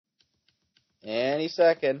Any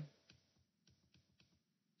second.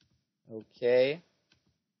 Okay.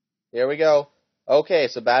 Here we go. Okay,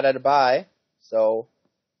 so Bad had a bye. So,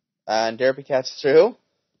 and Derpy Cat's through.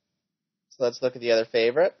 So let's look at the other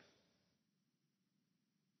favorite.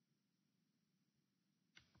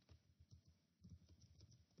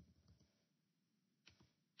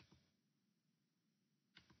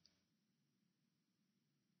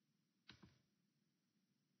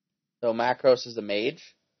 So Macros is the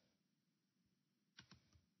mage.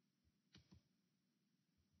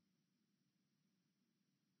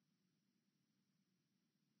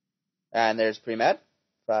 And there's Premed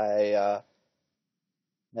by,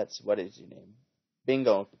 what is your name?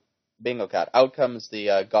 Bingo Cat. Out comes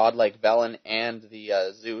the godlike Velen and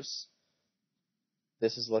the Zeus.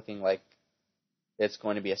 This is looking like it's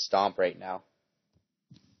going to be a stomp right now.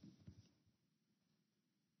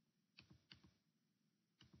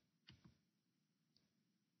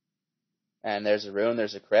 And there's a rune,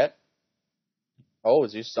 there's a crit. Oh,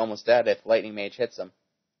 Zeus is almost dead if Lightning Mage hits him.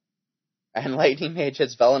 And Lightning Mage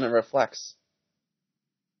hits Velen and reflects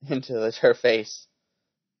into her face.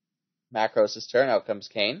 Macros' turn, out comes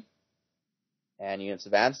Kain. And units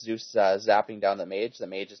advance. Zeus zapping down the mage. The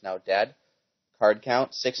mage is now dead. Card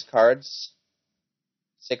count, 6 cards.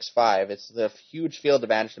 6-5. It's the huge field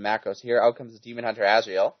advantage to Macros. Here, out comes the Demon Hunter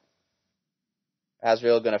Azrael.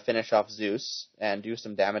 Azrael going to finish off Zeus and do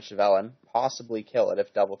some damage to Velen. Possibly kill it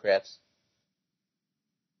if double crits.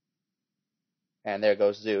 And there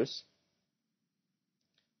goes Zeus.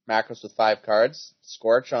 Macros with 5 cards.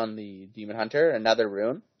 Scorch on the Demon Hunter. Another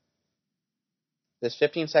rune. This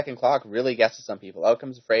 15-second clock really gets to some people. Out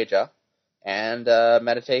comes Freja. And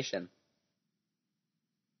Meditation.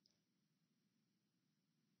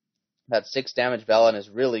 That 6 damage Velen is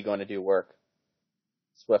really going to do work.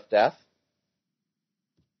 Swift Death.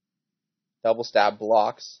 Double stab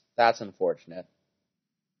blocks. That's unfortunate.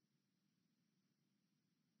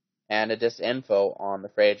 And a disinfo on the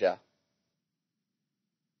Freja.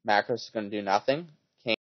 Macros is going to do nothing.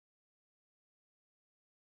 Kain.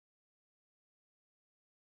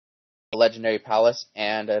 A Legendary Palace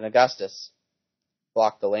and an Augustus.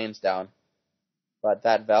 Block the lanes down. But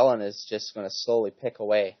that Velen is just going to slowly pick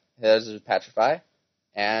away. There's a Petrify.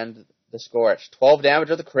 And the Scorch. 12 damage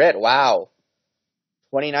with the crit. Wow.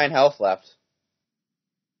 29 health left.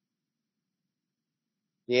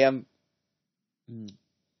 DM.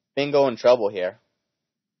 Bingo in trouble here.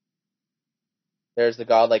 There's the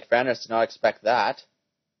godlike Fenris. Did not expect that.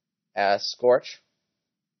 Scorch.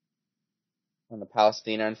 And the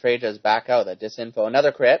Palestina and Freja is back out. That disinfo.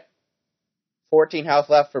 Another crit. 14 health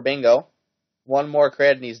left for Bingo. One more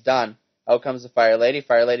crit and he's done. Out comes the Fire Lady.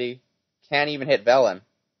 Fire Lady can't even hit Velen.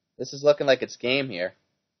 This is looking like it's game here.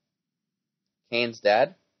 Kain's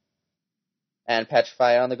dead. And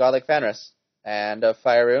Petrify on the godlike Fenris. And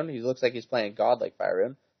Fire Rune. He looks like he's playing a godlike Fire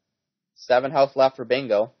Rune. 7 health left for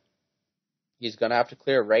Bingo. He's going to have to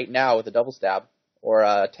clear right now with a double stab. Or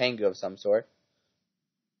a Tengu of some sort.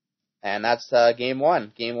 And that's game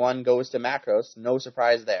 1. Game 1 goes to Macros. No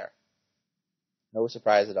surprise there. No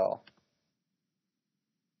surprise at all.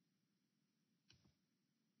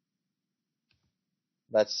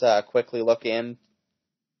 Let's quickly look in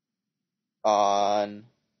on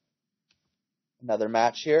another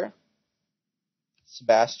match here.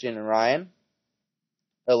 Sebastian and Ryan.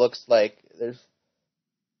 It looks like there's...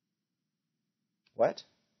 What?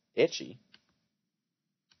 Itchy.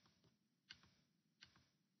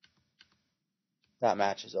 That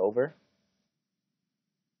match is over.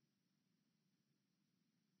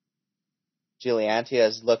 Gilliantia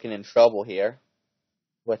is looking in trouble here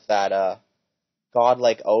with that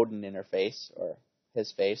godlike Odin in her face, or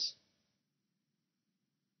his face.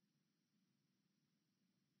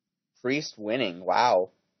 Priest winning. Wow.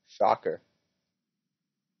 Shocker.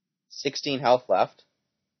 16 health left.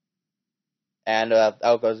 And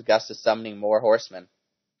out goes Augustus summoning more horsemen.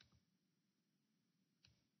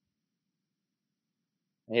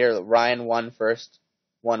 And here, Ryan won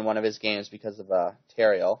one of his games because of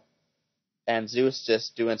Teriel. And Zeus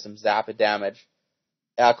just doing some zapped damage.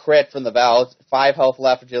 Crit from the Val. 5 health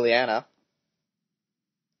left for Juliana.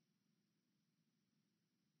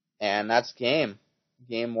 And that's game.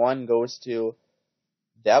 Game 1 goes to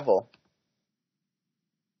Devil.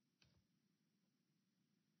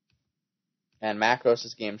 And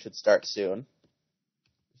Macros' game should start soon.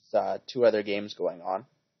 There's 2 other games going on.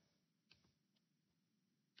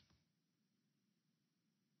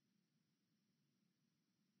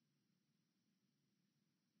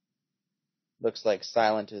 Looks like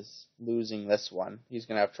Silent is losing this one. He's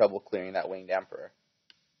going to have trouble clearing that Winged Emperor.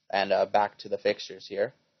 And back to the fixtures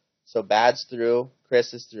here. So Bad's through.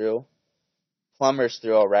 Chris is through. Plumber's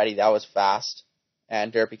through already. That was fast.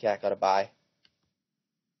 And Derpy Cat got a bye.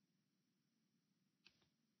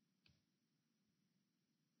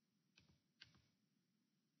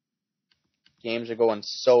 Games are going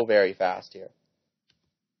so very fast here.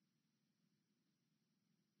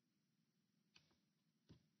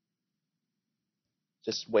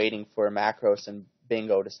 Just waiting for Macros and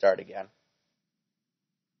Bingo to start again.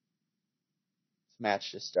 This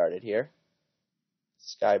match just started here.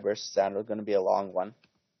 Sky versus Sandro, going to be a long one.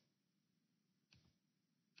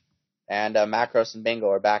 And Macros and Bingo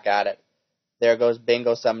are back at it. There goes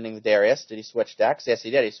Bingo summoning the Darius. Did he switch decks? Yes, he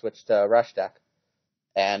did. He switched to Rush deck.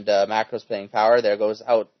 And Macros playing power. There goes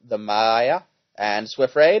out the Maya. And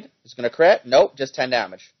Swift Raid is going to crit. Nope, just 10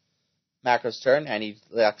 damage. Macros' turn, and he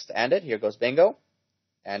elects to end it. Here goes Bingo.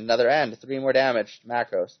 And another end. 3 more damage to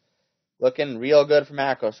Macros. Looking real good for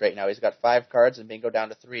Macros right now. He's got 5 cards and Bingo down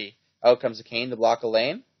to 3. Out comes a Kane to block a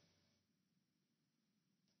lane.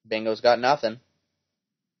 Bingo's got nothing.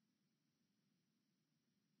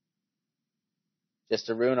 Just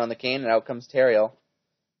a rune on the Kane, and out comes Teriel.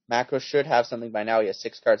 Macros should have something by now. He has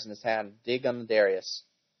 6 cards in his hand. Dig on the Darius.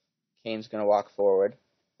 Kane's going to walk forward.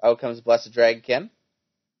 Out comes Blessed Dragonkin.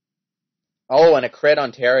 Oh, and a crit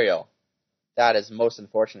on Teriel. That is most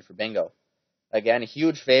unfortunate for Bingo. Again, a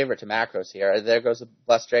huge favor to Macros here. There goes the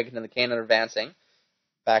Blessed Dragonkin and the Kane advancing.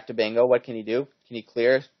 Back to Bingo. What can he do? Can he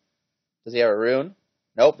clear? Does he have a rune?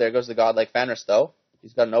 Nope. There goes the Godlike Fenris, though.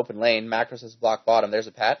 He's got an open lane. Macros has blocked bottom. There's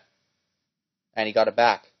a pet. And he got it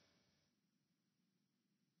back.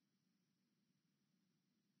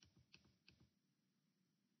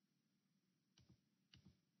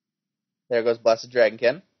 There goes Blessed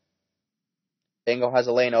Dragonkin. Bingo has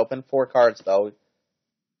a lane open. 4 cards, though.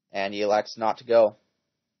 And he elects not to go.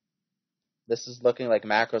 This is looking like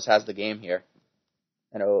Macros has the game here.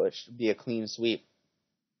 And it should be a clean sweep.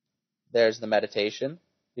 There's the meditation.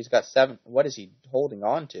 He's got 7. What is he holding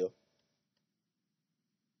on to?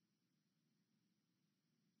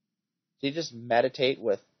 Did he just meditate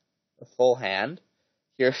with a full hand?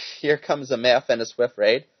 Here comes a Myth and a Swift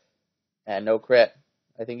Raid. And no crit.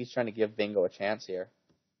 I think he's trying to give Bingo a chance here.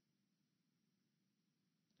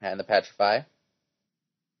 And the Petrify.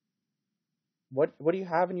 What do you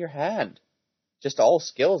have in your hand? Just all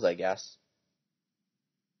skills, I guess.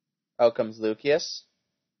 Out comes Lucius.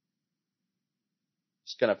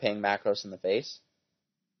 Just going to ping Macros in the face.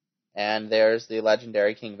 And there's the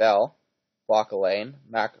legendary King Vel. Block a lane.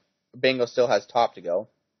 Bingo still has top to go.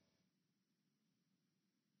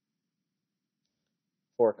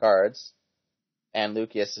 4 cards. And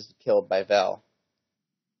Lucius is killed by Vel.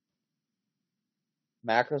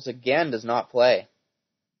 Macros again does not play.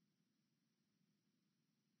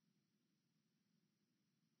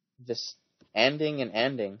 Just ending and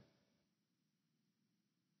ending.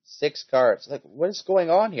 6 cards. Like, what is going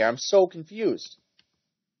on here? I'm so confused.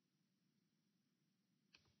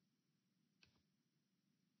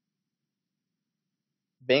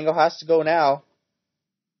 Bingo has to go now.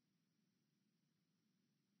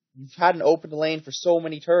 You've had an open lane for so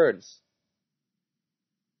many turns.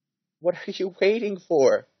 What are you waiting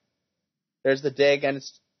for? There's the dig, and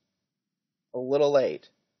it's a little late.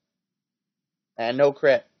 And no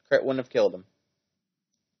crit. Crit wouldn't have killed him.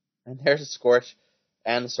 And there's a Scorch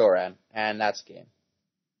and the Soran. And that's game.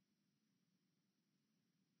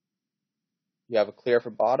 You have a clear for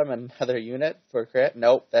bottom and another unit for crit?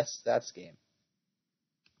 Nope, that's game.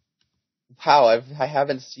 Wow, I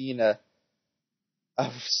haven't seen a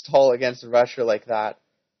stall against a rusher like that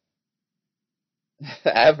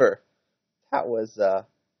ever. That was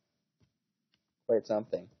quite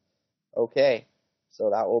something. Okay, so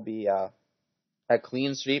that will be a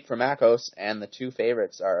clean sweep for Macros, and the 2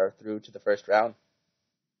 favorites are through to the first round.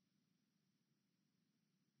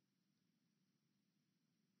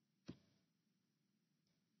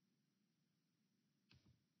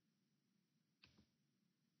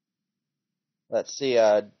 Let's see,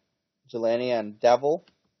 Jelania and Devil.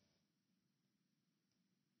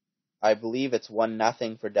 I believe it's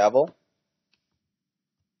 1-0 for Devil.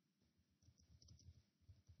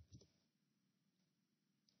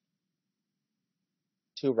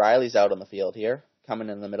 Two Rileys out on the field here, coming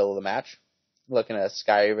in the middle of the match. Looking at a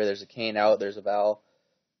Sky Reaver, there's a Kane out, there's a Val,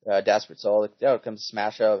 Desperate Soul. Out comes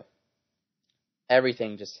Smash Out.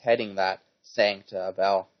 Everything just heading that Sank to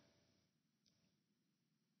Val.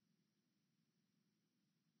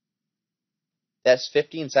 That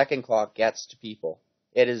 15-second clock gets to people.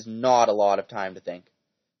 It is not a lot of time to think.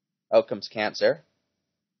 Out comes Cancer.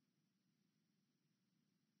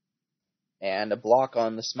 And a block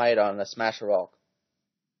on the Smite on the Smasher Hulk.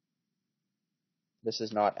 This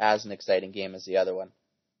is not as an exciting game as the other one.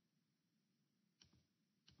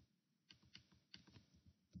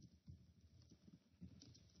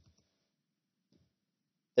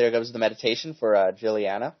 There goes the meditation for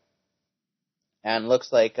Juliana. And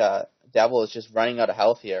looks like Devil is just running out of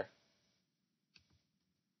health here.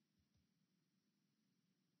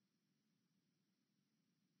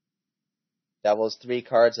 Devil's 3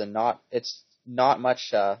 cards and it's not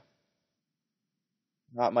much Devil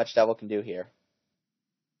can do here.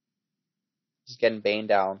 Just getting Bane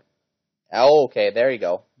down. Oh, okay, there you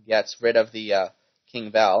go. Gets rid of the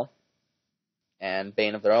King Bell and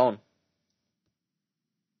Bane of their own.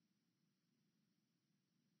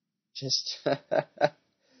 Just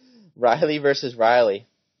Riley versus Riley.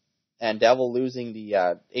 And Devil losing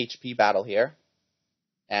the HP battle here.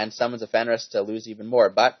 And summons a Fenris to lose even more.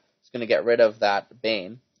 But it's going to get rid of that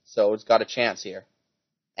Bane. So it's got a chance here.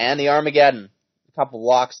 And the Armageddon. A couple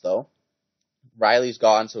blocks though. Riley's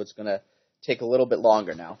gone, so it's going to take a little bit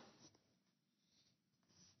longer now.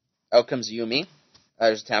 Out comes Yumi.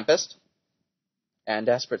 There's Tempest. And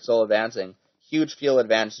Desperate Soul advancing. Huge field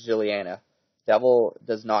advantage to Juliana. Devil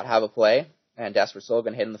does not have a play. And Desperate Soul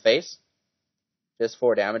going to hit in the face. Just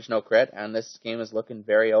 4 damage, no crit. And this game is looking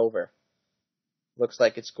very over. Looks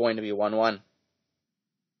like it's going to be 1-1.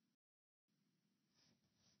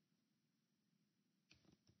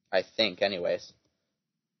 I think, anyways.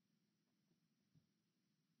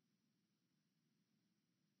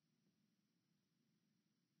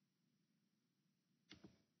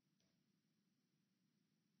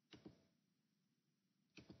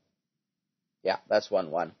 Yeah, that's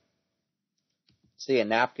 1-1. See, a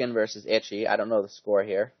Napkin versus Itchy. I don't know the score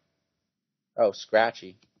here. Oh,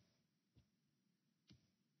 Scratchy.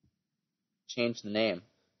 Change the name.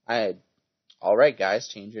 Alright, guys,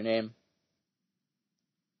 change your name.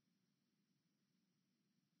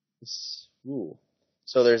 Ooh.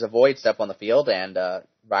 So there's a Void Step on the field, and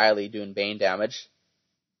Riley doing Bane damage.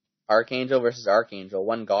 Archangel versus Archangel.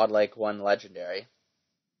 One godlike, one legendary.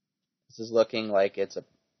 This is looking like it's a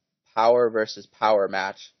power versus power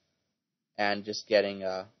match. And just getting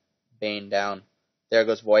Bane down. There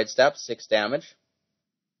goes Void Step, 6 damage.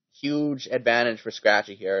 Huge advantage for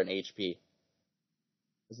Scratchy here in HP.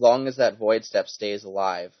 As long as that Void Step stays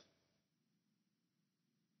alive,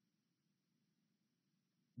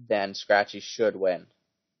 then Scratchy should win.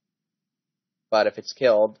 But if it's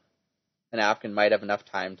killed, an Napkin might have enough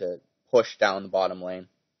time to push down the bottom lane.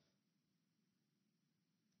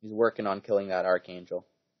 He's working on killing that Archangel.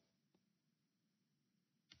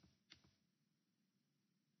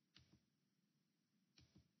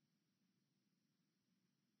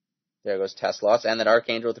 There goes Teslos, and that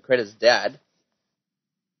Archangel with the crit is dead.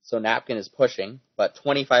 So Napkin is pushing, but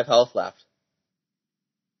 25 health left.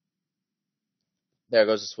 There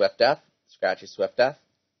goes a Swift Death. Scratchy Swift Death.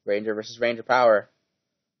 Ranger versus Ranger power.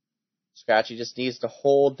 Scratchy just needs to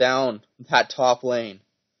hold down that top lane.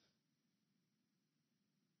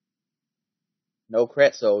 No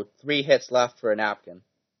crit, so 3 hits left for a Napkin.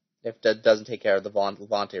 If it doesn't take care of the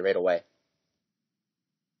Levante right away.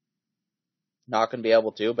 Not going to be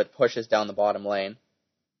able to, but pushes down the bottom lane.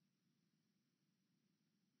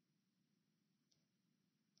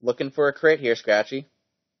 Looking for a crit here, Scratchy.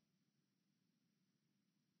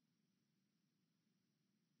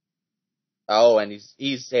 Oh, and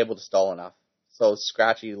he's able to stall enough. So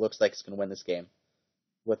Scratchy looks like he's going to win this game.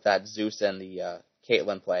 With that Zeus and the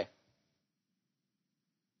Caitlyn play.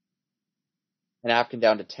 And Napkin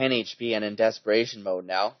down to 10 HP and in desperation mode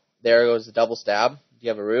now. There goes the double stab. Do you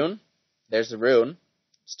have a rune? There's the rune.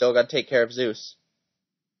 Still got to take care of Zeus.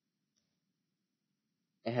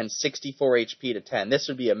 And 64 HP to 10. This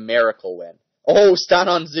would be a miracle win. Oh, stun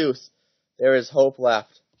on Zeus. There is hope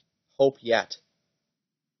left. Hope yet.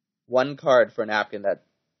 1 card for a Napkin. That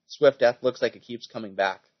Swift Death looks like it keeps coming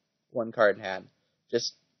back. 1 card in hand.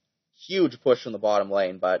 Just huge push from the bottom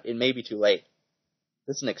lane, but it may be too late.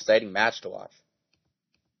 This is an exciting match to watch.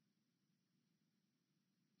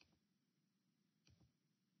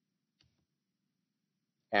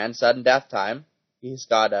 And sudden death time. He's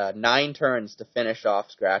got 9 turns to finish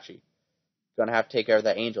off Scratchy. Gonna have to take care of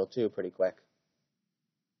that Angel too pretty quick.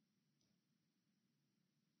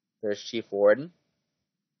 There's Chief Warden.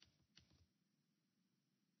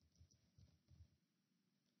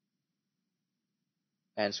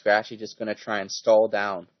 And Scratchy just gonna try and stall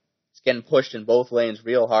down. He's getting pushed in both lanes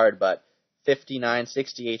real hard, but 59,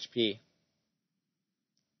 60 HP.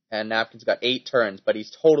 And Napkin's got 8 turns, but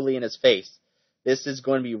he's totally in his face. This is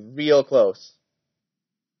going to be real close.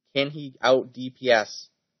 Can he out DPS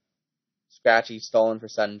Scratchy stalling for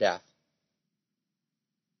sudden death?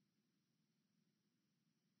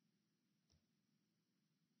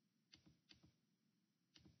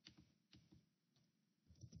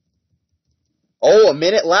 Oh, a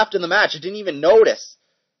minute left in the match. I didn't even notice.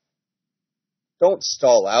 Don't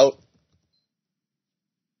stall out.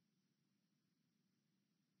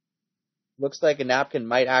 Looks like a napkin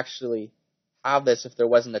might actually have this if there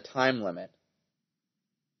wasn't a time limit.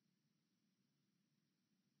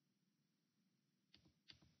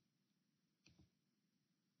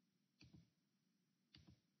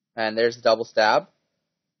 And there's the double stab.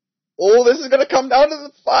 Oh, this is going to come down to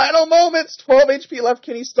the final moments. 12 HP left.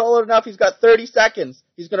 Can he stall it enough? He's got 30 seconds.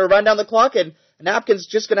 He's going to run down the clock, and Napkin's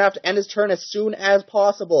just going to have to end his turn as soon as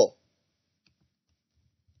possible.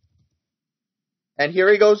 And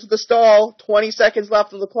here he goes to the stall. 20 seconds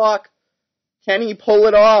left on the clock. Can he pull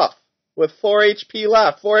it off with 4 HP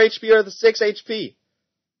left? 4 HP or the 6 HP.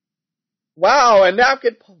 Wow, and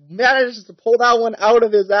Napkin manages to pull that one out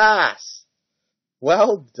of his ass.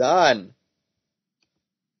 Well done.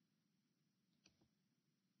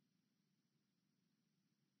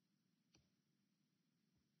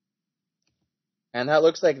 And that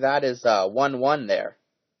looks like that is 1-1 there.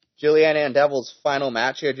 Juliana and Devil's final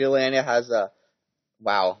match here. Juliana has a...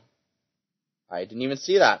 Wow. I didn't even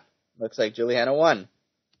see that. Looks like Juliana won.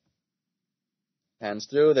 Hands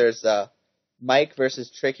through. There's Mike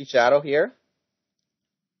versus Tricky Shadow here.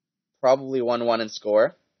 Probably 1-1 in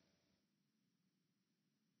score.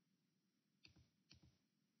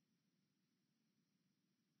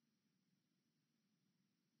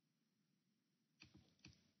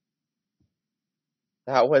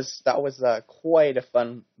 That was quite a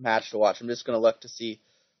fun match to watch. I'm just going to look to see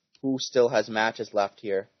who still has matches left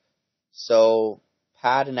here. So,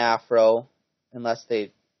 Pat and Afro, unless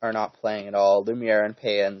they are not playing at all, Lumiere and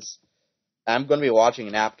Payans. I'm going to be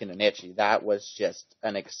watching Napkin and Itchy. That was just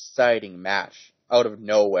an exciting match out of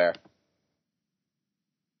nowhere.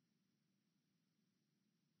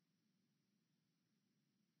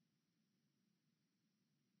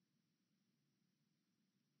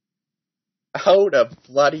 Out of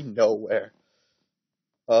bloody nowhere.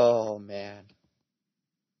 Oh, man.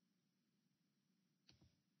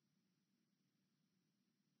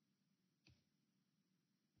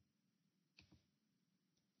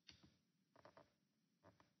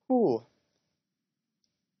 Whew.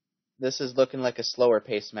 This is looking like a slower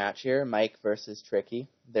pace match here. Mike versus Tricky.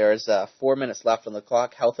 There's 4 minutes left on the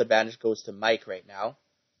clock. Health advantage goes to Mike right now.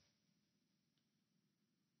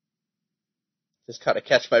 Just gotta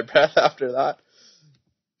catch my breath after that.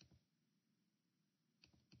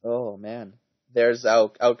 Oh, man. There's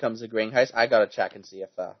out comes the Grain Heist. I gotta check and see if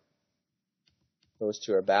those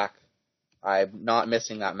two are back. I'm not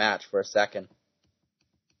missing that match for a second.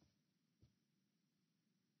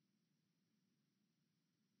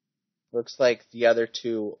 Looks like the other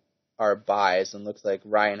two are buys, and looks like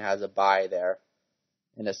Ryan has a buy there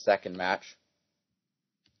in his second match.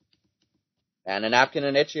 And a Napkin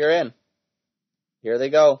and Itchy are in. Here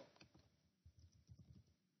they go.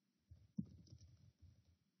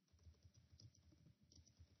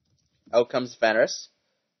 Out comes Fenris.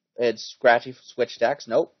 It's Scratchy switch decks.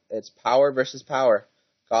 Nope. It's Power versus Power.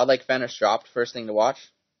 Godlike Fenris dropped. First thing to watch.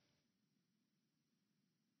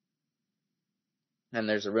 And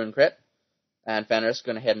there's a Rune crit. And Fenris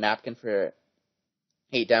going to hit a Napkin for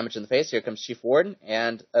 8 damage in the face. Here comes Chief Warden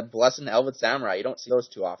and a Blessed Elven Samurai. You don't see those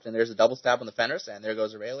too often. There's a double stab on the Fenris, and there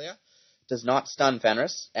goes Aurelia. Does not stun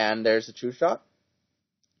Fenris. And there's a True Shot.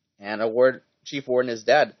 And Chief Warden is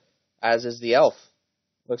dead, as is the Elf.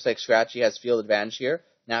 Looks like Scratchy has field advantage here.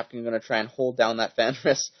 Napkin going to try and hold down that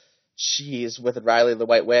Fenris. Jeez, with Riley the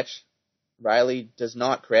White Witch. Riley does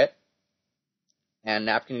not crit. And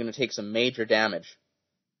Napkin going to take some major damage.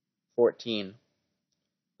 14.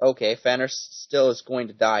 Okay, Fenris still is going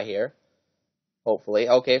to die here. Hopefully.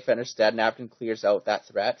 Okay, Fenris dead. Napkin clears out that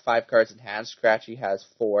threat. 5 cards in hand. Scratchy has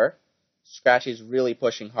 4. Scratchy's really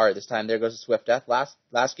pushing hard this time. There goes a Swift Death.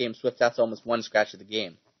 Last game, Swift Death's almost won Scratchy the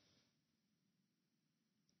game.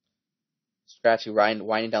 Scratchy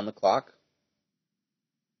winding down the clock.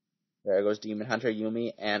 There goes Demon Hunter,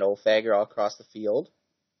 Yuumi, and Ulfagor all across the field.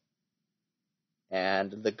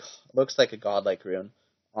 And looks like a godlike rune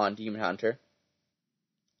on Demon Hunter.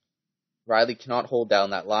 Riley cannot hold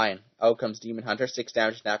down that line. Out comes Demon Hunter, 6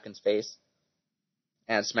 damage to Napkin's face.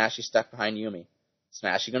 And Smashy stuck behind Yuumi.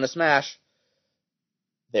 Smashy gonna smash.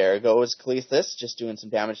 There goes Cleithus, just doing some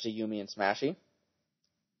damage to Yuumi and Smashy.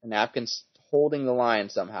 And Napkin's holding the line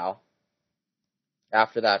somehow.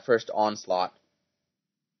 After that first onslaught.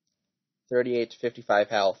 38 to 55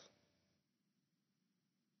 health.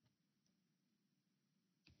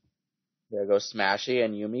 There goes Smashy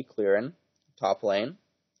and Yuumi clearing top lane.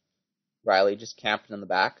 Riley just camping in the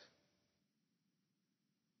back.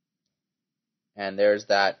 And there's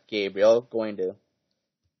that Gabriel going to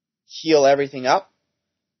heal everything up.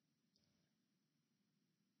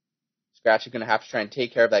 Scratchy going to have to try and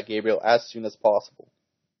take care of that Gabriel as soon as possible,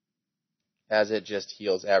 as it just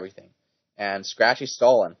heals everything. And Scratchy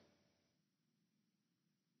stalling.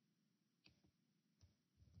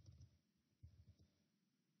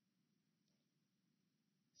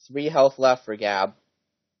 3 health left for Gab.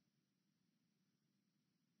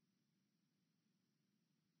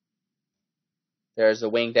 There's the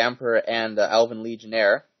Winged Emperor and the Elven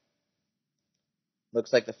Legionnaire.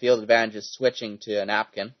 Looks like the field advantage is switching to a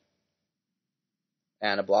Napkin.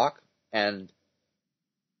 And a block. And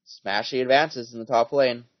Smashy advances in the top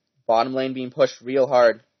lane. Bottom lane being pushed real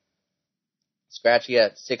hard. Scratchy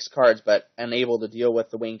at 6 cards, but unable to deal with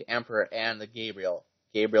the Winged Emperor and the Gabriel.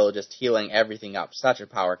 Gabriel just healing everything up. Such a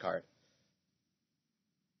power card.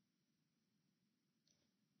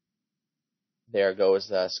 There goes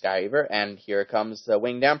the Sky Weaver, and here comes the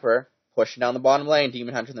Winged Emperor, pushing down the bottom lane.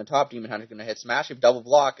 Demon Hunter in the top. Demon Hunter going to hit Smashy, double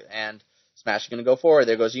block, and Smashy going to go forward.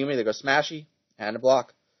 There goes Yuumi, there goes Smashy, and a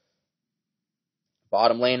block.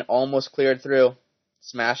 Bottom lane almost cleared through.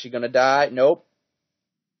 Smashy going to die. Nope.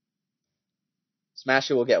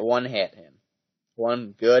 Smashy will get 1 hit in.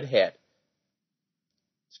 1 good hit.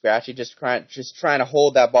 Scratchy just trying to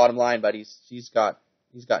hold that bottom line, but he's got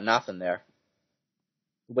nothing there.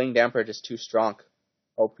 The Winged Emperor just too strong.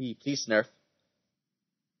 OP, please nerf.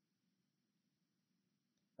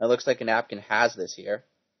 It looks like a Napkin has this here.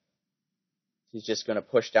 He's just going to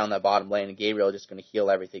push down that bottom lane, and Gabriel is just going to heal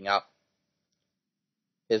everything up.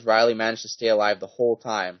 His Riley managed to stay alive the whole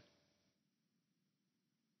time.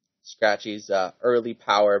 Scratchy's early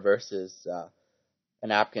power versus a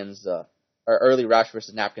Napkin's or early rush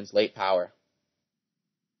versus Napkin's late power.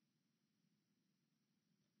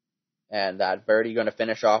 And that Birdie going to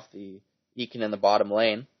finish off the Ekin in the bottom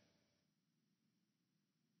lane.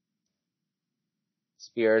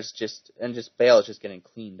 Spears Bale is just getting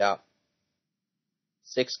cleaned up.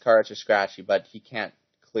 6 cards for Scratchy, but he can't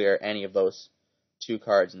clear any of those 2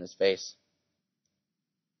 cards in his face.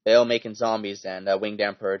 Bale making zombies and Winged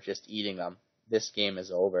Emperor just eating them. This game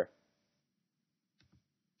is over.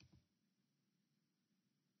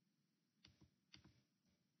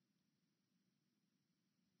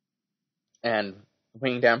 And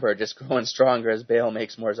Winged Emperor just growing stronger as Bale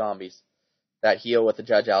makes more zombies. That heal with the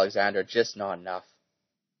Judge Alexander, just not enough.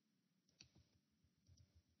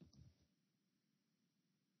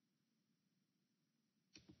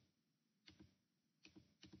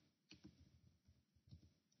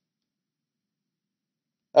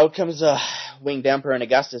 Out comes Winged Emperor and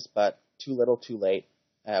Augustus, but too little, too late.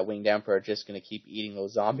 Winged Emperor just going to keep eating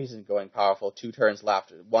those zombies and going powerful. 2 turns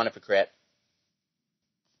left, 1 if a crit.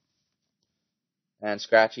 And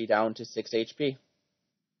Scratchy down to 6 HP.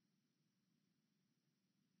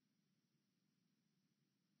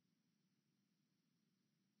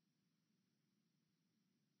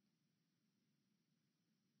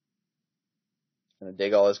 Gonna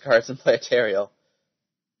dig all his cards and play a Teriel.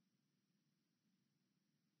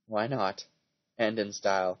 Why not? End in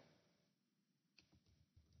style.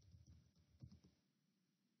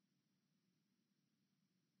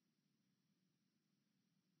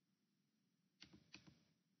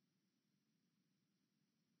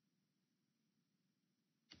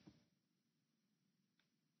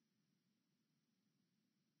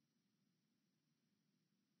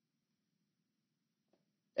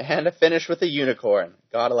 And a finish with a unicorn.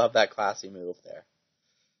 Gotta love that classy move there.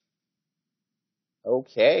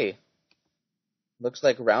 Okay. Looks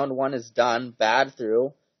like round 1 is done. Bad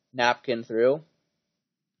through. Napkin through.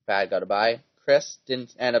 Bad got a bye. Chris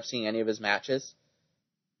didn't end up seeing any of his matches.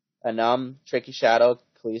 Anum, Tricky Shadow,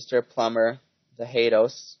 Kleister, Plumber, the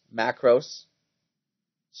Hados, Macros,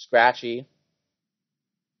 Scratchy.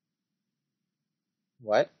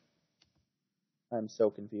 What? I'm so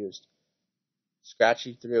confused.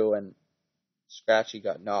 Scratchy through and Scratchy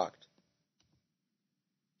got knocked.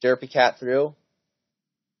 Derpy Cat through.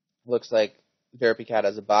 Looks like Derpy Cat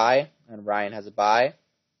has a bye and Ryan has a bye.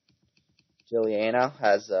 Juliana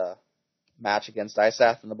has a match against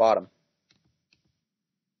Isath in the bottom.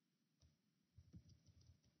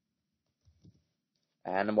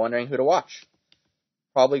 And I'm wondering who to watch.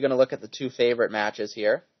 Probably going to look at the 2 favorite matches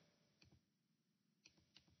here.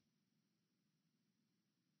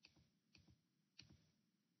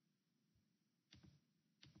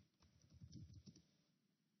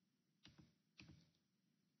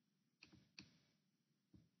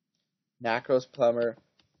 Macros, Plumber.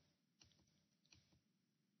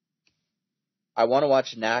 I want to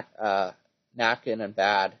watch Napkin and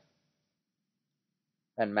Bad.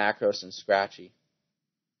 And Macros and Scratchy.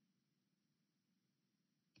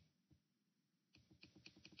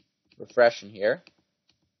 Refreshing here.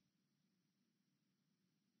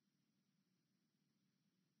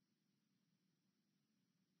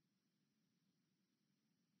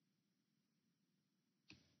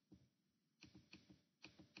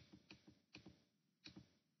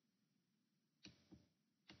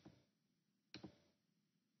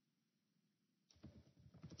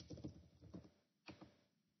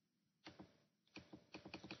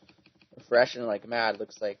 refreshing like mad.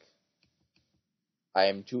 Looks like I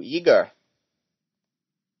am too eager.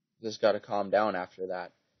 Just got to calm down after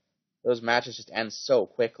that. Those matches just end so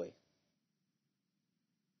quickly.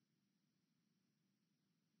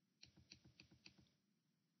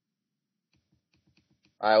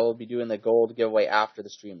 I will be doing the gold giveaway after the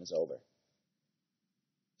stream is over.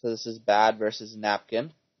 So this is Bad versus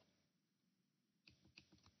Napkin.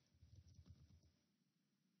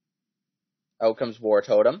 Out comes War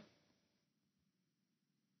Totem.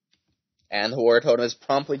 And the War Totem is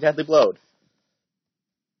promptly deadly blowed.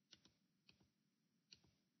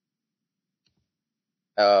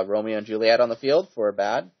 Romeo and Juliet on the field for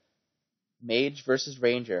Bad. Mage versus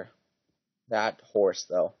Ranger. That horse,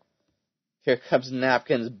 though. Here comes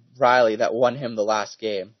Napkin's Riley that won him the last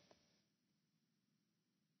game.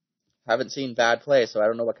 Haven't seen Bad play, so I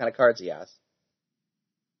don't know what kind of cards he has.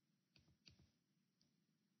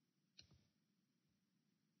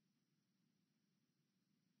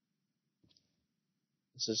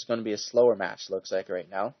 This is going to be a slower match, looks like right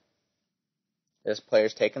now. This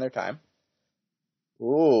player's taking their time.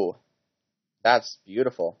 Ooh, that's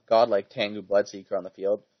beautiful. Godlike Tengu Bloodseeker on the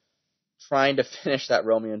field. Trying to finish that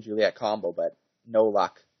Romeo and Juliet combo, but no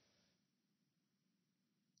luck.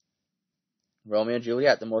 Romeo and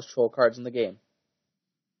Juliet, the most troll cards in the game.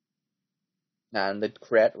 And the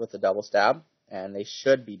crit with the double stab, and they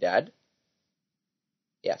should be dead.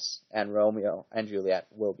 Yes, and Romeo and Juliet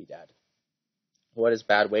will be dead. What is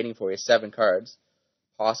Bad waiting for? He has 7 cards,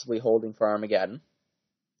 possibly holding for Armageddon.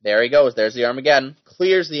 There he goes. There's the Armageddon.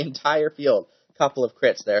 Clears the entire field. Couple of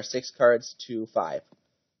crits there. 6 cards to 5.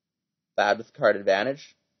 Bad with the card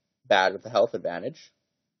advantage. Bad with the health advantage.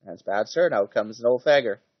 That's Bad's turn. Out comes an Old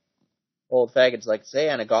Faggot. Old Faggot's like to say,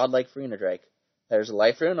 and a godlike Farina Drake. There's a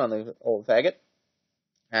life rune on the Old Faggot.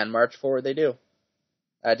 And march forward they do.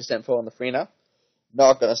 Descent foe on the Farina.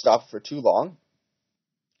 Not going to stop for too long.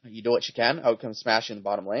 You do what you can. Out comes Smashing the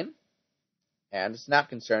bottom lane. And it's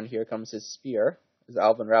Napkin's turn. Here comes his spear. His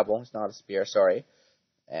Elven Rebel. It's not a spear, sorry.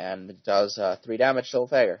 And it does 3 damage to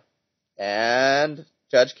Old Faggot. And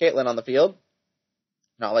Judge Caitlyn on the field.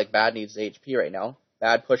 Not like Bad needs HP right now.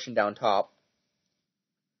 Bad pushing down top.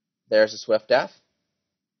 There's a Swift Death.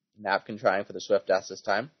 Napkin trying for the Swift Death this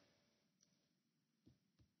time.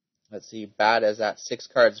 Let's see. Bad as that 6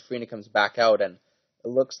 cards. Farina comes back out, and it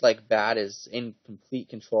looks like Bad is in complete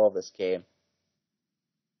control of this game.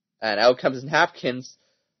 And out comes Napkin's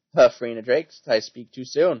Farina Drake. I speak too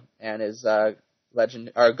soon. And his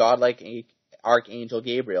godlike Archangel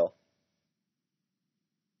Gabriel.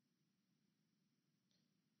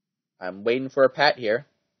 I'm waiting for a pet here.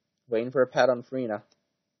 Waiting for a pet on Farina.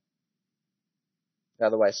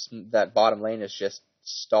 Otherwise, that bottom lane is just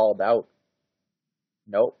stalled out.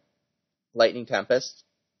 Nope. Lightning Tempest.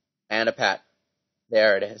 And a pet.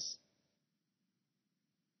 There it is.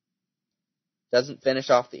 Doesn't finish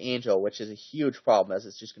off the Angel, which is a huge problem as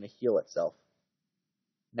it's just going to heal itself.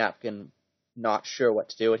 Napkin not sure what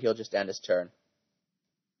to do, and he'll just end his turn.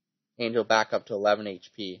 Angel back up to 11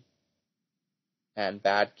 HP. And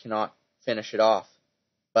Bad cannot finish it off.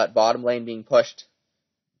 But bottom lane being pushed.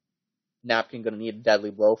 Napkin going to need a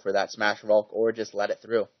deadly blow for that Smash Volk, or just let it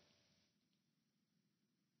through.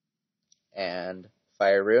 And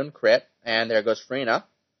Fire Rune, crit, and there goes Farina.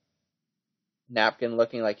 Napkin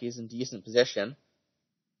looking like he's in decent position.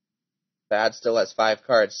 Bad still has 5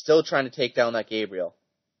 cards, still trying to take down that Gabriel.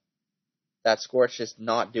 That Scorch just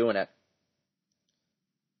not doing it.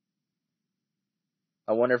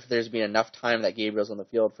 I wonder if there's been enough time that Gabriel's on the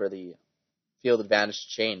field for the field advantage to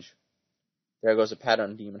change. There goes a pet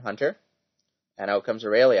on Demon Hunter. And out comes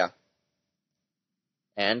Aurelia.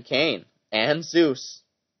 And Kayn. And Zeus.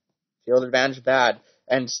 Field advantage Bad.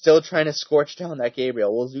 And still trying to scorch down that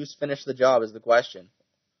Gabriel. Will Zeus finish the job is the question.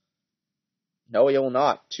 No, he will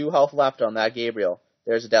not. 2 health left on that Gabriel.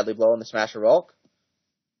 There's a deadly blow on the Smasher Volk.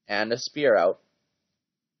 And a spear out.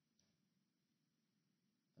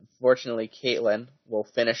 Unfortunately, Caitlyn will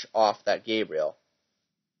finish off that Gabriel.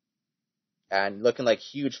 And looking like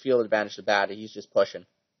huge field advantage to Bad. He's just pushing.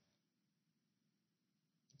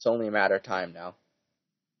 It's only a matter of time now.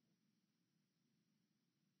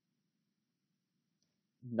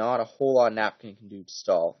 Not a whole lot Napkin can do to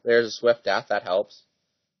stall. There's a Swift Death. That helps.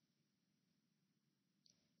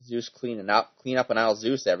 Zeus cleaning up. Clean up an aisle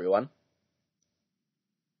Zeus, everyone.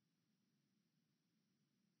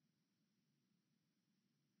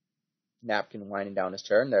 Napkin winding down his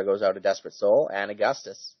turn. There goes out a Desperate Soul and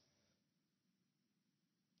Augustus.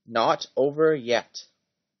 Not over yet.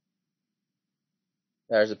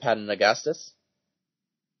 There's a pet in Augustus.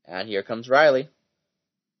 And here comes Riley.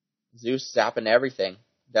 Zeus zapping everything.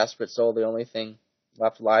 Desperate Soul, the only thing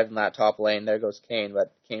left alive in that top lane. There goes Kayn,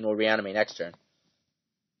 but Kayn will reanimate next turn.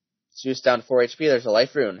 Zeus down to 4 HP. There's a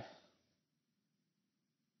life rune.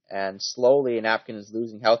 And slowly, Napkin is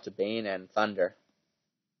losing health to Bane and Thunder.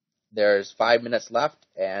 There's 5 minutes left,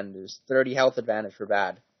 and there's 30 health advantage for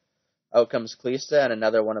Bad. Out comes Kalista and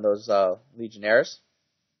another one of those Legionnaires.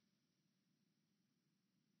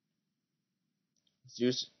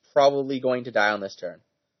 Zeus probably going to die on this turn.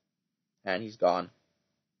 And he's gone.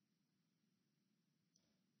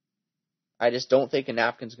 I just don't think a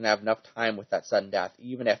Napkin's going to have enough time with that sudden death,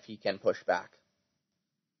 even if he can push back.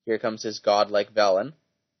 Here comes his godlike Velen.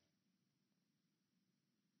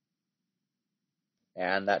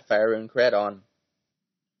 And that Fire Rune crit on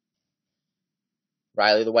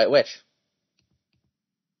Riley the White Witch.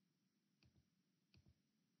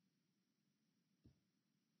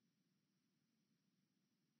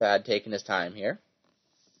 Bad taking his time here.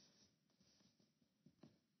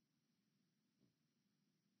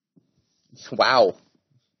 Wow.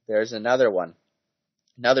 There's another one.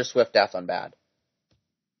 Another Swift Death on Bad.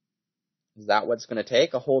 Is that what's going to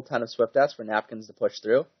take? A whole ton of Swift Deaths for Napkins to push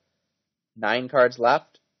through. 9 cards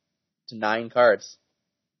left to 9 cards.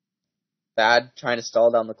 Bad trying to stall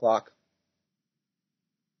down the clock.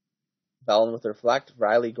 Velen with Reflect.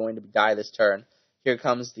 Riley going to die this turn. Here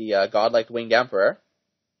comes the godlike Winged Emperor.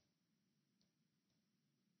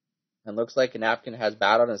 And looks like a Napkin has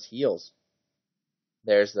Bad on his heels.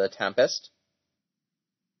 There's the Tempest.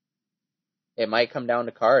 It might come down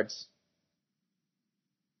to cards.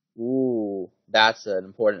 Ooh, that's an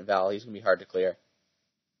important Val. He's going to be hard to clear.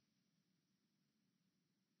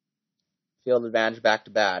 Field advantage back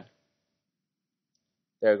to Bad.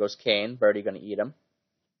 There goes Kayn. Birdie going to eat him.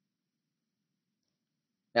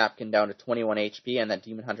 Napkin down to 21 HP, and that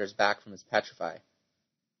Demon Hunter's back from his Petrify.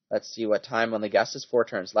 Let's see what time on the guess is. 4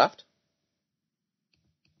 turns left.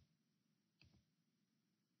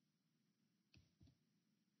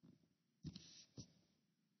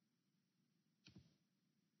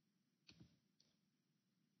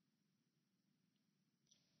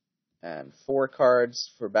 And 4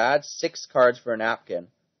 cards for Bad, 6 cards for a Napkin.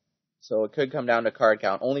 So it could come down to card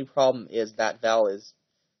count. Only problem is that Vel is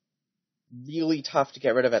really tough to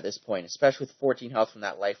get rid of at this point, especially with 14 health from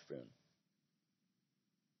that life rune.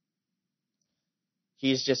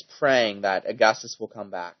 He's just praying that Augustus will come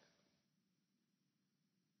back.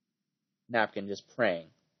 Napkin just praying.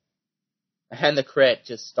 And the crit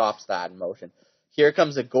just stops that in motion. Here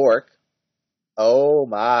comes a Gork. Oh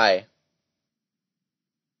my.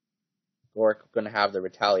 Gork going to have the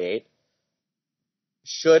Retaliate.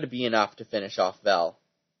 Should be enough to finish off Vel.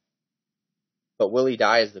 But will he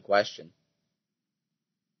die is the question.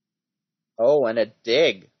 Oh, and a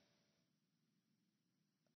dig.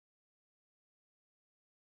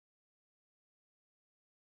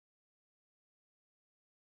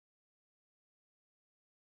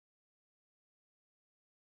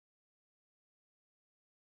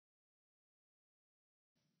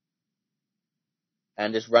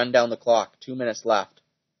 And just run down the clock. 2 minutes left.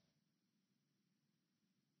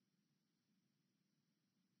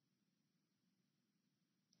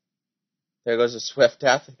 There goes a Swift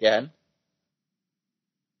Death again.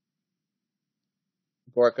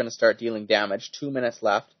 Gork going to start dealing damage. 2 minutes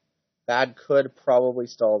left. Bad could probably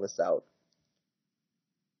stall this out.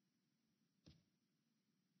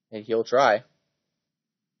 And he'll try.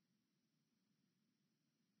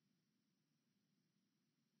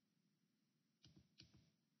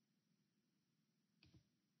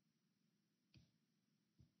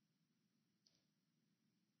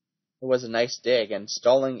 It was a nice dig, and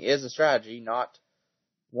stalling is a strategy, not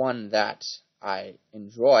one that I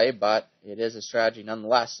enjoy, but it is a strategy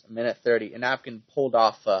nonetheless. 1:30. And Napkin pulled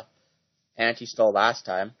off anti-stall last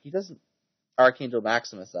time. He doesn't Archangel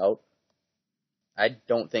Maximus out. I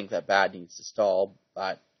don't think that Bad needs to stall,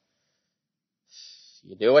 but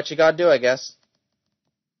you do what you gotta do, I guess.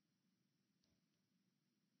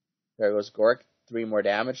 There goes Gork. 3 more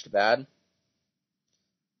damage to Bad.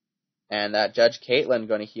 And that Judge Caitlyn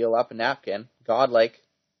going to heal up a Napkin. Godlike,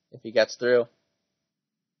 if he gets through.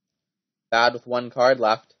 Bad with 1 card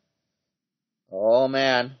left. Oh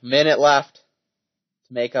man, minute left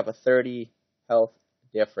to make up a 30 health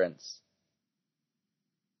difference.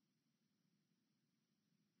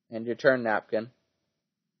 And your turn, Napkin.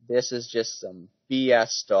 This is just some BS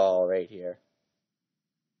stall right here.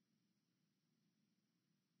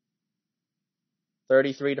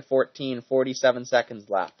 33-14, 47 seconds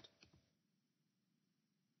left.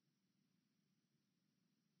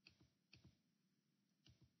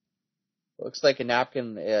 Looks like a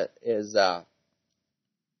Napkin is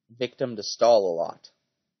victim to stall a lot.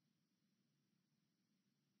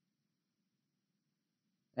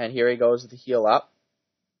 And here he goes with the heal up.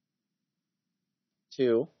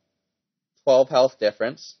 2. 12 health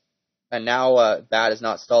difference. And now Bad is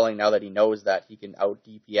not stalling now that he knows that he can out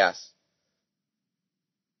DPS.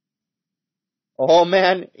 Oh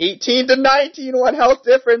man, 18 to 19, what health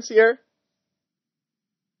difference here?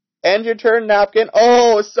 End your turn, Napkin.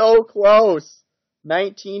 Oh, so close.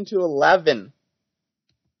 19 to 11.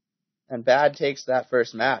 And Bad takes that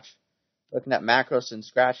first match. Looking at Macros and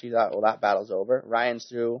Scratchy, thought, well, that battle's over. Ryan's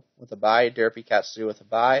through with a bye. Derpy Cat's through with a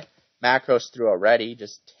bye. Macros through already,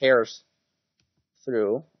 just tears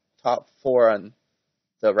through. Top 4 on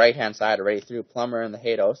the right-hand side already through. Plumber and the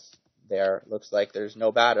Hados. There looks like there's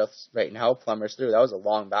no battles right now. Plumber's through. That was a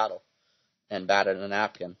long battle. And Bad and a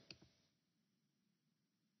Napkin.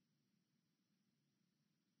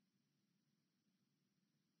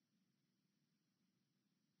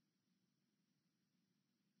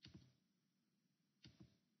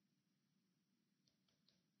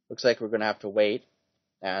 Looks like we're going to have to wait.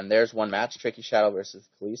 And there's one match. Tricky Shadow versus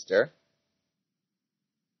Kalister.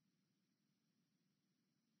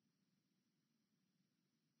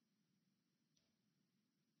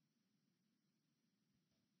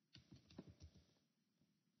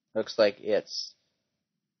 Looks like it's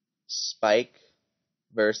Spike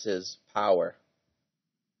versus Power.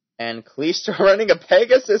 And Kalister running a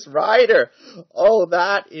Pegasus Rider. Oh,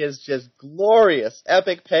 that is just glorious.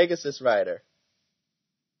 Epic Pegasus Rider.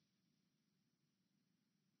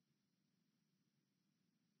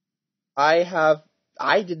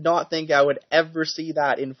 I did not think I would ever see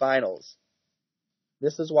that in finals.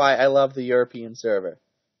 This is why I love the European server.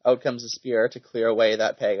 Out comes the Spear to clear away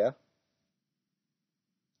that Pega.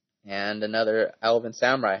 And another Elven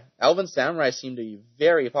Samurai. Elven Samurai seem to be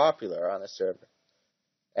very popular on the server.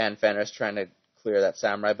 And Fenris trying to clear that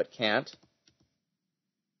Samurai, but can't.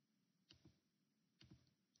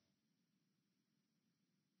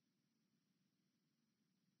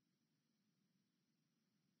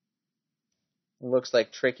 It looks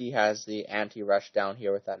like Tricky has the anti-rush down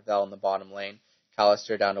here with that Vel in the bottom lane.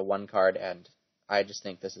 Kalister down to 1 card, and I just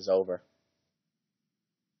think this is over.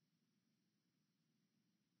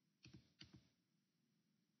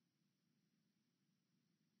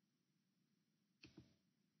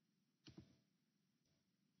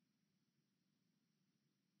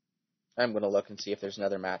 I'm going to look and see if there's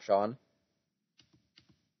another match on.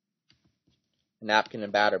 Napkin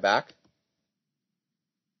and Bad are back.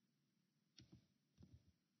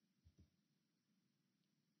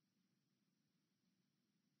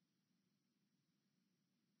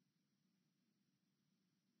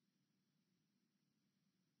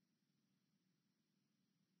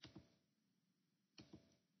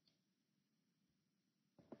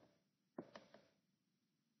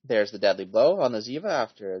 There's the Deadly Blow on the Ziva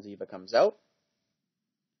after Ziva comes out.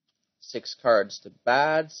 6 cards to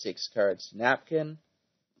Bad, 6 cards to Napkin.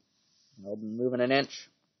 No moving an inch.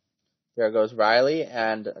 There goes Riley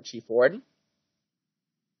and Chief Warden.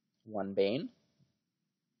 1 Bane.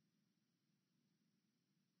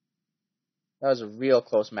 That was a real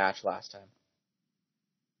close match last time.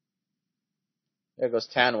 There goes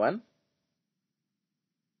Tanwen.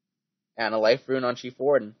 And a Life Rune on Chief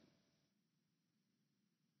Warden.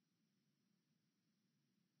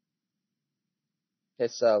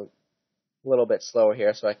 It's a little bit slower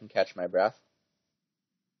here so I can catch my breath.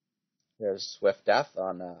 There's Swift Death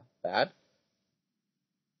on Bad.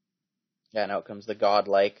 And out comes the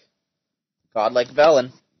godlike Velen.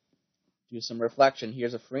 Do some reflection.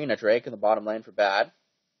 Here's a Farina Drake in the bottom lane for Bad.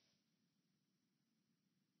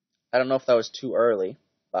 I don't know if that was too early,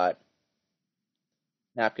 but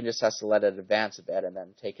Napkin just has to let it advance a bit and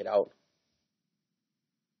then take it out.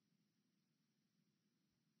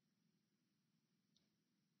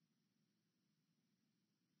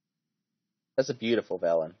 That's a beautiful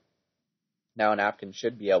Velen. Now Napkin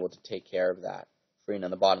should be able to take care of that. Farina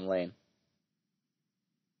in the bottom lane.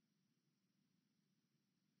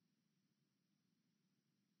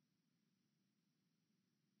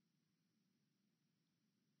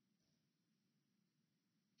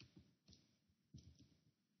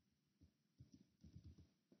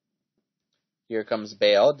 Here comes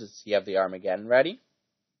Bale. Does he have the Armageddon ready?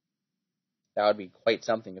 That would be quite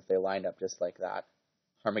something if they lined up just like that.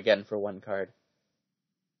 Armageddon for 1 card.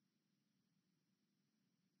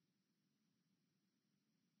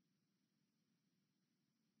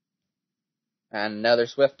 And another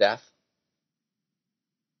Swift Death.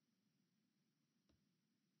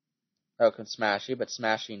 Out comes Smashy, but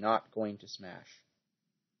Smashy not going to smash.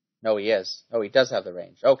 No, he is. Oh, he does have the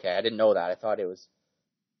range. Okay, I didn't know that. I thought it was...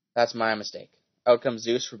 That's my mistake. Out comes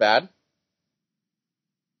Zeus for Bad.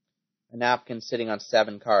 A Napkin sitting on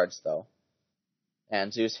 7 cards, though.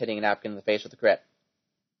 And Zeus hitting a napkin in the face with a crit.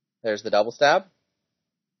 There's the double stab.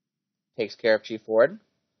 Takes care of Chief Ward.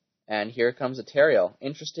 And here comes a Teriel.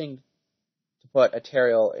 Interesting to put a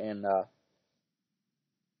Teriel in a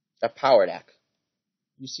power deck.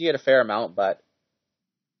 You see it a fair amount, but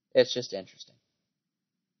it's just interesting.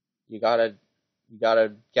 You gotta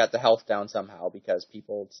get the health down somehow because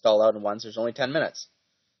people stall out in ones. There's only 10 minutes.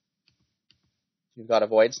 You've got a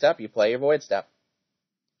Void Step, you play your Void Step.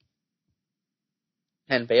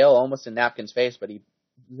 And Bale almost in Napkin's face, but he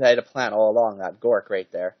had a plan all along, that Gork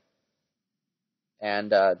right there.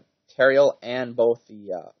 And Teriel and both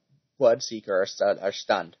the Bloodseeker are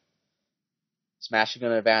stunned. Smashing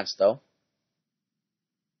going to advance, though.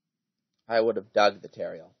 I would have dug the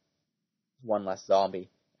Teriel. One less zombie.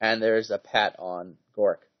 And there's a pet on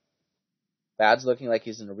Gork. Bad's looking like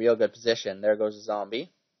he's in a real good position. There goes a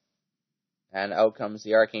zombie. And out comes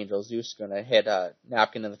the Archangel. Zeus going to hit a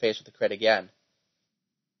Napkin in the face with a crit again.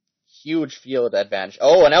 Huge field advantage.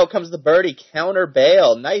 Oh, and out comes the birdie. Counter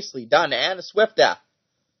Bale. Nicely done. And a Swift Death.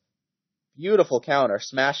 Beautiful counter.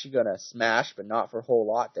 Smashy going to smash, but not for a whole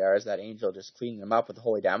lot there, as that Angel just cleaning him up with the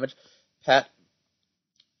holy damage. Pet.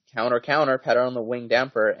 Counter. Pet on the wing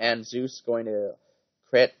damper. And Zeus going to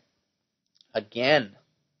crit again.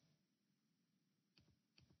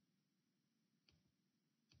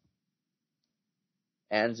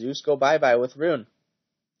 And Zeus go bye-bye with Rune.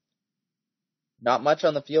 Not much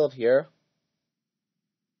on the field here.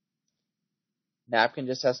 Napkin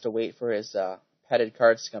just has to wait for his petted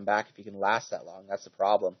cards to come back if he can last that long. That's the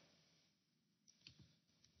problem.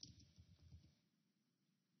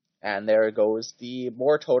 And there goes the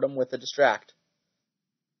Moor Totem with the Distract.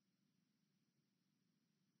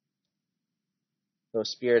 Those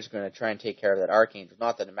spears are going to try and take care of that Archangel.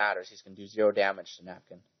 Not that it matters. He's going to do 0 damage to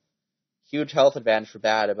Napkin. Huge health advantage for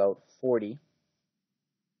Bad, about 40.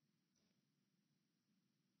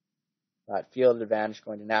 That field advantage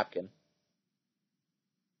going to Napkin.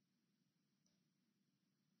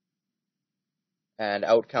 And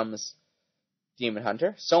out comes Demon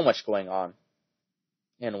Hunter. So much going on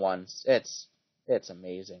in ones. It's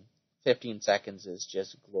amazing. 15 seconds is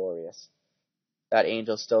just glorious. That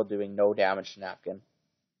Angel's still doing no damage to Napkin.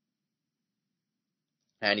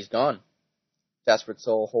 And he's gone. Desperate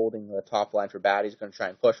Soul holding the top line for Bad. He's going to try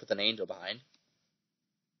and push with an Angel behind.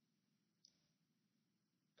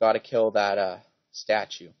 Got to kill that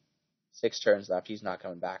statue. 6 turns left. He's not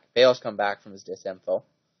coming back. Bale's come back from his disinfo.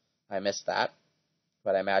 I missed that.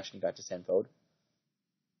 But I imagine he got disinfoed.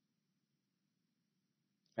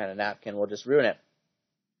 And a Napkin will just ruin it.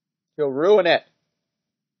 He'll ruin it.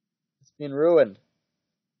 It's been ruined.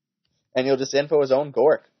 And he'll disinfo his own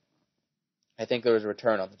Gork. I think there was a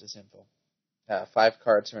return on the disinfo. 5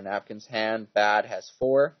 cards for Napkin's hand. Bad has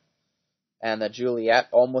 4. And the Juliet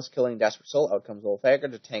almost killing Desperate Soul. Out comes Ulfagor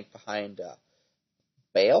to tank behind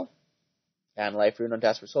Bale. And Life Rune on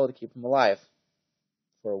Desperate Soul to keep him alive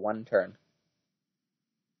for 1 turn.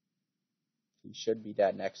 He should be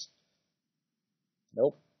dead next.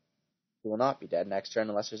 Nope. He will not be dead next turn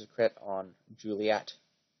unless there's a crit on Juliet.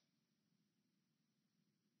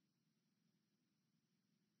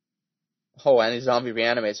 Oh, and the zombie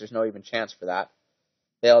reanimates. There's no even chance for that.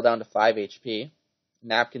 Bale down to 5 HP.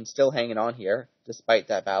 Napkin still hanging on here, despite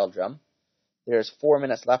that battle drum. There's 4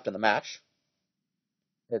 minutes left in the match.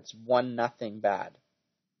 It's 1-0 Bad.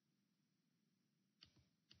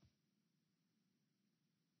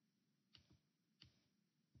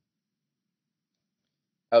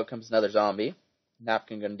 Out comes another zombie.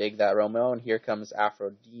 Napkin gonna dig that Romeo, and here comes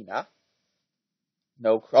Aphrodina.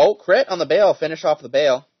 No, oh, crit on the Bale. Finish off the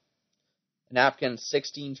Bale. Napkin,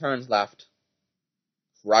 16 turns left.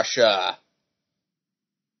 Russia.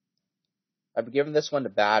 I've given this one to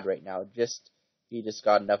Bad right now. He just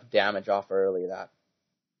got enough damage off early that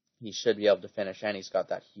he should be able to finish, and he's got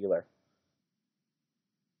that healer.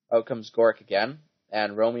 Out comes Gork again,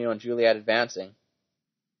 and Romeo and Juliet advancing.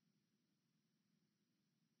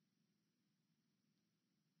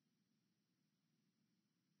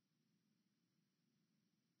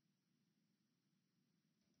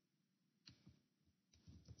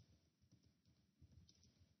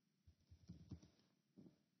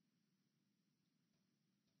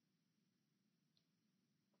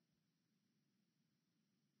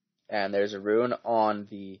 And there's a rune on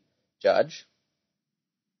the Judge.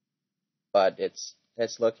 But it's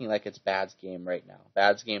looking like it's Bad's game right now.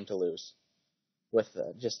 Bad's game to lose. With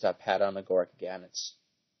just a pet on the Gork again.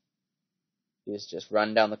 He's just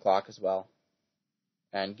run down the clock as well.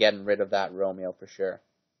 And getting rid of that Romeo for sure.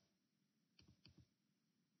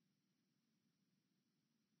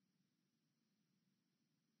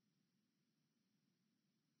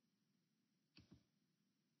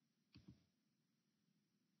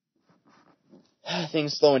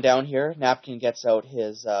 Things slowing down here. Napkin gets out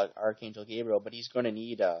his Archangel Gabriel, but he's going to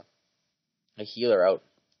need a healer out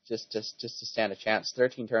just to stand a chance.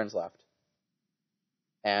 13 turns left.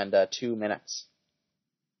 And 2 minutes.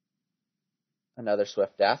 Another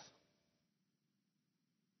swift death.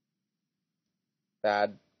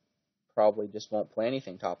 Bad probably just won't play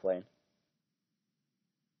anything top lane.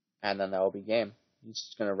 And then that will be game. He's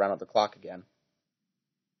just going to run out the clock again.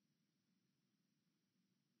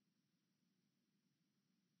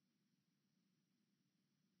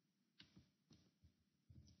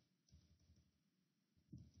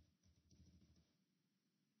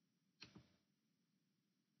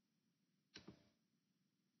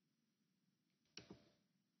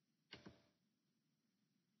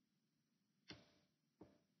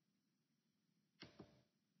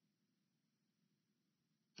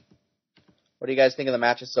 What do you guys think of the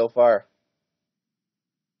matches so far?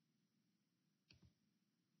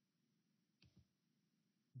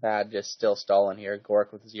 Bad just still stalling here.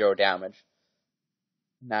 Gork with 0 damage.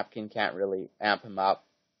 Napkin can't really amp him up.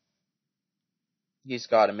 He's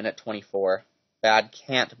got a minute 24. Bad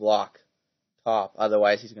can't block top,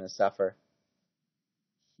 otherwise he's going to suffer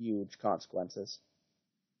huge consequences.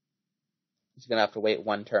 He's going to have to wait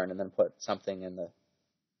 1 turn and then put something in the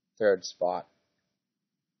 3rd spot.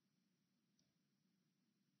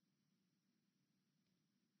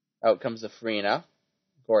 Out comes the Farina.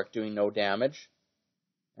 Gork doing no damage.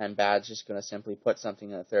 And Bad's just going to simply put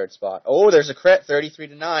something in the 3rd spot. Oh, there's a crit,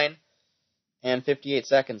 33-9. And 58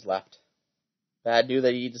 seconds left. Bad knew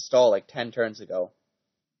that he needed to stall like 10 turns ago.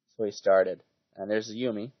 So he started. And there's a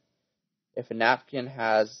Yuumi. If a Napkin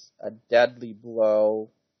has a deadly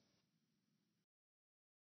blow...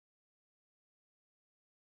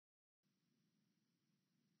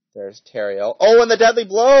 There's Teriel. Oh, and the deadly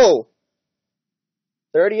blow!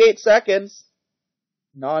 38 seconds.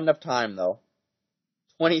 Not enough time, though.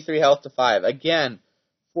 23 health to 5. Again,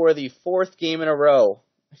 for the 4th game in a row,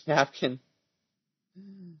 Napkin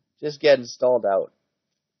just getting stalled out.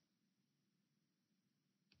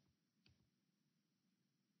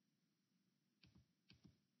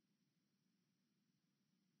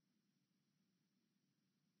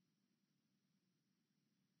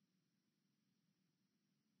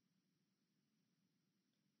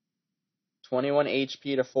 (21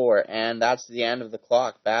 HP to 4), and that's the end of the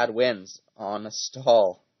clock. Bad wins on a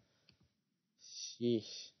stall.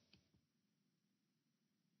 Sheesh.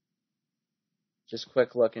 Just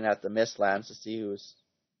quick looking at the Mistlands to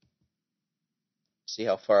see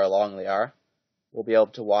how far along they are. We'll be able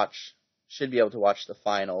to watch, should be able to watch the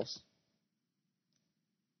finals.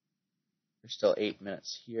 There's still 8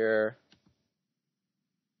 minutes here.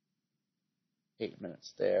 8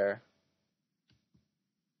 minutes there.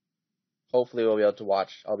 Hopefully we'll be able to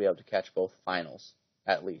watch, I'll be able to catch both finals,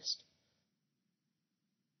 at least.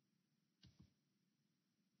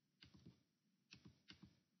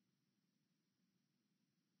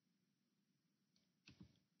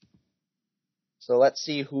 So let's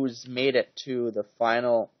see who's made it to the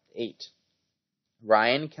final 8.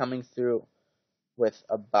 Ryan coming through with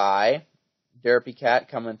a bye. Derpy Cat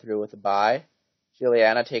coming through with a bye.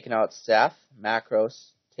 Juliana taking out Seth.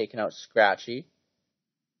 Macros taking out Scratchy.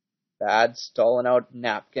 Bad stalling out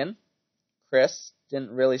Napkin. Chris, didn't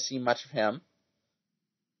really see much of him.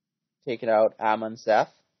 Taking out Amon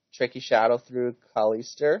Seth. Tricky Shadow through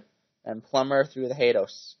Kalister. And Plumber through the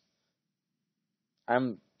Hados.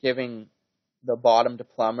 I'm giving the bottom to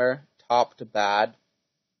Plumber, top to Bad,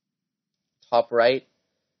 top right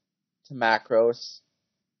to Macros,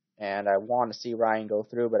 and I want to see Ryan go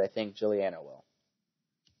through, but I think Juliana will.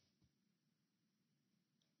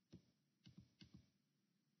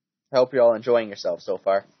 I hope you're all enjoying yourself so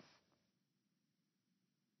far.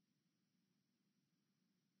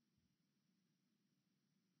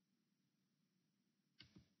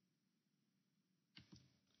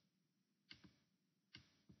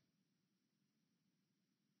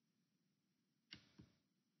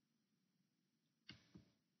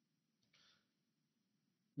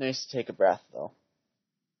 Nice to take a breath, though.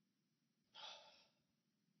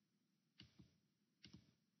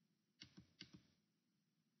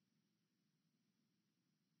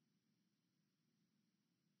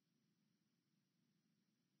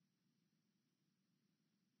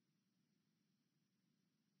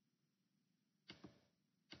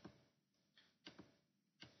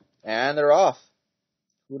 And they're off.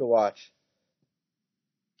 Who to watch?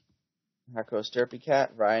 Macros, Derpy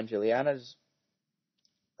Cat, Ryan, Juliana's.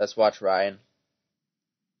 Let's watch Ryan.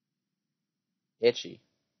 Itchy.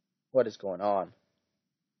 What is going on?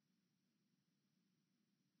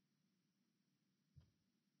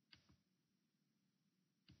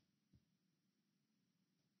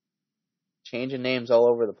 changing names all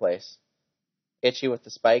over the place. Itchy with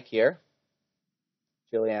the spike here.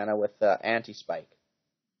 Juliana with the anti-spike.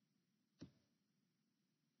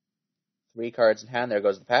 3 cards in hand. There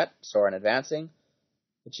goes the pet. Soren advancing.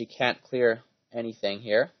 Itchy can't clear anything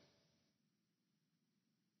here.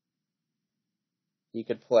 He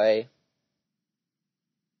could play...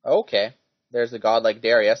 Okay. There's the Godlike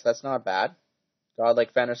Darius. That's not bad.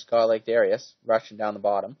 Godlike Fenris, Godlike Darius. Rushing down the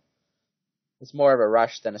bottom. It's more of a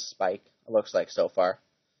rush than a spike, it looks like so far.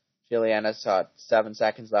 Juliana's got 7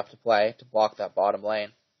 seconds left to play to block that bottom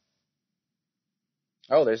lane.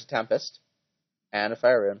 Oh, there's a Tempest. And a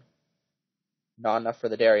Fire Rune. Not enough for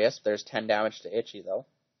the Darius. There's 10 damage to Itchy, though.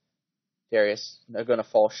 Darius going to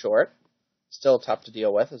fall short. Still tough to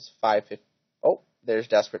deal with. It's 550. Oh, there's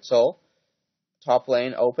Desperate Soul. Top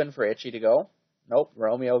lane open for Itchy to go. Nope,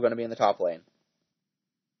 Romeo going to be in the top lane.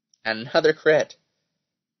 And another crit.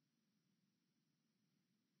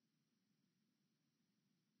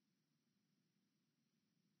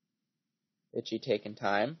 Itchy taking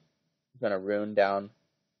time. Going to rune down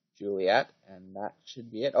Juliet, and that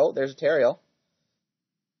should be it. Oh, there's a Teriel.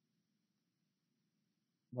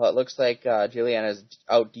 Well, it looks like Juliana's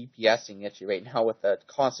out DPSing Itchy right now with the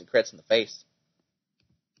constant crits in the face.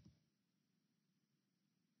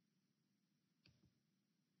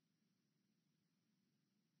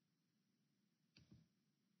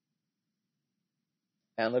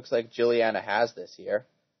 And it looks like Juliana has this here.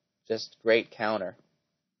 Just great counter.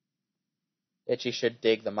 Itchy should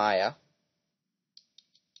dig the Maya.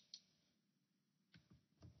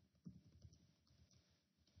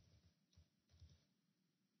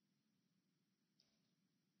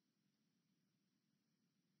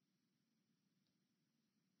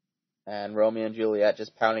 And Romeo and Juliet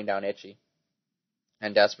just pounding down Itchy.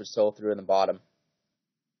 And Desperate Soul through in the bottom.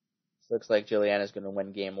 This looks like Juliana's going to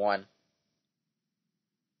win game 1.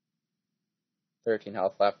 13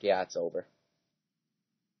 health left. Yeah, it's over.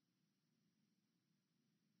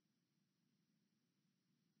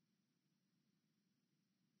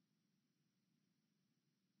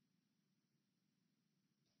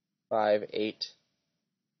 Five, 8,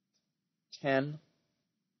 10.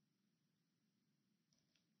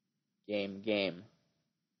 Game.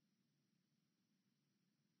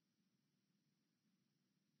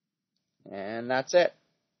 And that's it.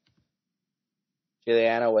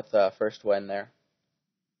 Juliana with the first win there.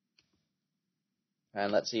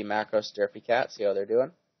 And let's see Macros, Derpy Cat, see how they're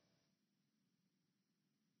doing.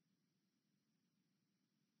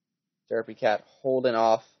 Derpy Cat holding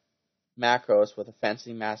off Macros with a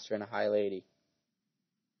Fencing Master and a High Lady.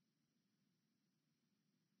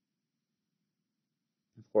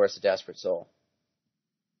 Of course, a Desperate Soul.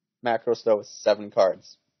 Macros, though, with 7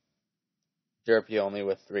 cards. Derpy only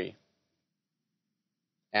with 3.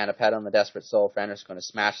 And a pet on the Desperate Soul. Fenris going to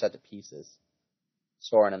smash that to pieces.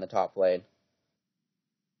 Soren in the top lane.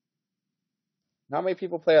 Not many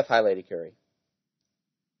people play with High Lady Curry.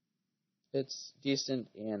 It's decent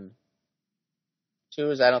in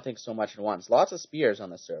 2s, I don't think so much in 1s. Lots of spears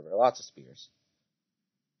on the server. Lots of spears.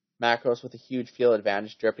 Macros with a huge field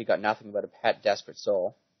advantage. Derpy got nothing but a pet Desperate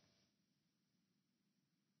Soul.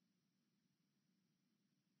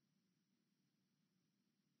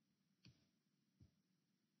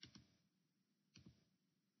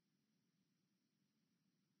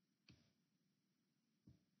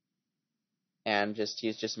 And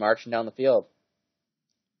he's just marching down the field.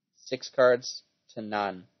 6 cards to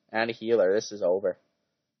none. And a healer. This is over.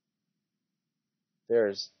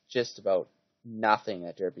 There's just about nothing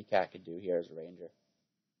that Derpy Cat can do here as a ranger.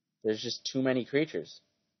 There's just too many creatures.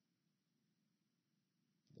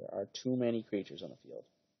 There are too many creatures on the field.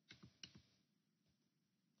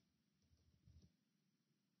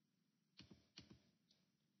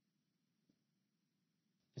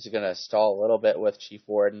 He's going to stall a little bit with Chief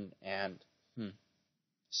Warden and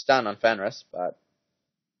stun on Fenris, but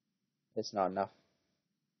it's not enough.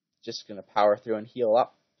 Just going to power through and heal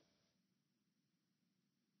up.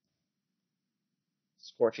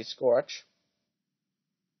 Scorchy Scorch.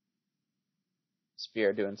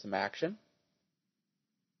 Spear doing some action.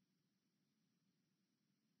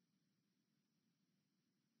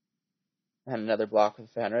 And another block with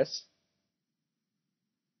Fenris.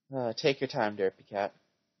 Take your time, Derpy Cat.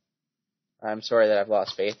 I'm sorry that I've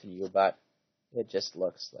lost faith in you, but it just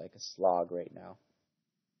looks like a slog right now.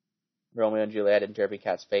 Romeo and Juliet in Derpy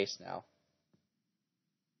Cat's face now.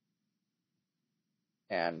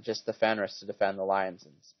 And just the Fenris to defend the Lions,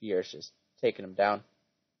 and Spears just taking him down.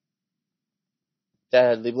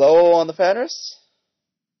 Deadly blow on the Fenris.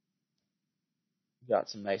 Got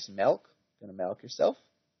some nice milk. Gonna milk yourself.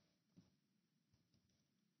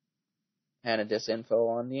 And a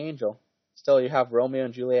disinfo on the Angel. Still, you have Romeo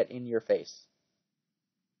and Juliet in your face.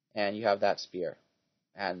 And you have that spear.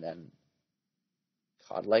 And then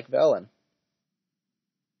Godlike Velen.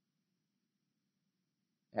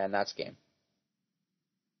 And that's game.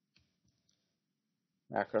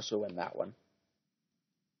 Macros will win that one.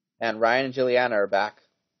 And Ryan and Juliana are back.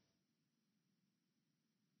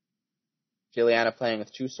 Juliana playing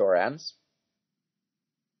with 2 Sorans.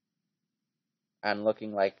 And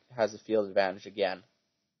looking like has a field advantage again.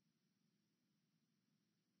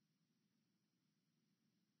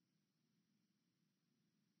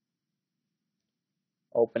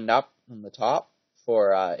 Opened up on the top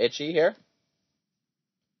for Itchy here.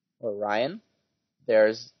 Or Ryan.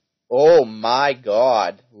 There's, oh my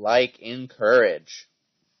god, like Encourage.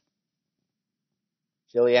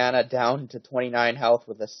 Juliana down to 29 health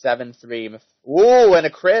with a 7-3. Ooh, and a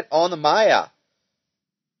crit on the Maya.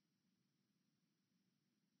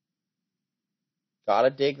 Gotta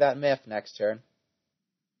dig that myth next turn.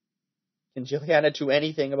 Can Juliana do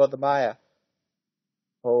anything about the Maya?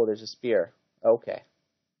 Oh, there's a spear. Okay.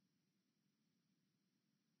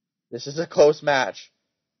 This is a close match.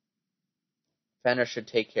 Fenris should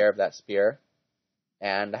take care of that spear.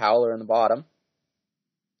 And Howler in the bottom.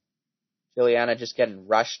 Juliana just getting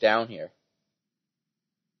rushed down here.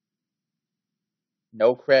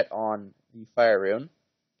 No crit on the Fire Rune.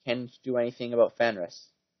 Can do anything about Fenris?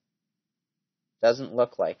 Doesn't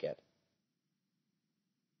look like it.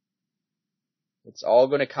 It's all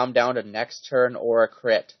going to come down to next turn or a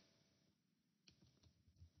crit.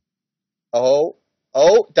 Oh,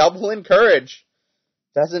 double Encourage.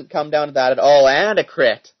 Doesn't come down to that at all. And a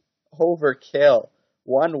crit. Overkill.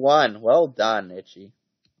 1-1. Well done, Itchy.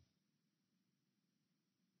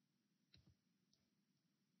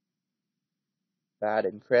 Bad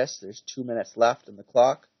and Chris. There's 2 minutes left in the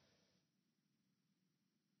clock.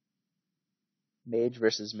 Mage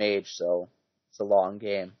versus Mage, so it's a long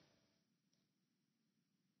game.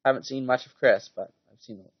 Haven't seen much of Chris, but I've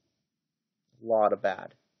seen a lot of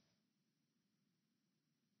bad.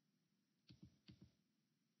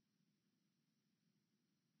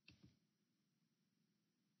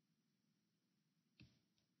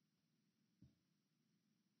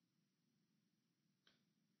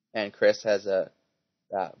 And Chris has a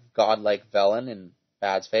godlike Velen in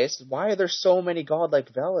Bad's face. Why are there so many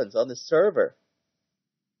godlike Velens on this server?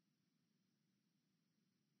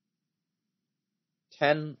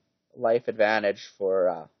 10 life advantage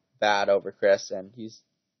for Bad over Chris, and he's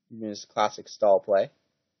using his classic stall play.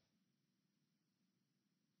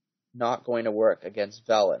 Not going to work against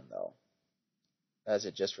Velen, though, as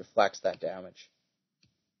it just reflects that damage.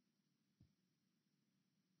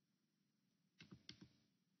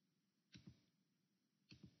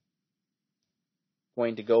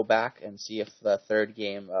 Going to go back and see if the third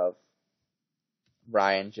game of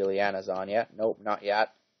Ryan Juliana's on yet. Nope, not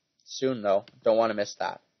yet. Soon, though. Don't want to miss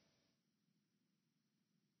that.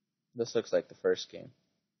 This looks like the first game.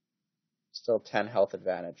 Still 10 health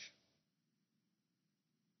advantage.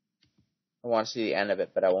 I want to see the end of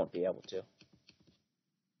it, but I won't be able to.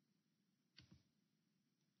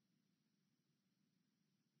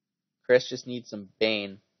 Chris just needs some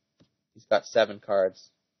Bane. He's got 7 cards.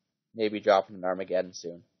 Maybe dropping an Armageddon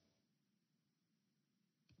soon.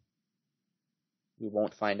 We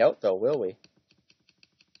won't find out, though, will we?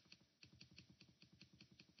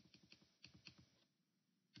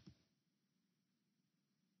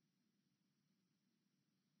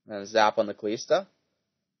 And zap on the Kalista.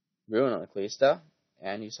 Ruin on the Kalista.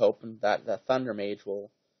 And he's hoping that the Thunder Mage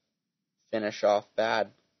will finish off Bad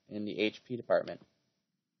in the HP department.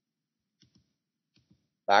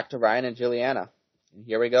 Back to Ryan and Juliana. And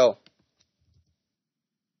here we go.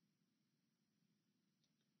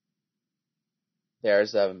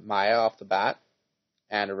 There's a Maya off the bat.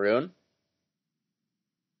 And a Rune.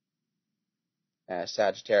 And a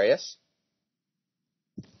Sagittarius.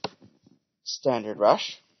 Standard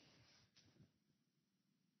Rush.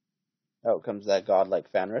 Out comes that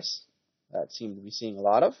godlike Fenris. That seemed to be seeing a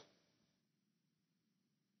lot of.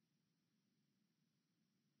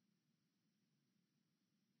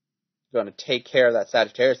 Going to take care of that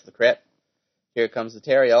Sagittarius with the crit. Here comes the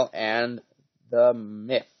Teriel and the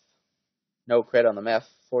Myth. No crit on the Myth.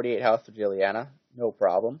 48 health for Juliana. No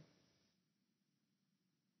problem.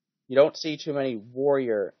 You don't see too many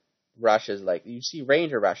warrior rushes like you see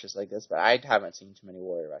ranger rushes like this, but I haven't seen too many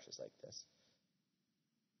warrior rushes like this.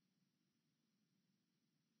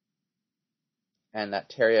 And that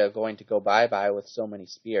Teriel going to go bye-bye with so many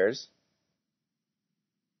spears.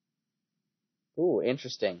 Ooh,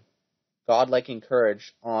 interesting. Godlike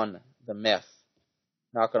Encourage on the Myth.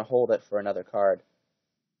 Not going to hold it for another card.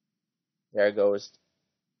 There goes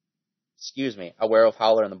a Werewolf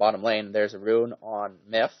Howler in the bottom lane. There's a rune on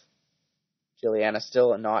Myth. Juliana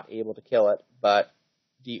still not able to kill it, but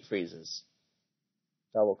deep freezes.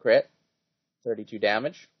 Double crit, 32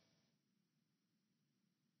 damage.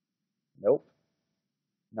 Nope,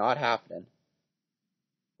 not happening.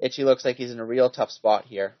 Itchy looks like he's in a real tough spot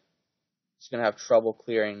here. He's going to have trouble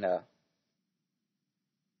clearing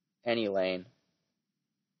any lane.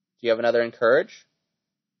 Do you have another Encourage?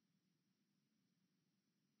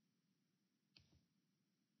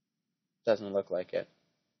 Doesn't look like it.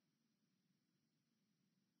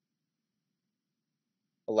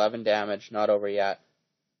 11 damage, not over yet,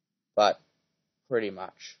 but pretty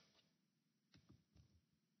much.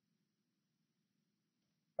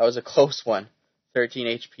 That was a close one. 13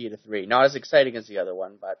 HP to 3. Not as exciting as the other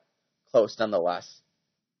one, but close nonetheless.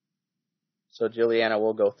 So Juliana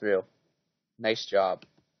will go through. Nice job.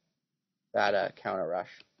 That counter rush.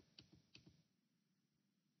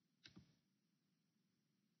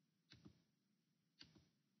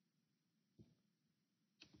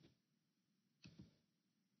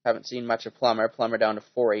 Haven't seen much of Plummer. Plummer down to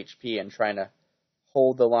 4 HP and trying to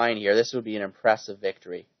hold the line here. This would be an impressive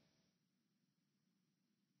victory.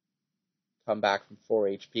 Come back from 4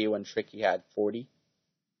 HP when Tricky had 40.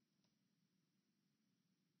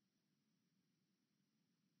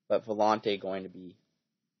 But Volante going to be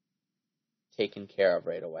taken care of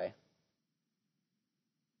right away.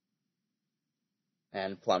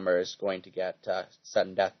 And Plummer is going to get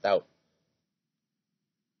sudden death out.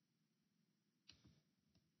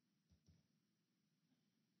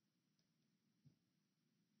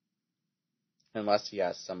 Unless he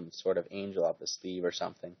has some sort of angel up his sleeve or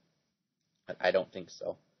something. But I don't think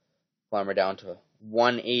so. Plummer down to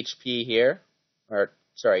 1 HP here. Or,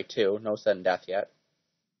 sorry, 2. No sudden death yet.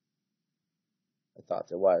 I thought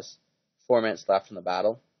there was. 4 minutes left in the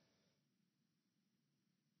battle.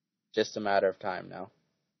 Just a matter of time now.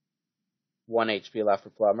 1 HP left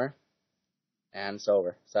for Plummer. And it's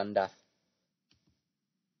over. Sudden death.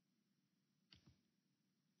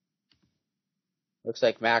 Looks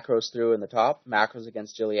like Macro's through in the top. Macro's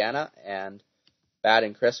against Juliana, and Bad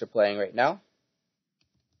and Chris are playing right now.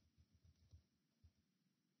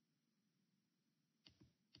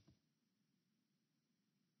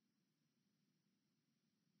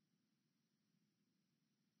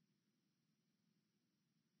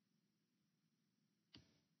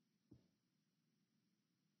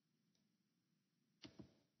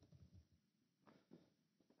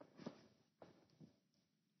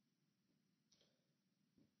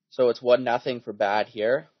 So it's 1-0 for Bad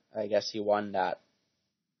here. I guess he won that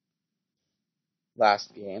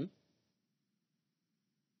last game.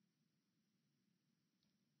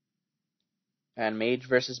 And Mage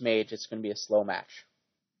versus Mage, it's going to be a slow match.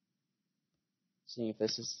 Seeing if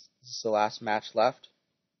this is the last match left.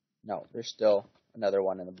 No, there's still another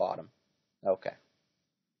one in the bottom. Okay.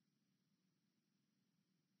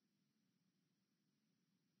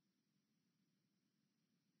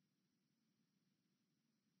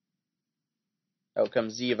 Out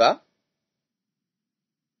comes Ziva.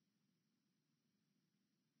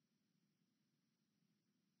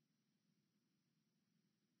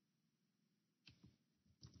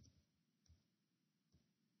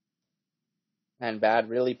 And Bad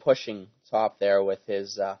really pushing top there with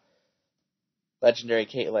his legendary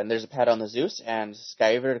Caitlyn. There's a pet on the Zeus and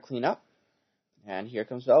Skyver to clean up. And here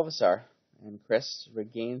comes Velvisar. And Chris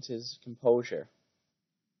regains his composure.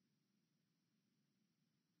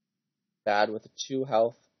 Bad with a 2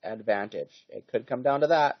 health advantage. It could come down to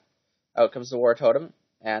that. Out comes the War Totem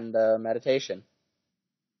and the Meditation.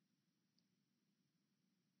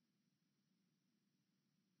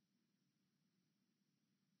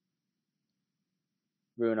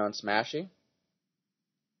 Rune on Smashy.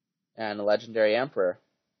 And the Legendary Emperor.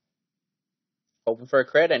 Hoping for a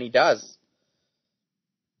crit, and he does.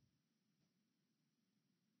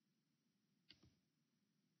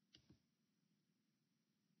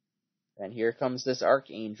 And here comes this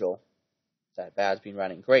Archangel that Bad's been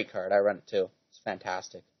running. Great card. I run it too. It's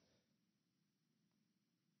fantastic.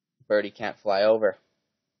 Birdie can't fly over.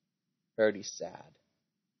 Birdie's sad.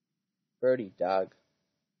 Birdie dug.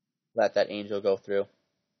 Let that angel go through.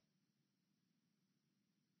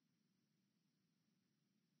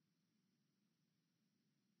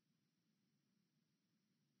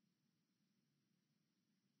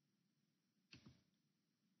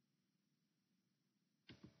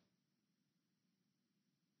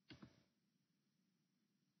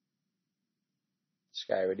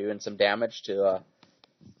 Skyver doing some damage to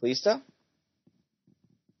Kalista.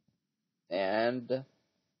 And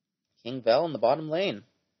King Vel in the bottom lane.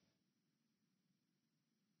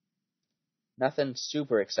 Nothing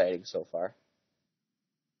super exciting so far.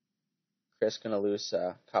 Chris gonna lose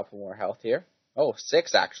a couple more health here. Oh,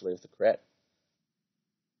 6 actually with the crit.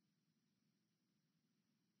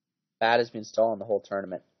 Bad has been stalling the whole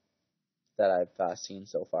tournament that I've seen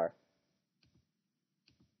so far.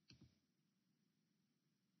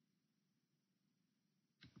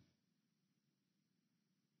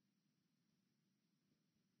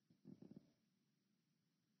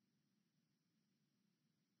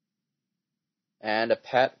 And a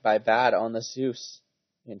pet by Bad on the Zeus.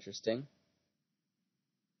 Interesting.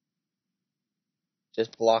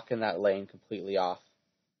 Just blocking that lane completely off.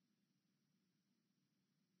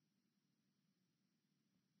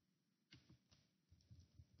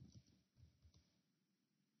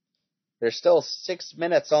 There's still 6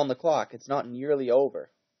 minutes on the clock. It's not nearly over.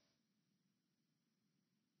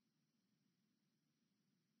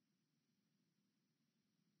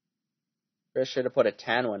 Chris should have put a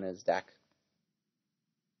Tano in his deck.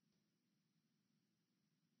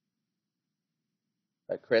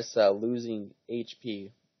 But Chris losing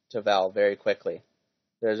HP to Val very quickly.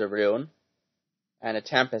 There's a Rune and a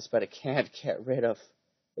Tempest, but it can't get rid of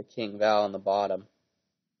the King Val on the bottom.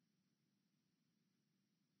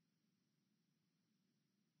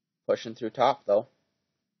 Pushing through top, though.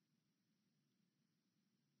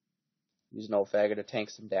 Using Old Faggot to tank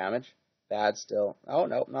some damage. Bad still. Oh,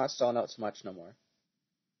 no, not stalling out so much no more.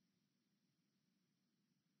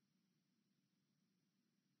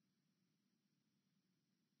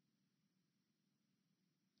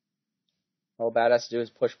 All Bad has to do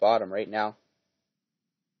is push bottom right now.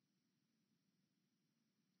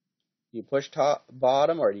 Do you push top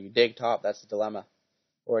bottom or do you dig top? That's the dilemma.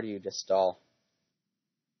 Or do you just stall?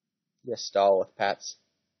 Just stall with pets.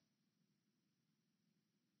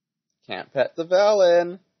 Can't pet the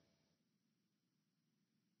Velen.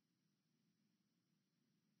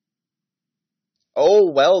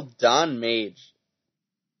 Oh, well done, Mage.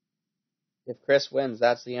 If Chris wins,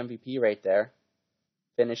 that's the MVP right there.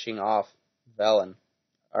 Finishing off Velen.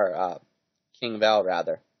 Or, King Val,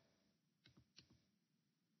 rather.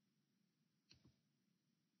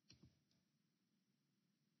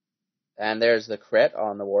 And there's the crit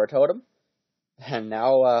on the War Totem. And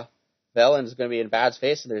now, Velen's going to be in Bad's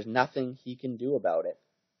face, and there's nothing he can do about it.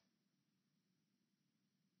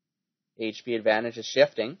 HP advantage is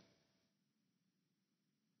shifting.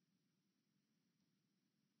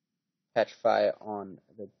 Petrify on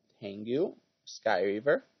the Tengu. Sky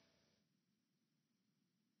Reaver.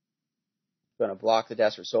 Going to block the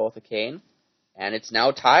Desperate Soul with the Cane. And it's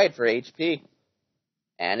now tied for HP.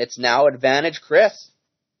 And it's now advantage Chris.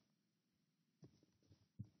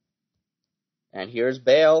 And here's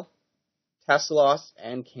Bale, Tesselos,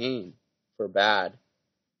 and Kane for Bad.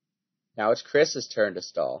 Now it's Chris's turn to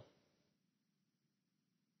stall.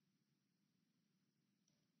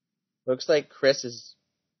 Looks like Chris is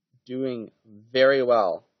doing very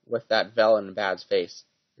well with that Velen in Bad's face.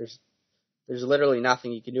 There's literally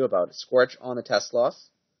nothing you can do about it. Scorch on the Tesselos.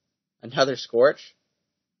 Another Scorch.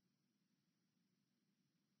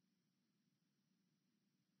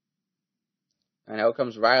 And out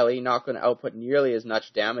comes Riley, not going to output nearly as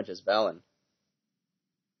much damage as Velen.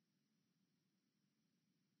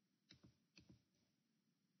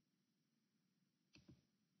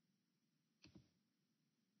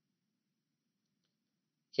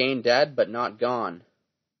 Kane dead, but not gone.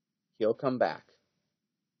 He'll come back.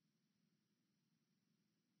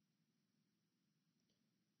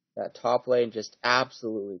 That top lane just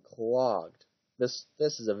absolutely clogged. This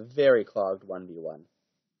is a very clogged 1v1.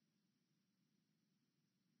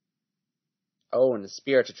 Oh, and the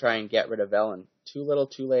Spirit to try and get rid of Velen. Too little,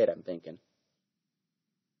 too late, I'm thinking.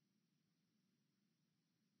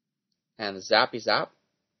 And the Zappy Zap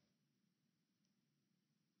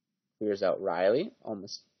clears out Riley on the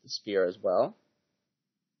Spear as well.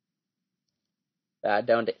 Bad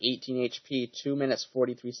down to 18 HP, 2 minutes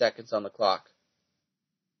 43 seconds on the clock.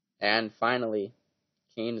 And finally,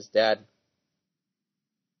 Kane is dead.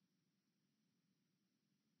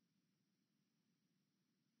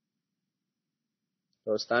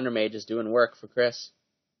 Those Thunder Mages doing work for Chris.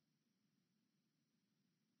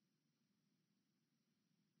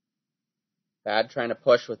 Bad trying to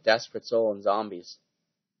push with Desperate Soul and zombies.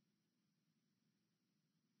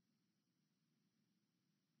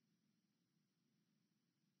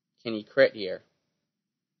 Can he crit here?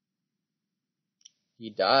 He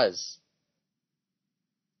does.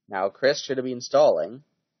 Now Chris should have been stalling.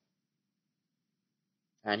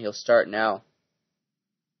 And he'll start now.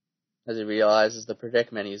 As he realizes the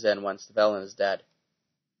predicament he's in once the Velen is dead.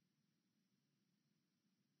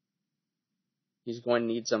 He's going to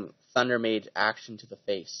need some Thunder Mage action to the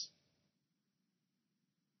face.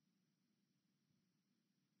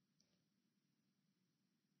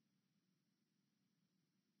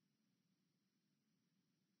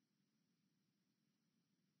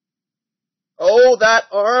 Oh, that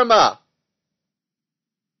Arma!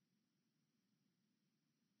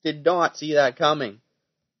 Did not see that coming.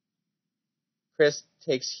 Chris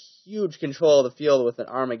takes huge control of the field with an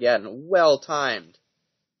Armageddon. Well timed.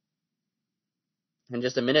 And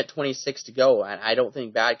just a minute 26 to go, and I don't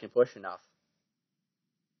think Bad can push enough.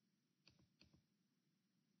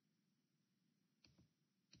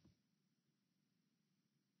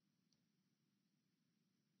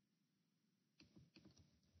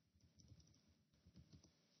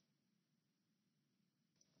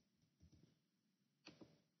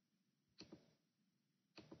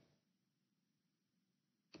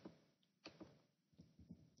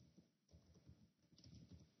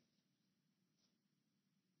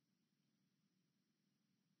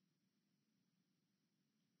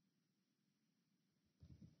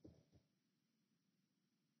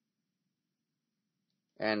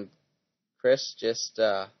 And Chris just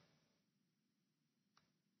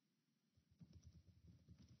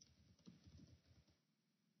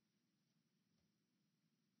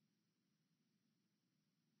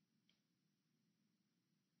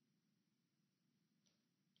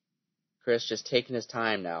taking his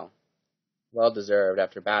time now. Well deserved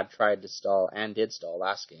after Bad tried to stall and did stall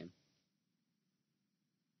last game.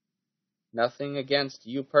 Nothing against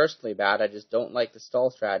you personally, Bad. I just don't like the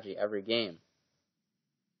stall strategy every game.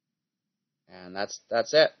 And that's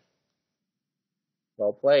it.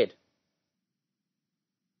 Well played.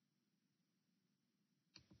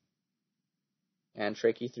 And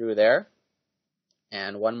Tricky through there.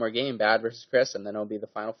 And one more game, Bad versus Chris, and then it'll be the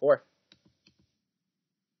final four.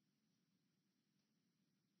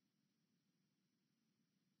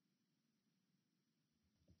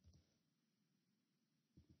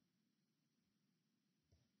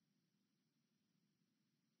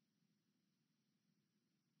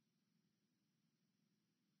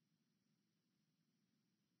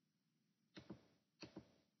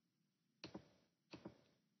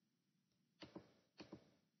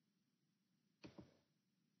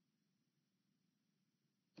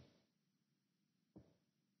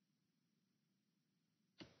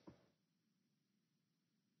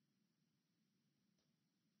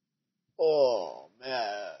 Oh,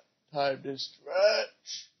 man. Time to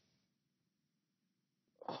stretch.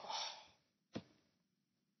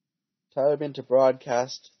 Tyler been to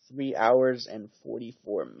broadcast 3 hours and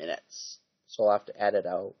 44 minutes. So I'll have to edit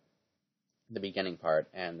out the beginning part,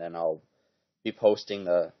 and then I'll be posting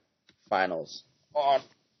the finals on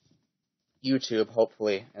YouTube,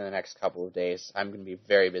 hopefully, in the next couple of days. I'm going to be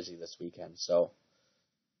very busy this weekend, so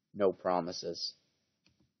no promises.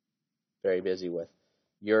 Very busy with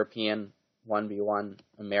European 1v1,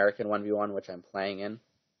 American 1v1, which I'm playing in.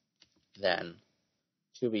 Then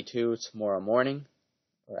 2v2 tomorrow morning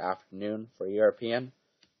or afternoon for European.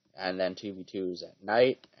 And then 2v2s at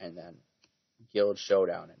night. And then Guild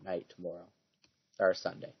Showdown at night tomorrow. Or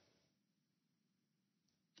Sunday.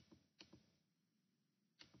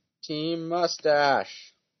 Team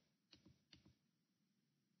Mustache.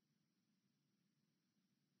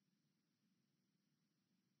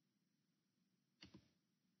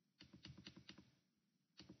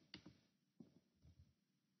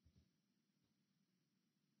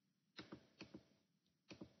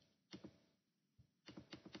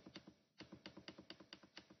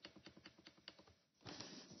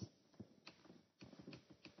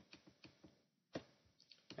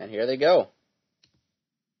 And here they go.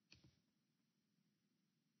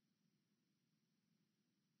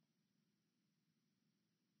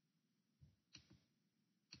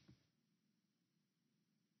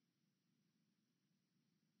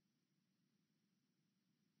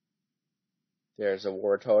 There's a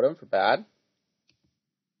War Totem for Bad.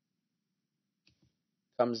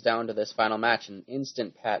 Comes down to this final match, an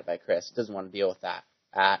instant pat by Chris. Doesn't want to deal with that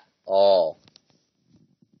at all.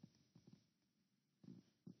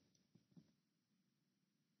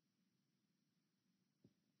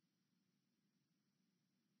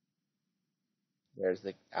 There's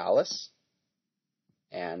the Alice.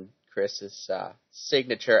 And Chris's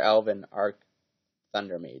signature Elven Arc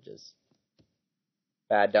Thunder Mages.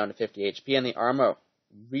 Bad down to 50 HP, and the Arma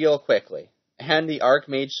real quickly. And the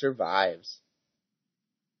Archmage survives.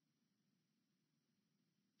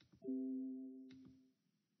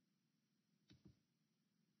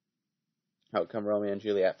 Out come Romeo and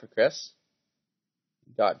Juliet for Chris.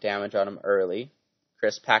 Got damage on him early.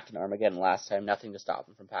 Chris packed an Armageddon last time. Nothing to stop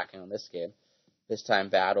him from packing on this game. This time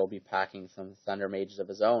Bad will be packing some Thunder Mages of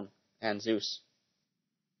his own. And Zeus.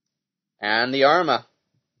 And the Arma.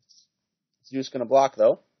 Zeus going to block,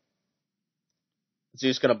 though.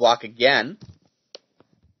 Zeus going to block again.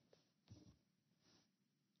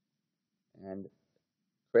 And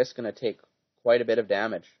Chris going to take quite a bit of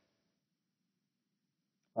damage.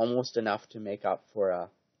 Almost enough to make up for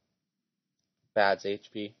Bad's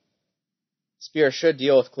HP. Spear should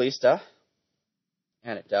deal with Kalista,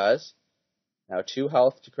 and it does. Now 2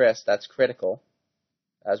 health to Chris, that's critical.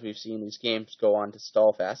 As we've seen, these games go on to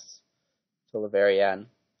stall fests till the very end.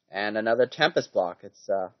 And another Tempest block. It's,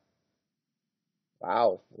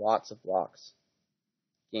 wow, lots of blocks.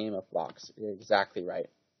 Game of blocks. You're exactly right.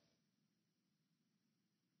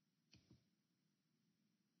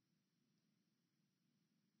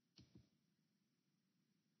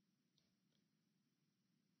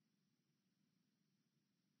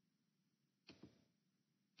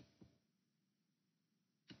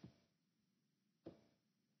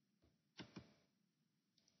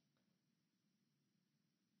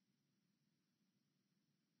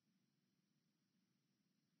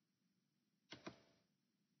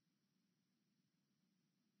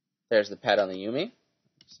 There's the pet on the Yuumi.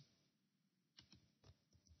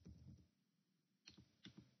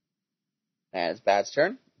 And it's Bad's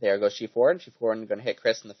turn. There goes She-Ford. She-Ford is going to hit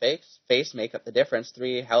Chris in the face, make up the difference.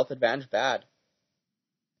 3 health advantage, Bad.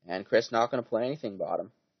 And Chris not going to play anything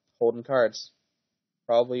bottom. Holding cards.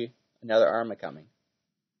 Probably another Arma coming.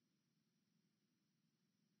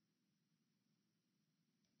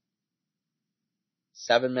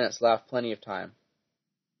 Seven minutes left, plenty of time.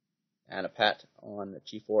 And a pet on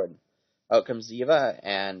She-Ford. Out comes Ziva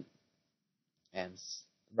and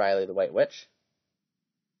Riley the White Witch.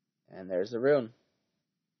 And there's the rune.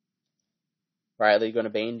 Riley going to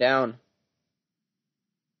Bane down.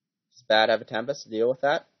 Does Bad have a Tempest to deal with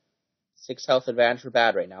that? 6 health advantage for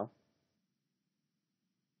Bad right now.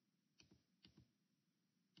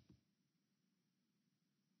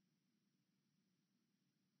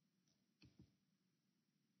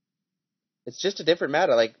 It's just a different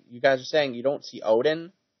meta. Like you guys are saying, you don't see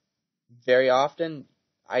Odin very often.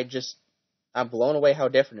 I'm blown away how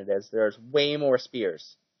different it is. There's way more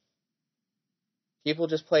spears. People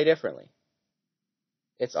just play differently.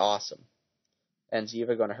 It's awesome. And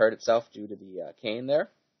Ziva going to hurt itself due to the cane there.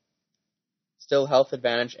 Still health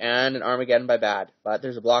advantage and an Armageddon by Bad. But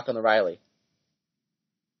there's a block on the Riley.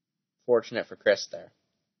 Fortunate for Chris there.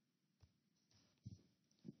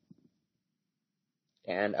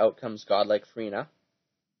 And out comes Godlike Freena.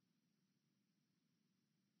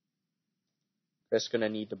 Chris going to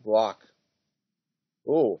need to block.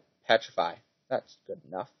 Ooh, Petrify. That's good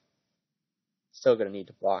enough. Still going to need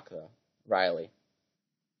to block the Riley.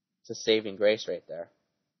 It's a saving grace right there.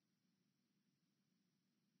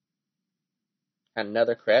 And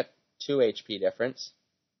another crit. 2 HP difference.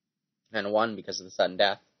 And 1 because of the sudden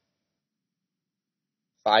death.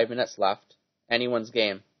 5 minutes left. Anyone's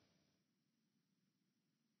game.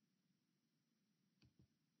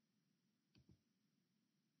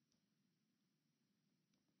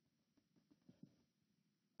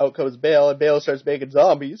 Out comes Bale, and Bale starts making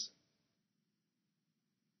zombies.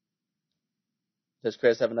 Does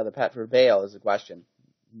Chris have another pet for Bale is the question.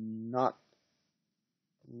 Not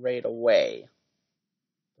right away.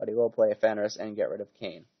 But he will play a Fenris and get rid of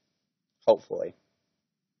Kane. Hopefully.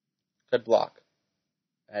 Could block.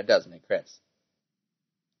 And it doesn't, it crits.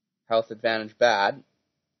 Health advantage Bad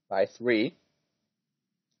by 3.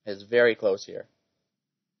 Is very close here.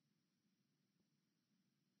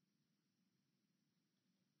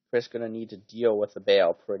 Chris going to need to deal with the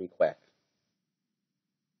Bale pretty quick.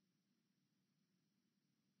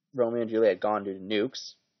 Romeo and Juliet gone due to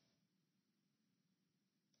nukes.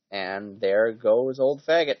 And there goes old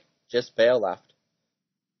faggot. Just Bale left.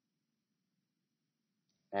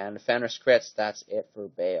 And Fenris crits, that's it for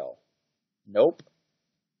Bale. Nope.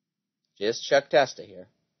 Just Chuck Testa here.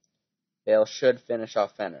 Bale should finish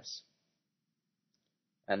off Fenris.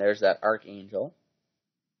 And there's that Archangel.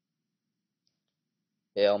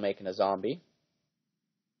 Bale making a zombie.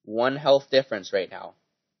 1 health difference right now.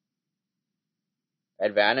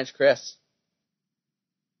 Advantage Chris.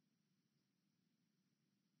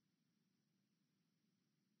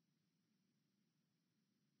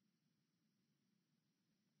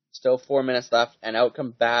 Still 4 minutes left, and out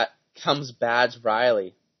comes Bad's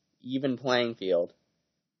Riley. Even playing field.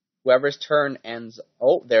 Whoever's turn ends...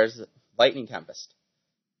 Oh, there's Lightning Tempest.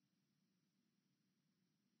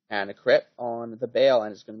 And a crit on the Bale,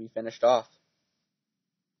 and it's going to be finished off.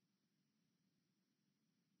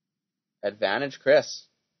 Advantage Chris.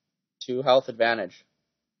 2 health advantage.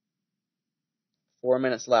 4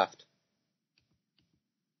 minutes left.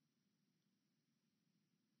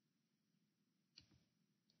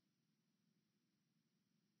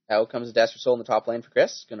 Out comes the Desperate Soul in the top lane for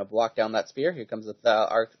Chris. Going to block down that spear. Here comes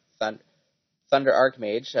the Thunder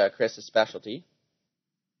Archmage, Chris's specialty.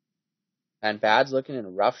 And Bad's looking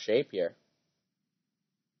in rough shape here.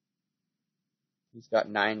 He's got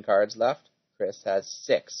 9 cards left. Chris has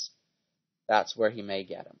 6. That's where he may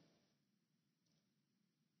get him.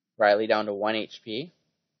 Riley down to 1 HP.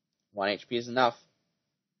 1 HP is enough.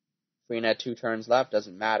 Frina had 2 turns left.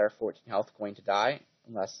 Doesn't matter. 14 health, going to die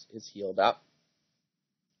unless it's healed up.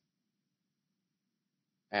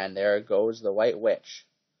 And there goes the White Witch.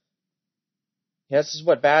 This is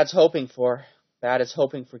what Bad's hoping for. Bad is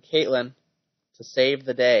hoping for Caitlyn to save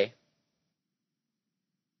the day.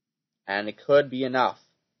 And it could be enough.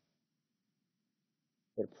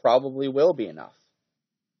 It probably will be enough.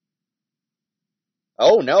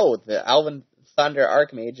 Oh no, the Elven Thunder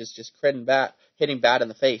Archmage is just hitting Bad in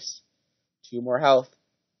the face. 2 more health.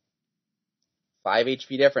 5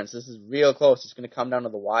 HP difference. This is real close. It's going to come down to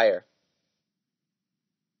the wire.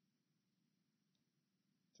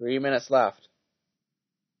 3 minutes left.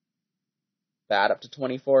 Bad up to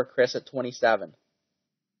 24, Chris at 27.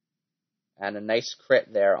 And a nice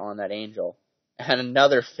crit there on that Angel. And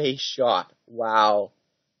another face shot. Wow.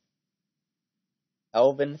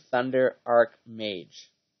 Elven Thunder Archmage.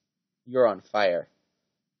 You're on fire.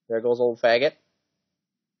 There goes Old Faggot.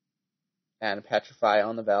 And Petrify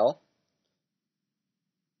on the bell.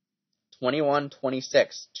 21-26.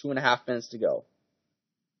 2.5 minutes to go.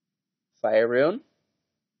 Fire Rune.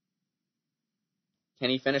 Can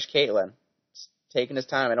he finish Caitlyn? He's taking his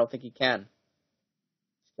time. I don't think he can.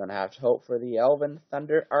 He's going to have to hope for the Elven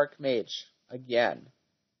Thunder Archmage again.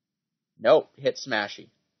 Nope. Hit Smashy.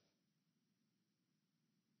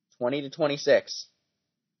 20-26.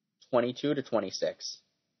 22-26.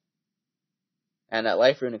 And that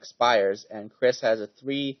life rune expires, and Chris has a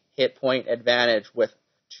 3 hit point advantage with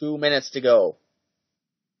 2 minutes to go.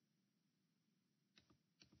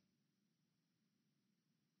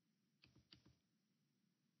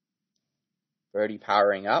 Birdie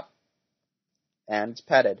powering up, and it's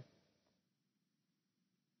petted.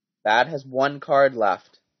 Bad has 1 card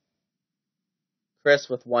left. Chris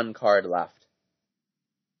with 1 card left.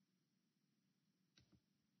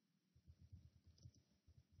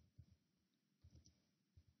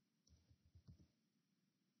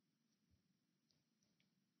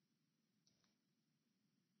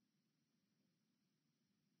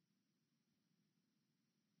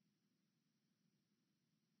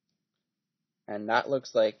 And that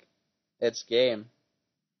looks like it's game.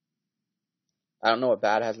 I don't know what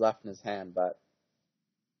Bad has left in his hand, but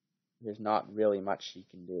there's not really much he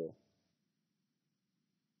can do.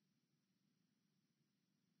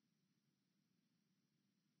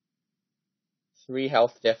 Three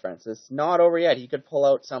health difference. It's not over yet. He could pull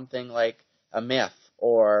out something like a Myth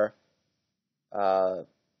or... oh,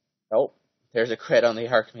 there's a crit on the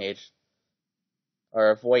Archmage.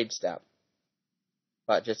 Or a Void Step.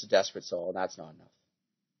 But just a Desperate Soul, and that's not enough.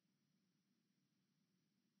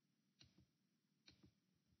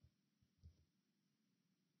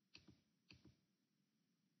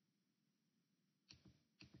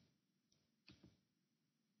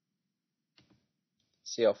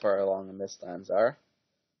 See how far along the Mistlands are.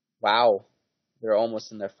 Wow, they're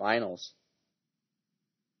almost in their finals.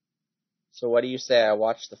 So what do you say? I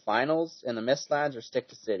watch the finals in the Mistlands or stick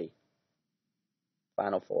to City?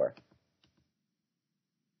 Final 4.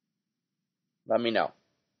 Let me know.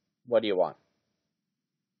 What do you want?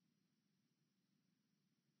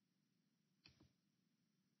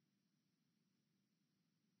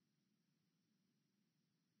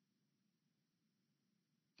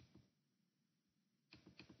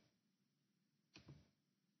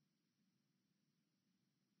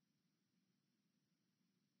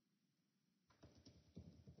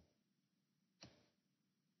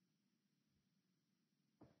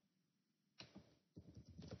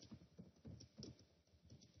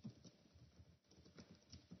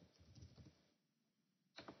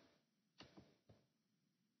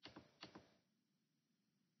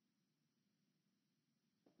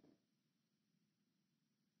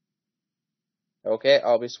 Okay,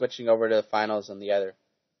 I'll be switching over to the finals on the other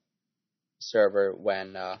server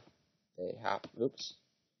when they have... Oops.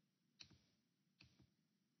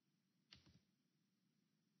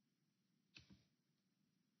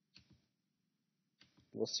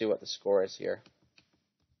 We'll see what the score is here.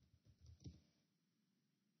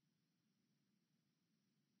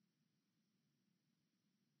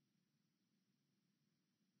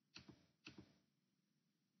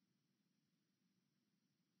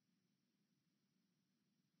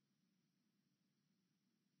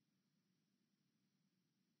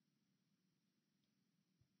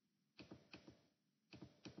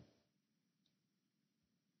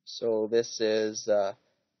 So this is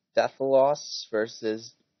Deathalos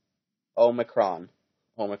versus Omicron.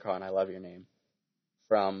 Omicron, I love your name.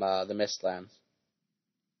 From the Mistlands.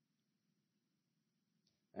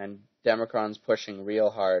 And Democron's pushing real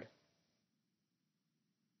hard.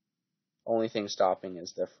 Only thing stopping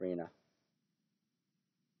is the Freena.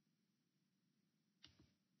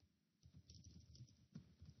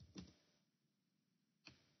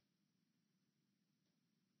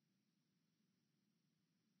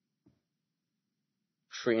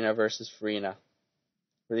 Freena versus Freena.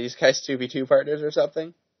 Were these guys 2v2 partners or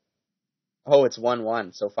something? Oh, it's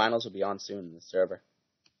 1-1, so finals will be on soon in the server.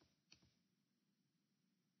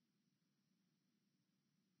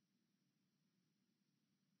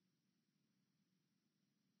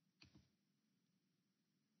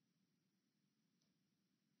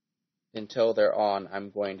 Until they're on, I'm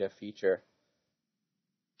going to feature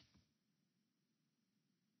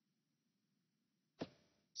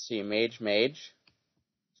Mage.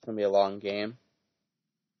 It's going to be a long game.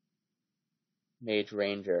 Mage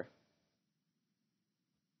Ranger.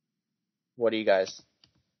 What do you guys?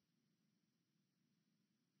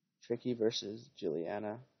 Tricky versus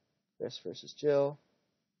Juliana. Chris versus Jill.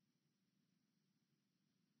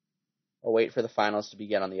 I'll wait for the finals to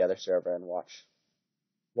begin on the other server and watch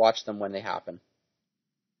them when they happen.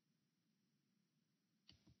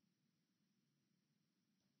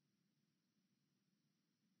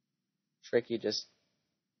 Tricky just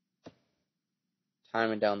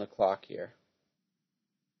timing down the clock here.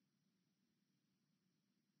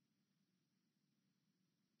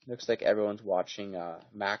 Looks like everyone's watching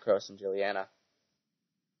Macros and Juliana.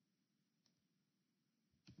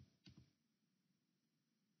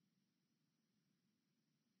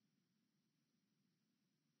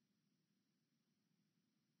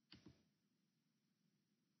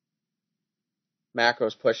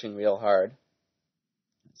 Macros pushing real hard.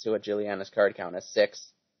 Let's see what Juliana's card count is.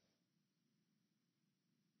 6.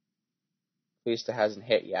 Kalista hasn't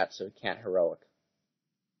hit yet, so he can't heroic,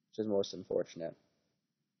 which is most unfortunate.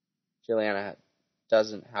 Juliana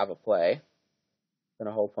doesn't have a play.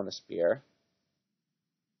 Gonna hope on the spear.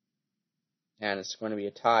 And it's going to be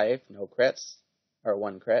a tie, no crits, or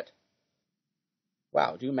 1 crit.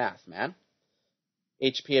 Wow, do math, man.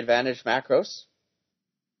 HP advantage Macros.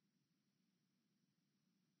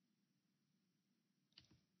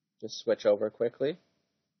 Just switch over quickly.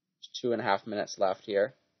 There's 2.5 minutes left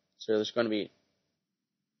here. So there's going to be,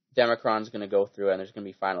 Democron's going to go through and there's going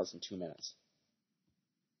to be finals in 2 minutes.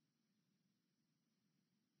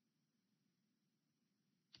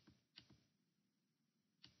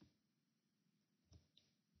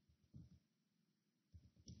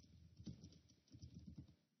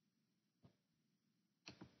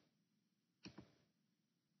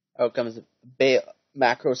 Out comes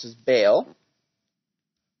Macros' Bale.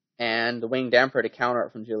 And the Winged Emperor to counter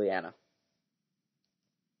it from Juliana.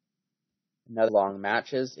 Another long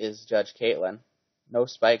matches is Judge Caitlin. No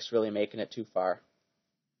spikes really making it too far.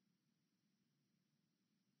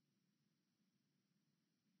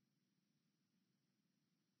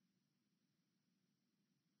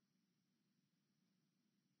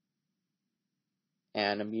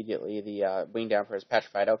 And immediately the Winged Emperor is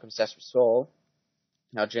petrified. Out comes Desperate Soul.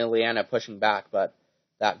 Now Juliana pushing back, but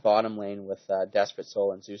that bottom lane with Desperate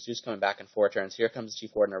Soul and Zeus. Zeus coming back in 4 turns. Here comes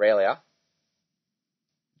Chief Warden Aurelia.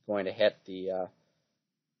 Going to hit the,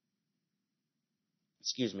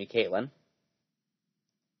 Caitlin.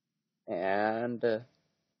 And,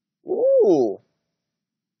 ooh!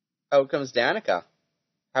 Out comes Danica.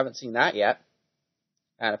 Haven't seen that yet.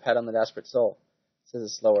 And a pet on the Desperate Soul. This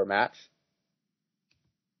is a slower match.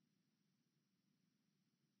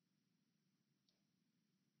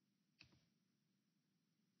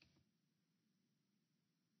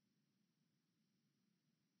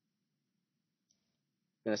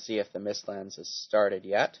 Going to see if the Mistlands has started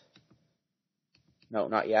yet. No,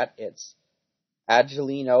 not yet. It's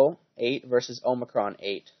Angelino 8 versus Omicron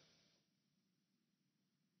 8.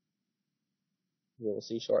 We will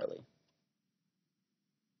see shortly.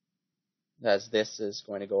 As this is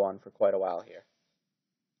going to go on for quite a while here.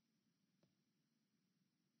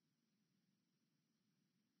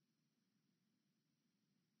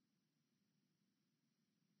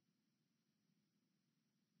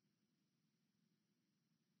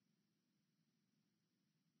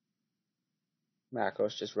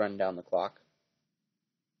 Macros just run down the clock.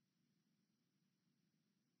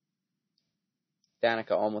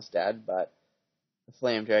 Danica almost dead, but the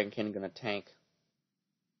Flame Dragonkin gonna tank.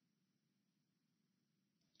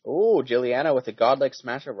 Ooh, Juliana with a godlike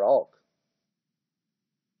smash of Ralk.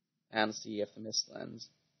 And see if the Mistlands.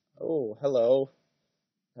 Oh, hello.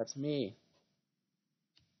 That's me.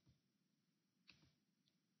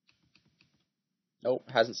 Nope,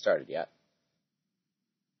 hasn't started yet.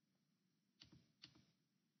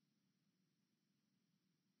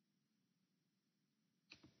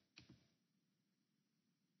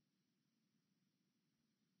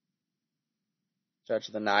 Stretch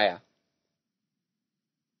of the Naya.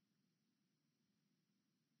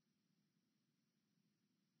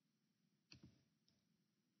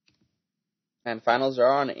 And finals are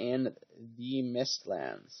on in the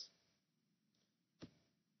Mistlands.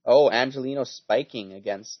 Oh, Angelino spiking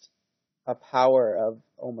against a power of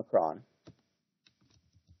Omicron.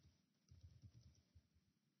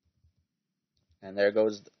 And there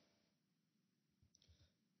goes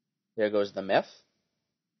the Myth.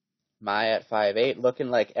 Maya at 5'8", looking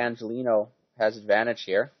like Angelino has advantage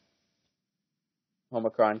here.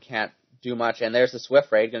 Omicron can't do much, and there's the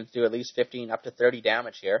Swift Raid, going to do at least 15 up to 30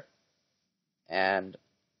 damage here. And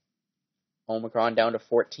Omicron down to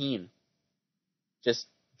 14. Just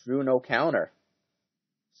drew no counter.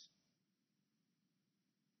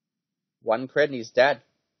 One crit and he's dead.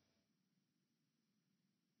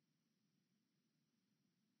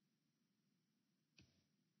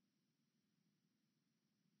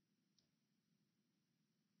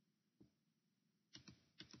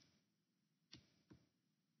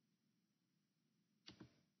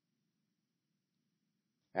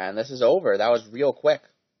 And this is over. That was real quick.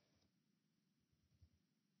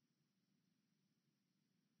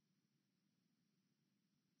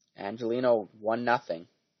 Angelino 1-0.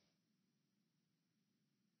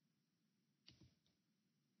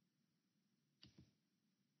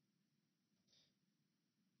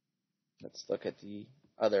 Let's look at the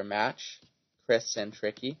other match. Chris and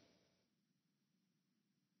Tricky.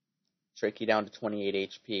 Tricky down to 28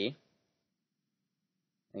 HP.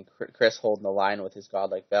 And Chris holding the line with his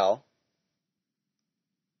godlike bell.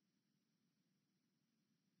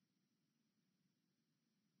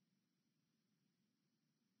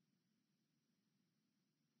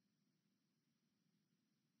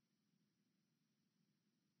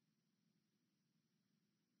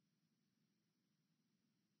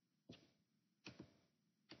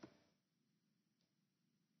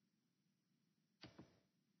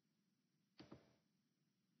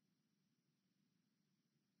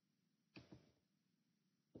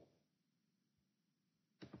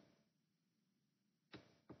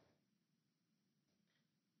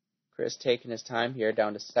 Chris taking his time here,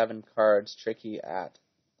 down to 7 cards. Tricky at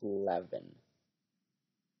 11.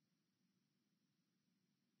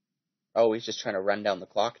 Oh, he's just trying to run down the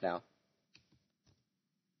clock now.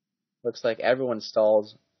 Looks like everyone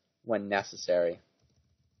stalls when necessary.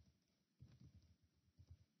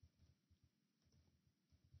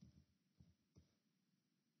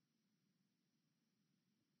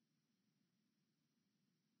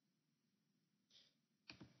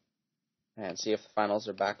 And see if the finals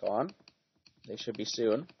are back on. They should be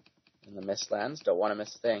soon. In the Mistlands. Don't want to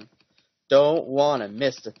miss a thing. Don't want to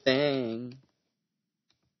miss a thing.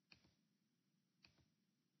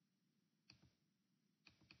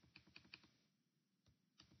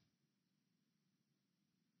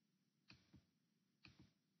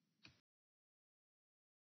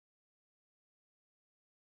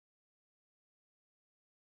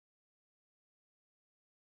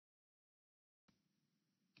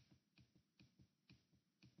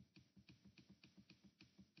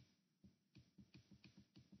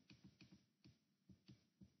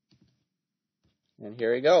 And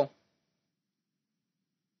here we go.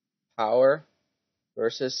 Power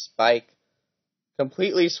versus Spike.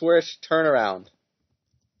 Completely switched turnaround.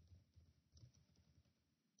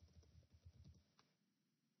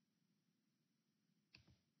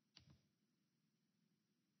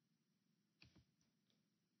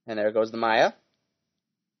 And there goes the Maya.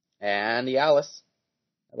 And the Alice.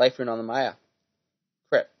 Life rune on the Maya.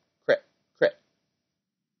 Crit, crit, crit.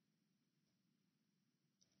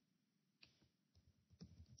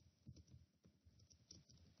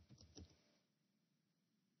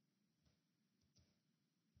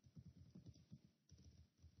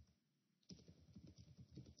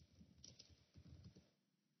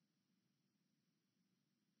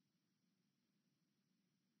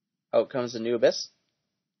 Out comes Anubis.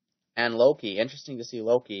 And Loki. Interesting to see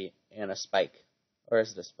Loki in a spike. Or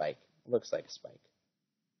is it a spike? Looks like a spike.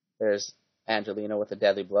 There's Angelino with a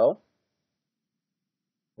deadly blow.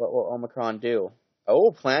 What will Omicron do?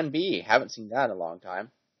 Oh, Plan B. Haven't seen that in a long time.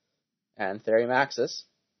 And Therimaxis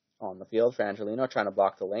on the field for Angelino, trying to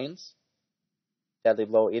block the lanes. Deadly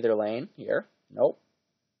blow either lane here. Nope.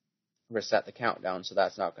 Reset the countdown, so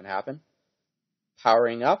that's not going to happen.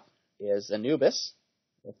 Powering up is Anubis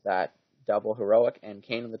with that double heroic and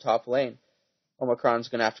Kane in the top lane. Omicron's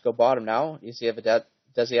going to have to go bottom now. Does he have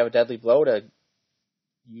a deadly blow to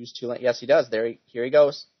use 2 lanes? Yes, he does. Here he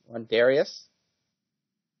goes. On Darius.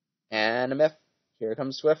 And a Myth. Here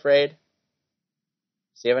comes Swift Raid.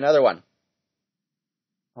 Does he have another one?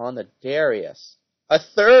 On the Darius. A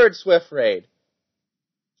third Swift Raid.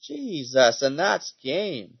 Jesus, and that's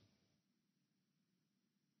game.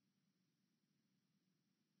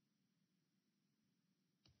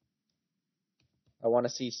 I want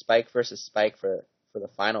to see Spike versus Spike for the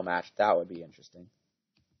final match. That would be interesting.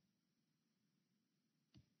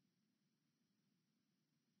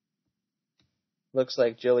 Looks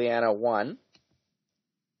like Juliana won.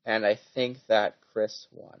 And I think that Chris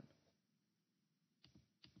won.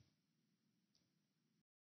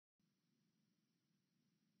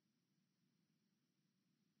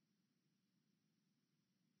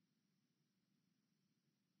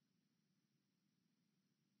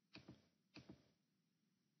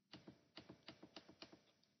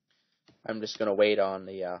 I'm just going to wait on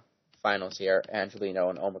the finals here. Angelino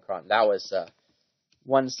and Omicron. That was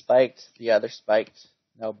one spiked, the other spiked.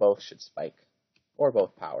 No, both should spike. Or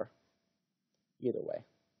both power. Either way.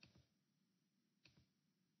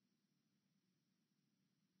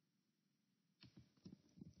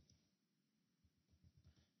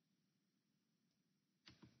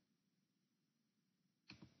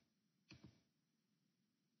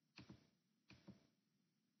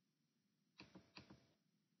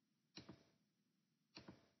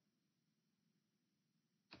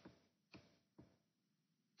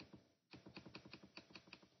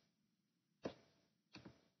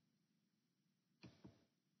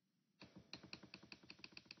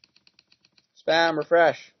 Spam,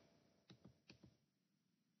 refresh.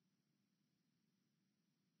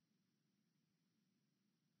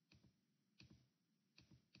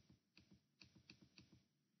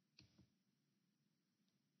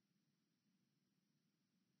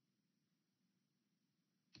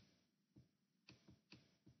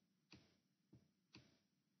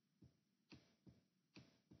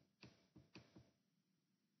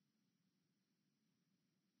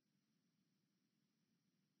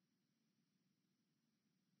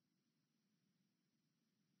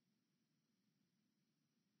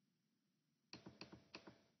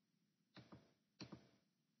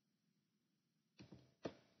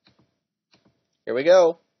 Here we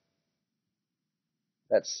go.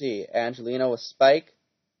 Let's see. Angelino with Spike.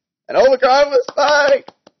 And Omicron with Spike!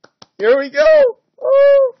 Here we go!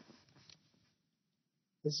 Woo!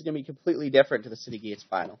 This is going to be completely different to the City Gates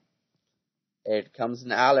final. It comes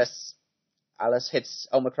in Alice. Alice hits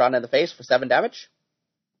Omicron in the face for 7 damage.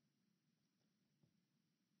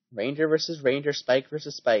 Ranger versus Ranger, Spike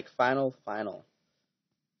versus Spike. Final.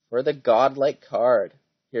 For the godlike card.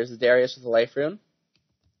 Here's the Darius with the life rune.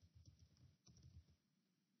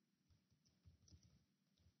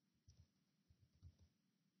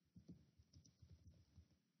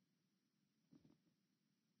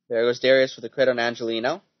 There goes Darius with a crit on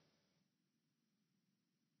Angelino. I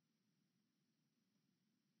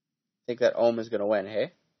think that Ohm is going to win,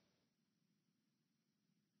 hey?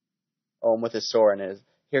 Ohm with his sword. And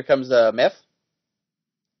here comes the Myth.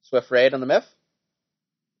 Swift Raid on the Myth.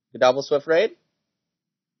 The double Swift Raid.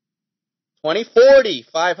 2040.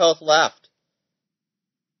 5 health left.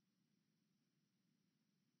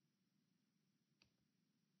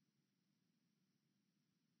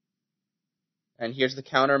 And here's the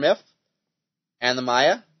counter Myth. And the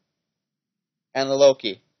Maya. And the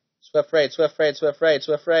Loki. Swift Raid, Swift Raid, Swift Raid,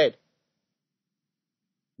 Swift Raid.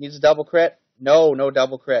 Needs a double crit. No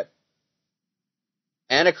double crit.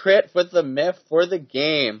 And a crit with the Myth for the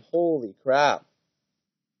game. Holy crap.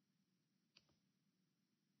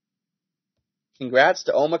 Congrats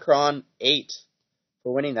to Omicron 8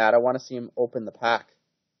 for winning that. I want to see him open the pack.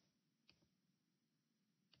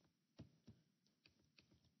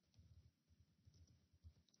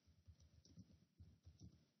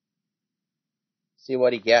 See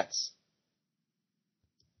what he gets.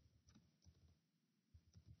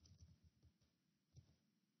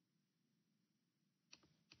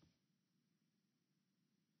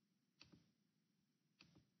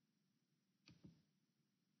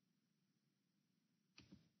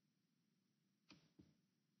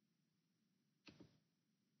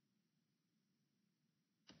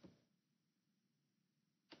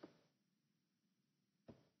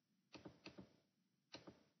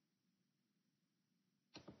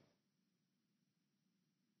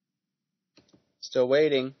 Still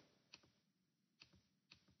waiting.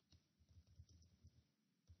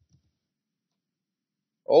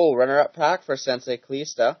 Oh, runner-up pack for Sensei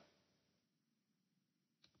Kalista.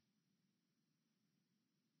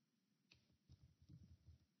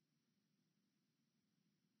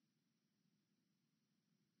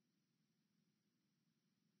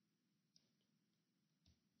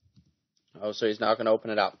 Oh, so he's not going to open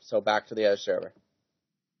it up. So back to the other server.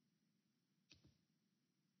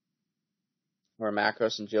 Where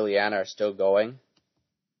Macros and Juliana are still going.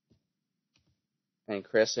 And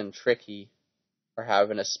Chris and Tricky are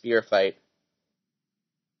having a spear fight.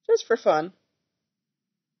 Just for fun.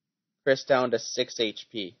 Chris down to 6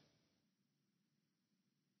 HP.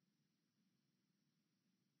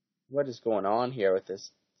 What is going on here with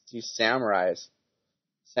these samurais?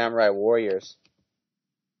 Samurai warriors.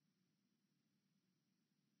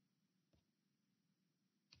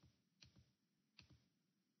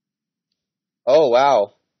 Oh,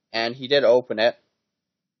 wow. And he did open it.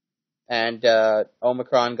 And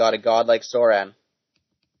Omicron got a godlike Soran.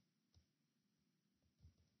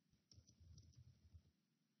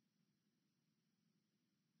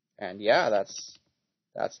 And yeah, that's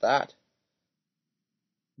that.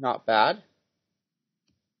 Not bad.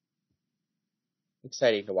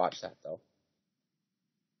 Exciting to watch that, though.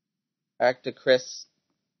 Back to Chris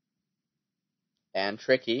and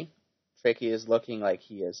Tricky. Tricky is looking like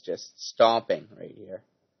he is just stomping right here.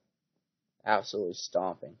 Absolutely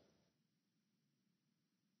stomping.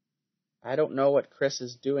 I don't know what Chris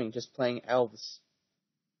is doing, just playing elves.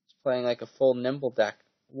 He's playing like a full nimble deck.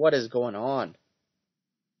 What is going on?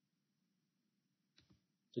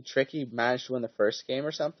 Did Tricky manage to win the first game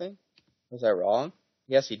or something? Was I wrong?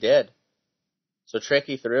 Yes, he did. So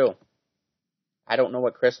Tricky threw. I don't know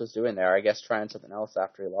what Chris was doing there. I guess trying something else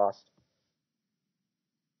after he lost.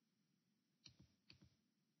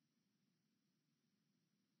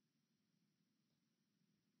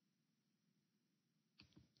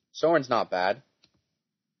 Soren's not bad.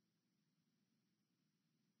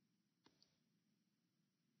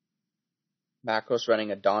 Macros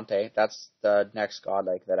running a Dante. That's the next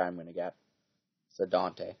godlike that I'm going to get. It's a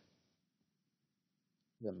Dante.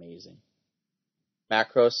 It's amazing.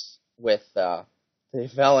 Macros with the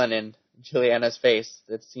Velen in Juliana's face.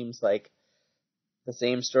 It seems like the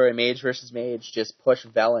same story, mage versus mage. Just push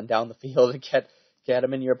Velen down the field and get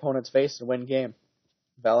him in your opponent's face and win game.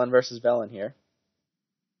 Velen versus Velen here.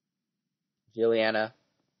 Juliana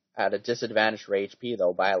at a disadvantage for HP,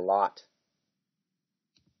 though, by a lot.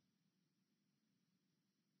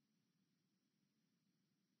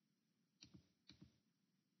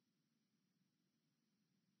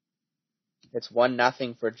 It's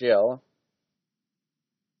 1-0 for Jill.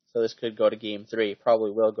 So this could go to game 3.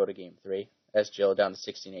 Probably will go to game 3, as Jill down to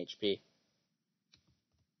 16 HP.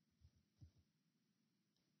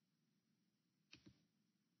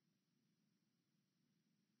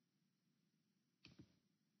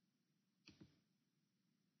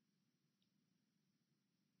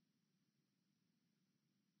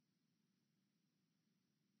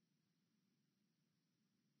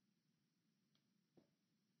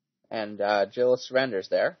 And Jill surrenders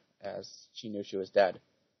there, as she knew she was dead.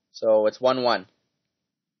 So it's 1-1.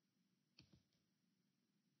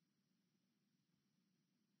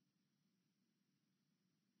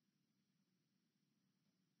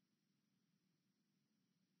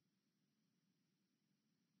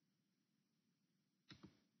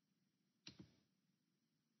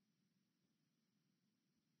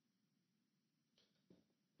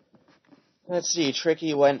 Let's see,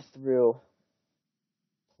 Tricky went through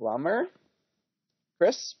Plumber.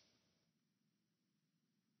 Chris.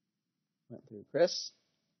 Went through Chris.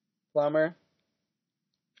 Plumber.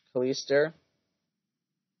 Kalister.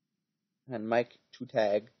 And Mike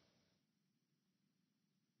Tutag.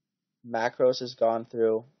 Macros has gone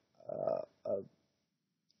through a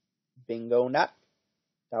Bingo Nut.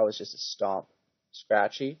 That was just a stomp.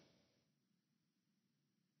 Scratchy.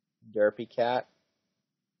 Derpy Cat.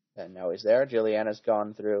 And now he's there. Juliana's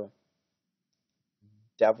gone through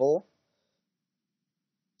Devil,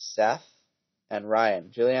 Seth, and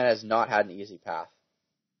Ryan. Juliana has not had an easy path.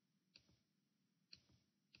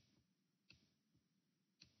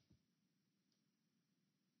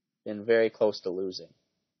 Been very close to losing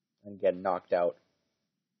and getting knocked out.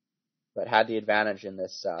 But had the advantage in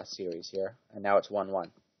this series here. And now it's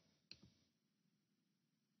 1-1.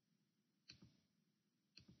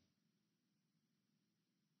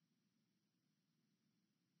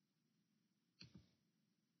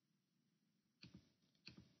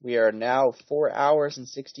 We are now 4 hours and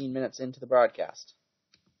 16 minutes into the broadcast.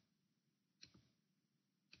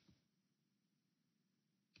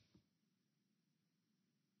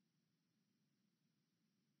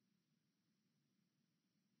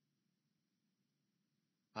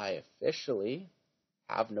 I officially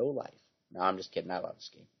have no life. No, I'm just kidding. I love this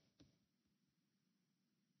game.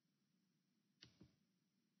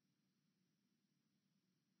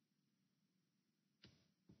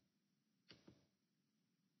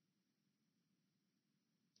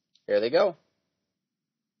 Here they go.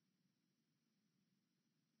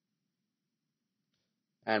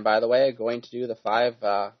 And by the way, going to do the 5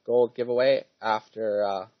 gold giveaway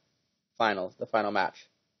after the final match.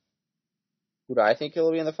 Who do I think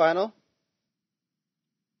will be in the final?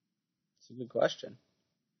 It's a good question.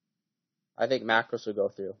 I think Macros will go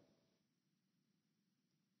through.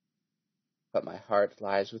 But my heart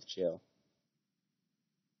lies with Jill.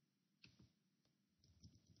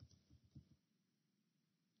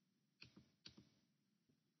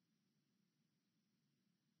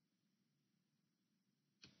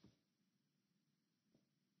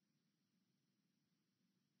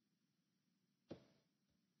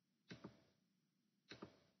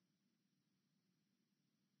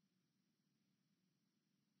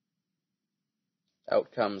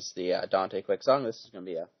 Out comes the Dante Quick Song. This is going to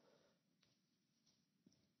be a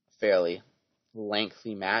fairly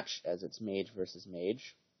lengthy match as it's mage versus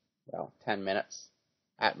mage. Well, 10 minutes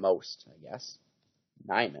at most, I guess.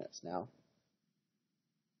 9 minutes now.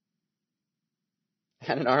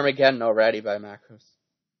 And an Armageddon already by Macros.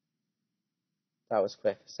 That was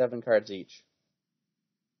quick. 7 cards each.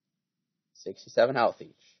 67 health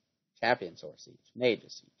each. Champion source each.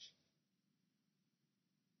 Mages each.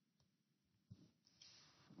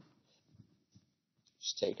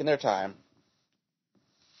 Just taking their time.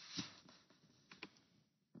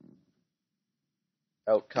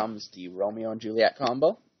 Out comes the Romeo and Juliet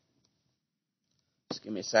combo. Just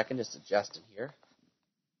give me a second, just adjusting here.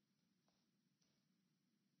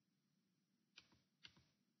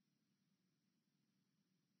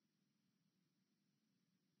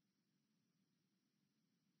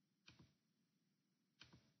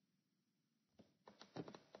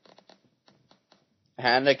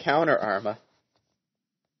 And a counter Arma.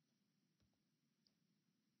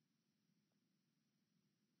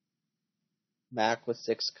 Mac with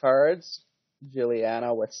 6 cards.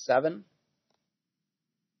 Juliana with 7.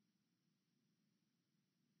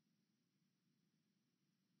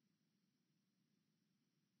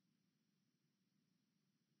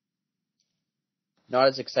 Not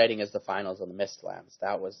as exciting as the finals on the Mistlands.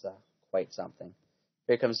 That was quite something.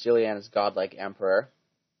 Here comes Juliana's Godlike Emperor.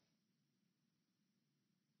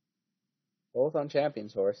 Both on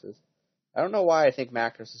Champions horses. I don't know why I think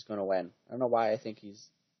Macros is going to win. I don't know why I think he's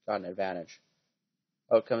got an advantage.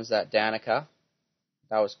 Out comes that Danica.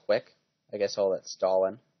 That was quick. I guess I'll let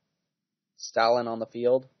Stalin. Stalin on the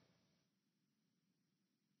field.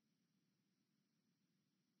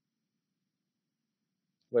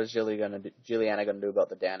 What is Juliana going to do about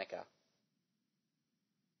the Danica?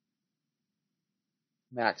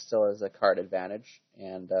 Max still has a card advantage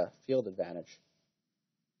and a field advantage.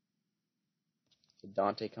 Did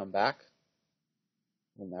Dante come back?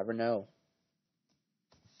 We'll never know.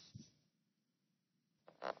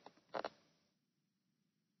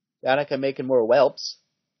 Danica making more whelps.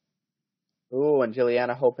 Ooh, and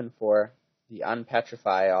Juliana hoping for the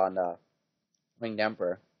Unpetrify on Winged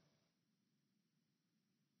Emperor.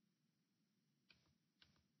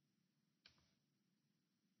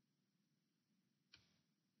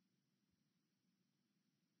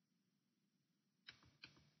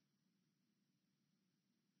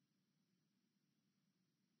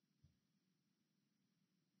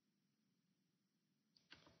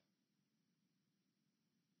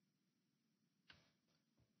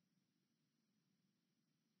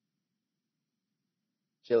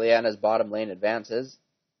 Juliana's bottom lane advances,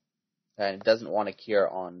 and doesn't want to cure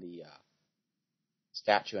on the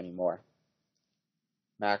statue anymore.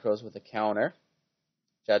 Macros with a counter.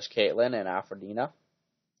 Judge Caitlyn and Aphrodina.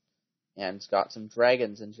 And it's got some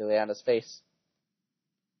dragons in Juliana's face.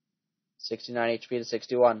 69 HP to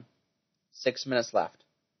 61. 6 minutes left.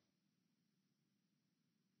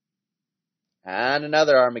 And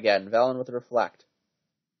another Armageddon. Velen with a Reflect.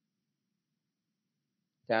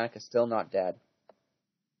 Danica's still not dead.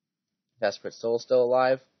 Desperate Soul still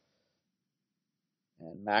alive.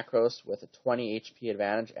 And Macros with a 20 HP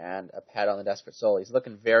advantage and a pet on the Desperate Soul. He's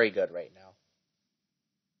looking very good right now.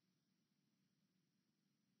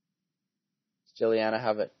 Does Juliana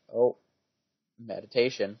have it? Oh,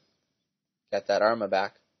 meditation. Get that Arma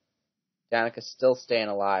back. Danica's still staying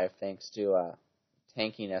alive thanks to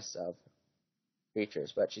tankiness of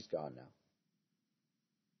creatures, but she's gone now.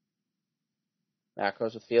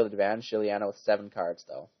 Macros with field advantage. Juliana with 7 cards,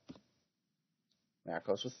 though.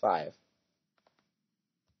 Macros with 5.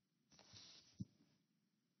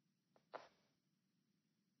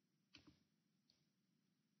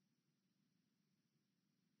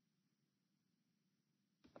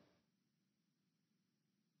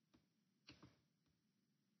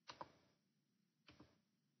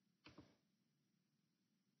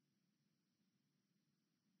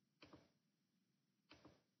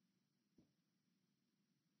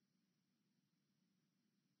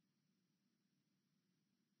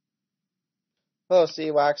 Hello,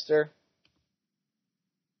 Sea Waxter.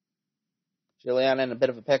 Juliana in a bit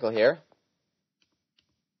of a pickle here.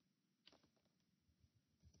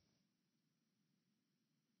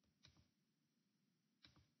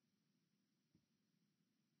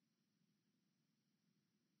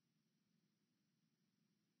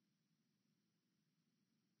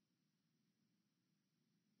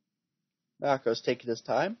 Macros taking his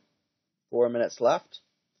time. 4 minutes left.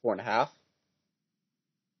 4.5.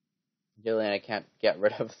 Juliana can't get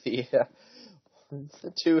rid of the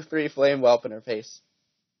 2-3 flame whelp in her face.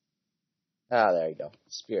 Ah, there you go.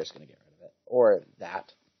 Spear's going to get rid of it. Or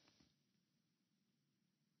that.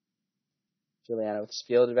 Juliana with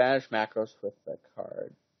field advantage. Macros with the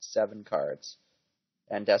card. 7 cards.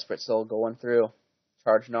 And Desperate Soul going through.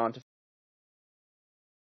 Charging on to.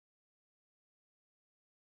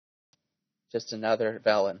 Just another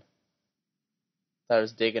Velen. Thought I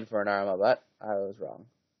was digging for an Arma, but I was wrong.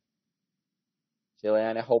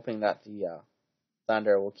 Juliana hoping that the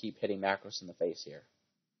Thunder will keep hitting Macros in the face here.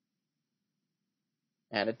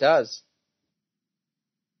 And it does.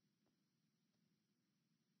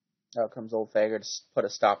 Out comes Old Fagor to put a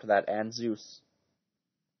stop to that, and Zeus.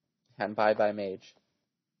 And bye-bye Mage.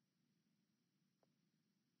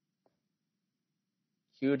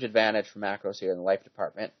 Huge advantage for Macros here in the life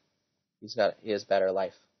department. He has better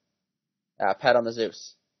life. Pet on the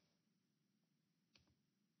Zeus.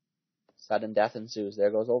 Sudden death ensues.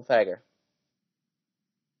 There goes Old Fagor.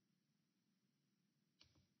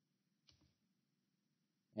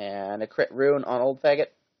 And a crit rune on Old Faggot.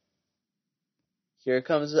 Here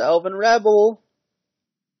comes the Elven Rebel.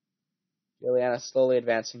 Juliana slowly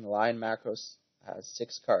advancing the line. Macros has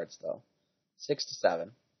 6 cards, though. 6 to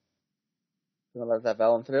 7. You want to let that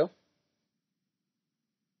Velen through?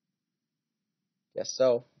 Guess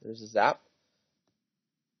so. There's a zap.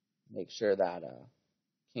 Make sure that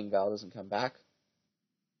King Val doesn't come back.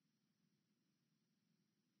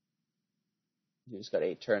 You just got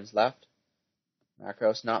 8 turns left.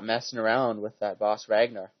 Macros not messing around with that boss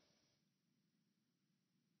Ragnar.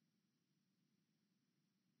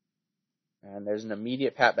 And there's an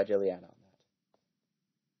immediate pat by Juliana on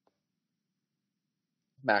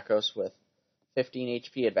that. Macros with 15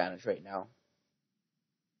 HP advantage right now.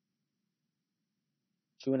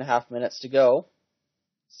 2.5 minutes to go.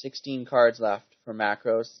 16 cards left for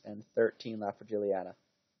Macros and 13 left for Juliana.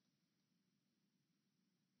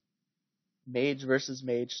 Mage versus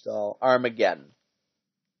Mage stall. Armageddon.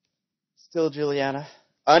 Still Juliana.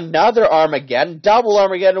 Another Armageddon. Double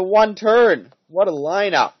Armageddon in 1 turn. What a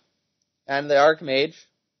lineup. And the Archmage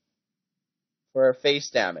for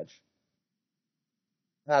face damage.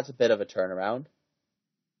 That's a bit of a turnaround.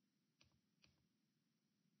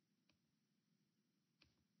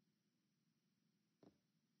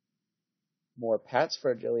 More pets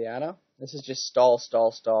for Juliana. This is just stall,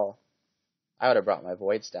 stall, stall. I would have brought my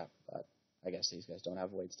Void Step, but I guess these guys don't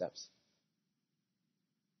have Void Steps.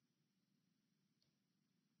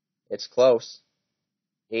 It's close.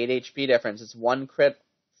 8 HP difference. It's 1 crit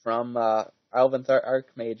from Elven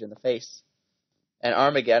Archmage in the face. And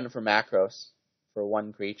Armageddon for Macros for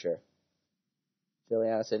 1 creature.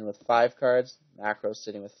 Juliana sitting with 5 cards. Macros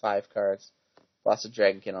sitting with 5 cards. Plus a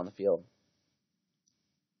Dragonkin on the field.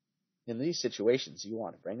 In these situations, you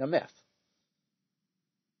want to bring a Myth.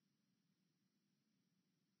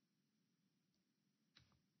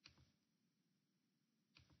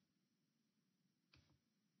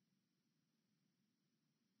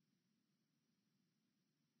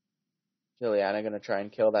 Juliana going to try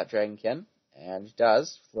and kill that Dragonkin. And she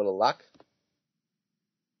does, with a little luck.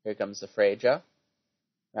 Here comes the Freja.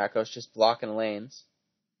 Macros just blocking lanes.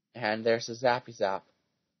 And there's the Zappy Zap.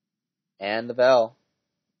 And the Bell.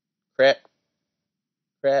 Crit.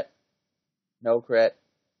 Crit. No crit.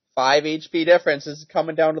 5 HP difference is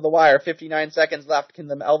coming down to the wire. 59 seconds left. Can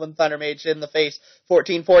the Elven Thunder Mage hit in the face?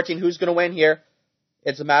 14-14. Who's going to win here?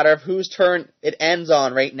 It's a matter of whose turn it ends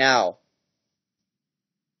on right now.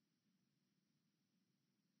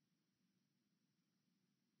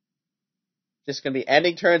 Just going to be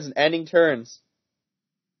ending turns and ending turns.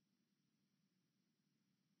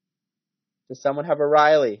 Does someone have a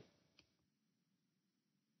Riley?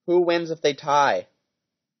 Who wins if they tie?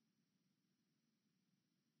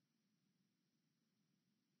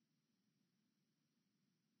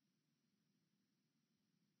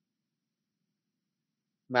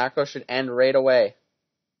 Macro should end right away.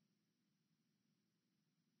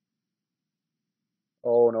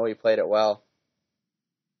 Oh no, he played it well.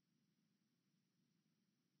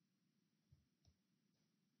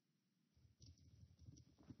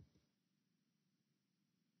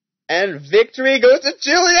 And victory goes to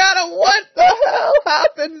Juliana. What the hell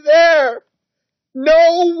happened there?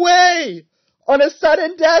 No way! On a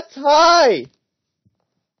sudden death tie!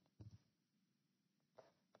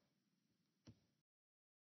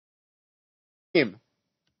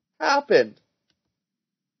 Happened.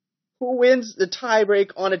 Who wins the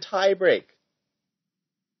tiebreak on a tiebreak?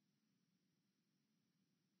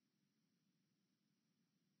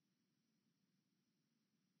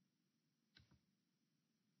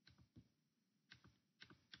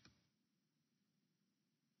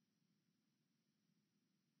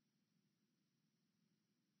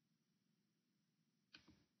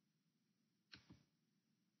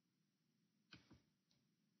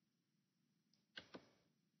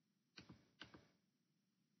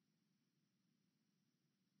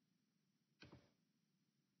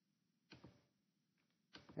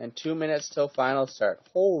 And 2 minutes till final start.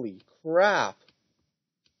 Holy crap.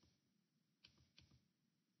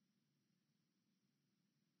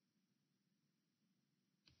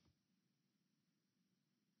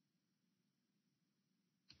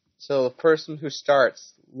 So the person who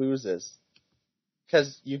starts loses.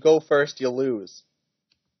 Because you go first, you lose.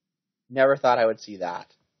 Never thought I would see that.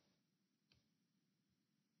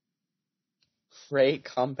 Great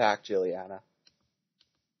comeback, Juliana.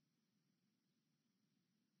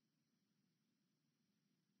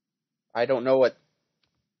 I don't know what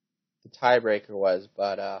the tiebreaker was,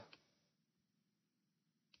 but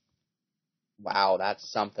wow,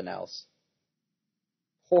 that's something else.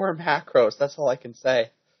 Poor Macros, that's all I can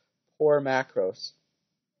say. Poor Macros.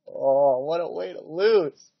 Oh, what a way to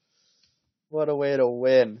lose. What a way to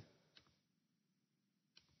win.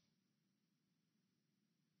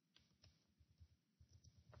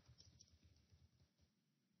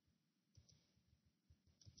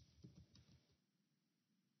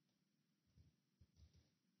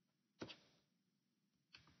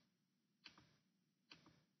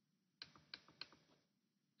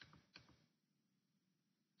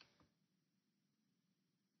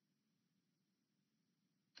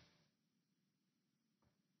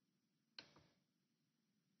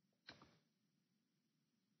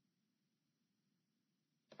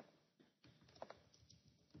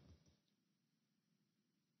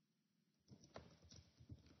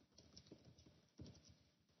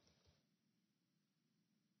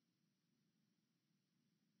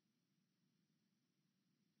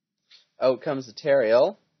 Out comes the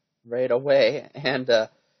Teriel right away, and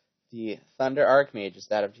the Thunder Archmages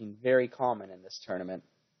that have been very common in this tournament.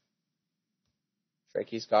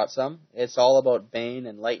 Tricky's got some. It's all about Bane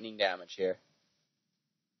and lightning damage here.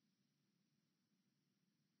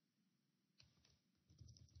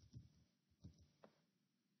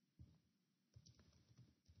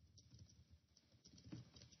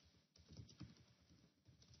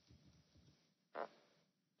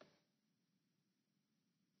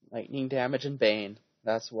 Lightning damage and Bane.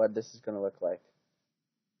 That's what this is going to look like.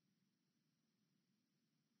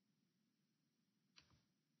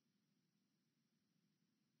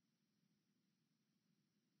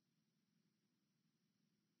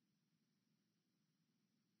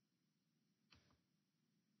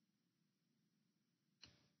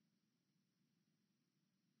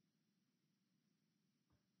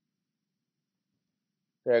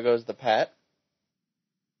 There goes the pet.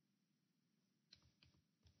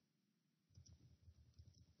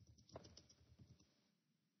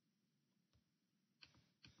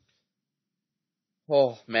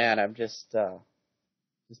 Oh man, I'm just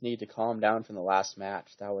need to calm down from the last match.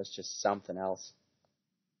 That was just something else.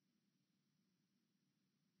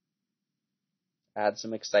 Add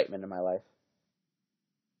some excitement in my life.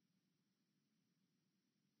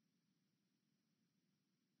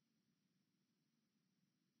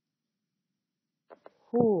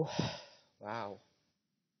 Whew. Wow.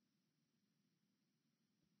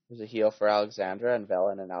 There's a heal for Alexandra, and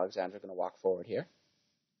Velen and Alexandra are going to walk forward here.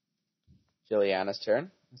 Juliana's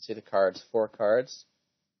turn. Let's see the cards. 4 cards.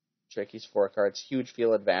 Tricky's 4 cards. Huge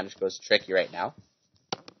field advantage goes to Tricky right now.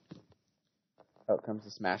 Out comes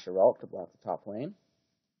the Smasher Ralt to block the top lane.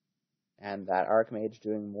 And that Archmage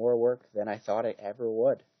doing more work than I thought it ever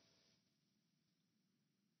would.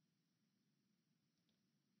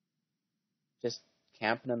 Just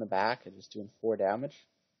camping in the back and just doing 4 damage.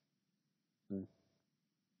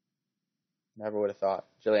 Never would have thought.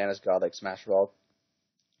 Juliana's Godlike Smasher Ralt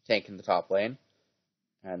tanking the top lane.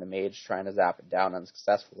 And the Mage trying to zap it down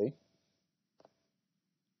unsuccessfully.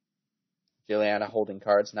 Juliana holding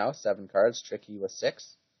cards now, 7 cards, Tricky with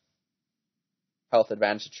 6. Health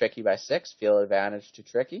advantage to Tricky by 6, field advantage to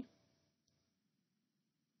Tricky.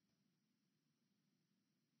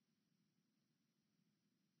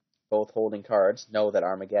 Both holding cards, know that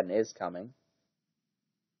Armageddon is coming.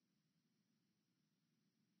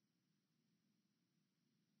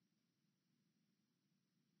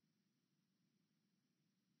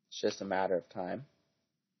 just a matter of time.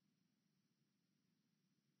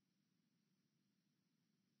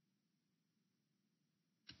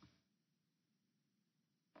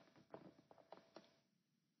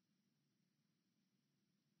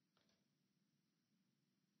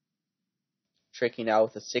 Tricky now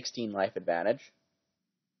with a 16 life advantage.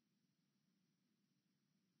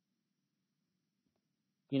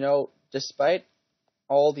 You know, despite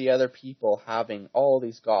all the other people having all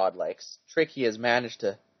these godlikes, Tricky has managed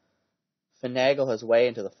to finagle his way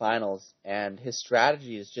into the finals, and his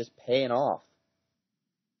strategy is just paying off.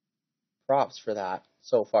 Props for that,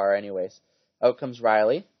 so far anyways. Out comes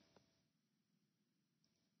Riley.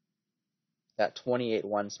 That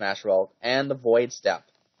 28-1 smash roll, and the Void Step.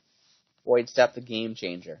 Void Step, the game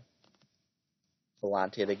changer.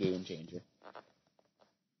 Volante, the game changer.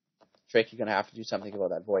 Tricky gonna have to do something about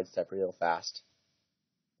that Void Step real fast.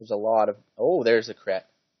 There's a lot of... Oh, there's a crit.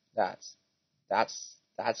 That's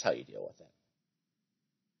how you deal with it.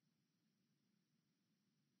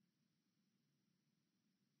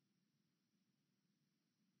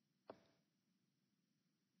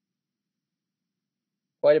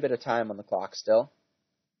 Quite a bit of time on the clock still.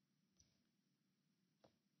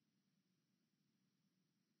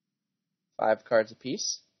 Five cards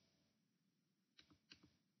apiece.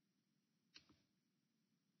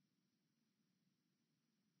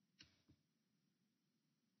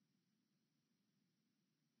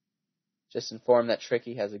 Just informed that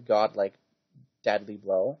Tricky has a godlike Deadly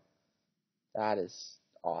Blow. That is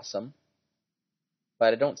awesome.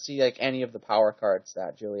 But I don't see like any of the power cards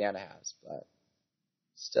that Juliana has, but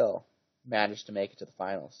still managed to make it to the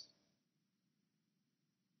finals.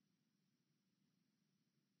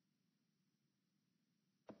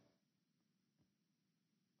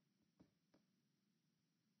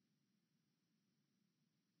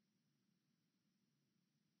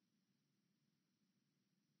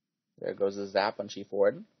 There goes the zap on Chief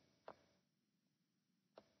Warden.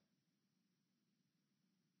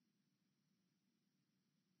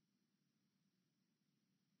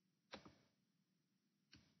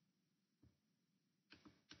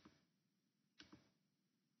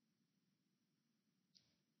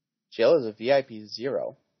 Jill is a VIP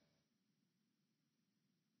 0.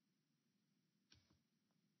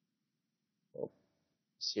 Oh,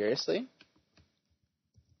 seriously?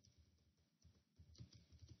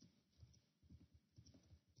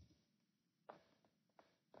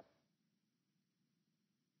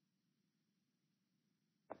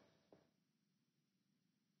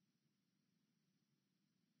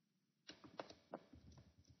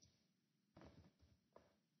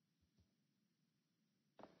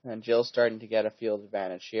 And Jill's starting to get a field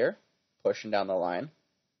advantage here, pushing down the line.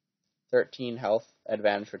 13 health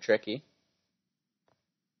advantage for Tricky.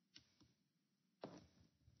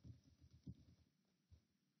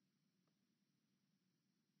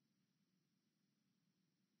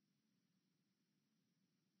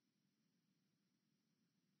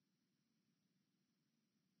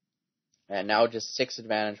 And now just 6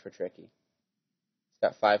 advantage for Tricky. He's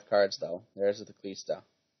got 5 cards though. There's the Kalista.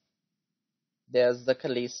 There's the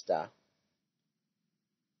Kalista.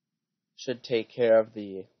 Should take care of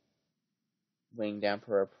the Winged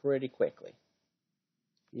Emperor pretty quickly.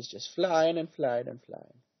 He's just flying and flying and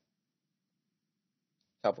flying.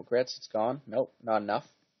 Couple crits, it's gone. Nope, not enough.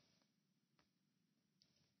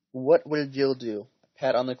 What will Jill do?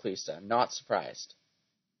 Pet on the Kalista. Not surprised.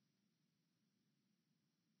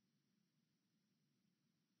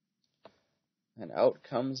 And out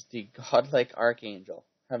comes the godlike Archangel.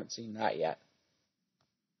 Haven't seen that yet.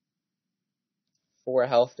 4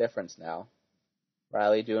 health difference now.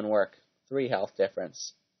 Riley doing work. 3 health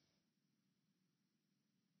difference.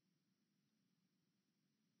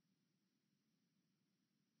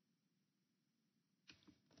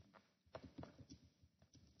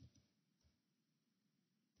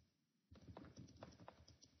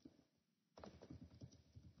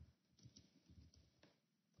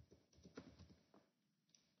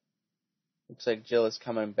 Looks like Jill is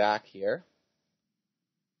coming back here.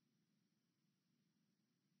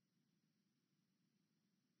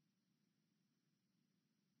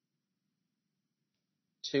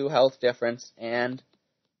 Two health difference and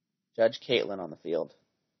Judge Caitlin on the field.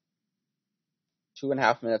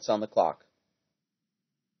 2.5 minutes on the clock.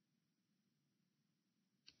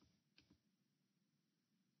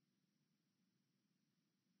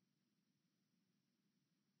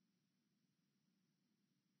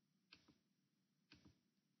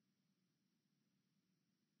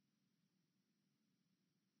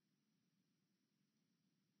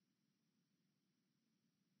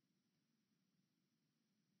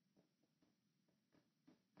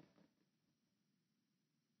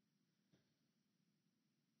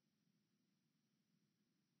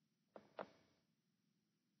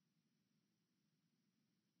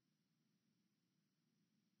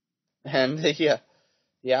 And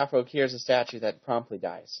the Afro clears a statue that promptly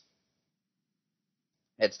dies.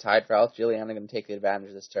 It's tied for health. Juliana going to take the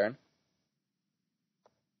advantage this turn.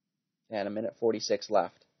 And 1:46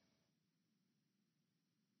 left.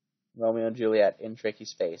 Romeo and Juliet in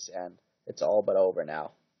Tricky's face, and it's all but over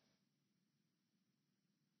now.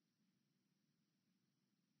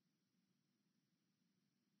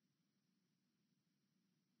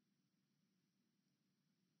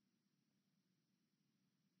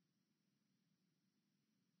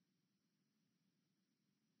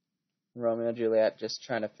 Romeo and Juliet just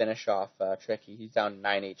trying to finish off Tricky. He's down to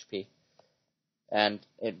 9 HP. And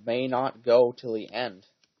it may not go till the end.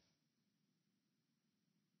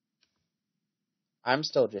 I'm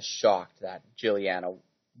still just shocked that Juliana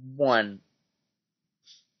won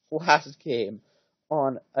last game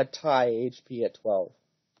on a tie HP at 12.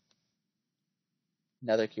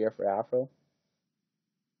 Another cure for Afro.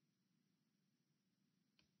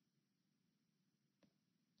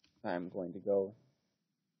 I'm going to go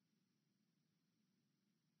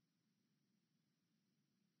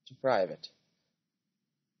to private.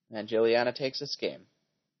 And Juliana takes this game.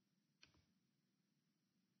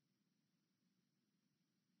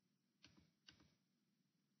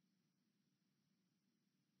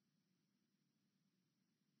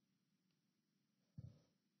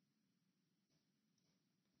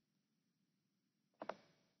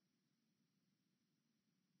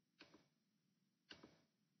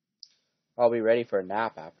 I'll be ready for a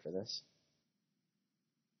nap after this.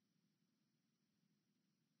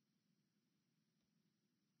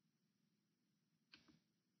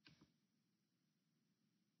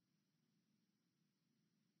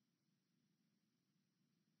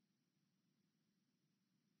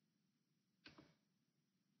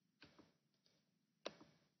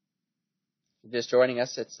 Just joining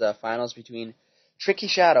us, it's the finals between Tricky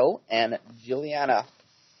Shadow and Juliana.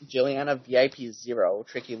 Juliana VIP 0,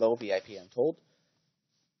 Tricky low VIP, I'm told.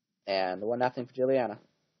 And 1-0 for Juliana.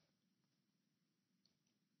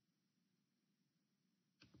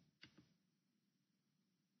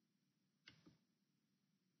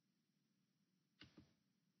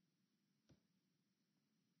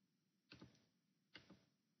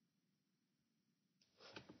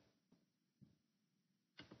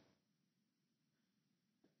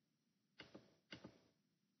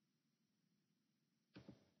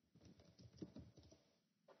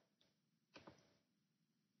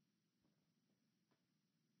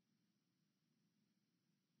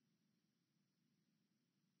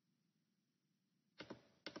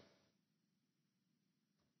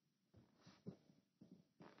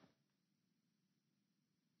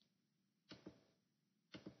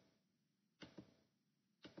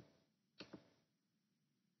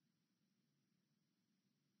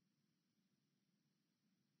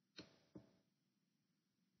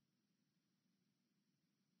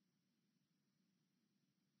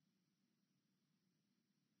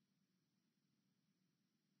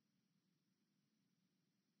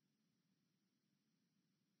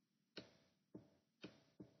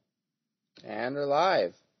 And they're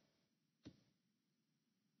live.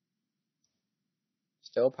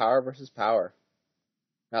 Still power versus power.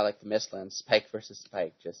 Not like the Mistlands, Spike versus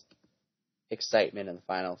Spike. Just excitement in the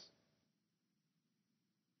finals.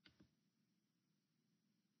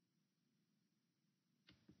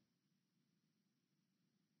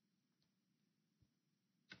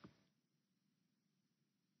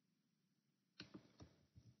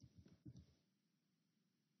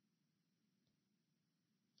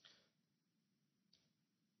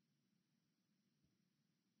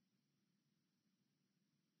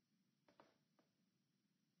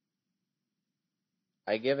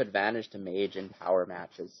 I give advantage to Mage in power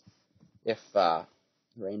matches if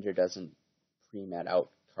Ranger doesn't pre-med out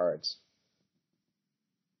cards.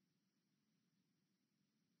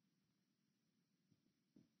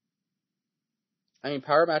 I mean,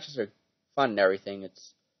 power matches are fun and everything.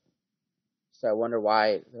 So I wonder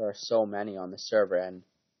why there are so many on the server and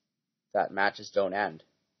that matches don't end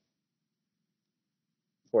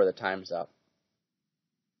before the time's up.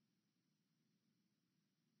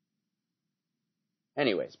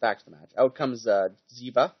 Anyways, back to the match. Out comes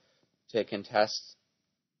Ziva to contest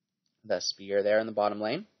the spear there in the bottom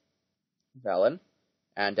lane. Velen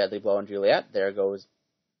and Deadly Blow and Juliet. There goes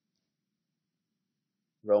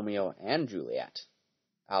Romeo and Juliet.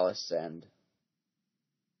 Alice and...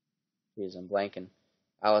 Jeez, I'm blanking.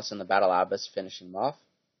 Alice and the Battle Abyss finishing them off.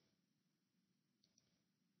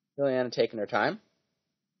 Juliana taking her time.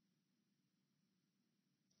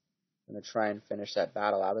 Going to try and finish that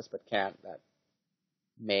Battle Abyss, but can't. That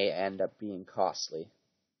may end up being costly.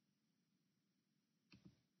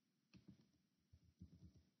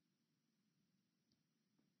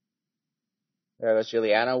 There goes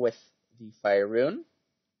Juliana with the Fire Rune.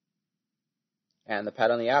 And the pet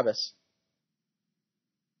on the Abyss.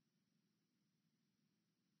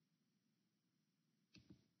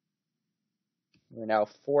 We're now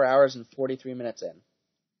 4 hours and 43 minutes in.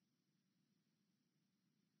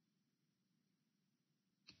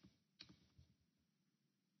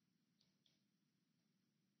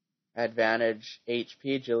 Advantage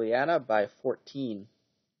HP Juliana by 14.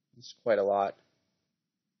 It's quite a lot.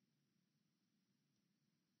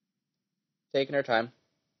 Taking her time.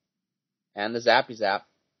 And the Zappy Zap.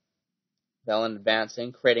 Velen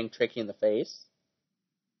advancing, critting Tricky in the face.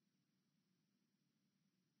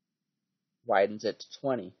 Widens it to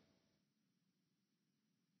 20.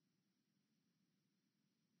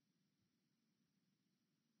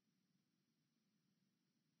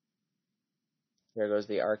 There goes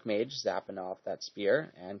the Archmage zapping off that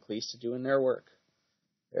spear, and Kalista doing their work.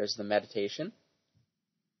 There's the meditation.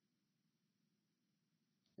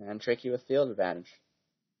 And Tricky with field advantage.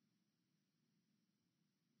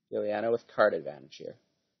 Juliana with card advantage here.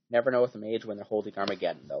 Never know with a mage when they're holding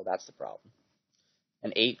Armageddon, though. That's the problem.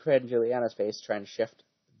 An 8 crit in Juliana's face, trying to shift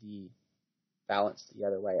the balance the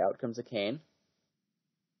other way. Out comes a Kayn.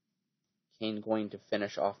 Kayn going to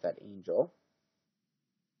finish off that Angel.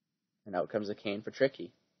 And out comes a Kayn for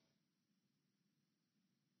Tricky.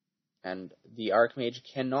 And the Archmage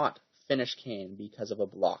cannot finish Kayn because of a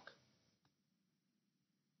block.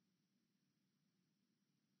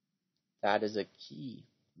 That is a key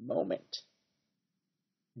moment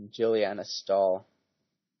in Juliana's stall.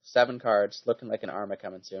 7 cards, looking like an Arma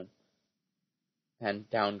coming soon. And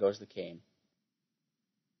down goes the Kayn.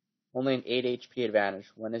 Only an 8 HP advantage.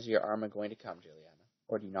 When is your Arma going to come, Juliana?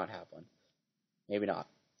 Or do you not have one? Maybe not.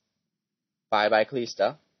 Bye-bye,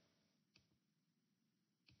 Kalista.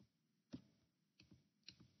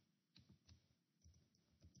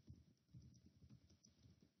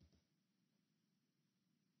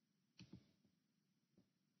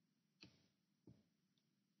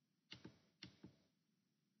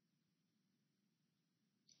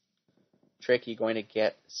 Tricky going to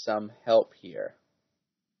get some help here.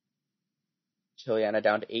 Juliana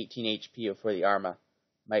down to 18 HP before the Arma.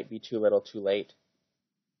 Might be too little, too late.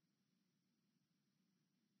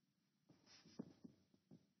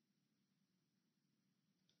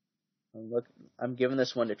 I'm giving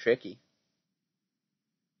this one to Tricky.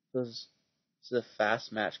 This is a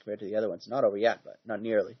fast match compared to the other ones. Not over yet, but not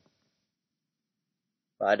nearly.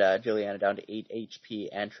 But Juliana down to 8 HP,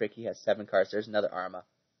 and Tricky has 7 cards. There's another Arma.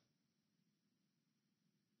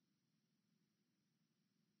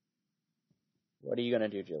 What are you going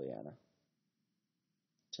to do, Juliana,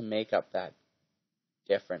 to make up that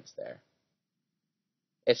difference there?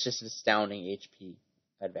 It's just an astounding HP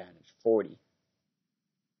advantage. 40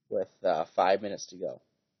 with 5 minutes to go.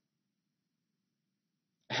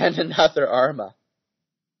 And another Arma.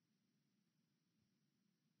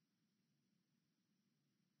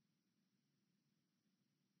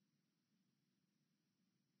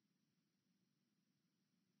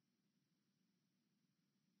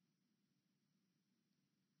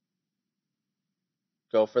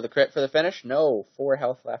 Go for the crit for the finish? No. 4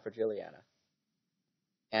 health left for Juliana.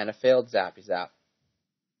 And a failed Zappy Zap.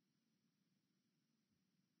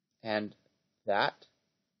 And that,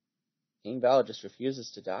 King Val just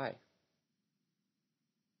refuses to die.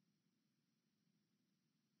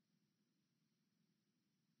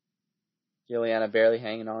 Juliana barely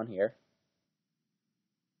hanging on here.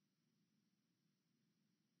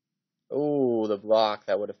 Oh, the block.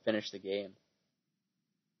 That would have finished the game.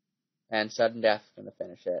 And sudden death going to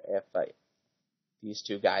finish it if these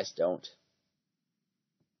two guys don't.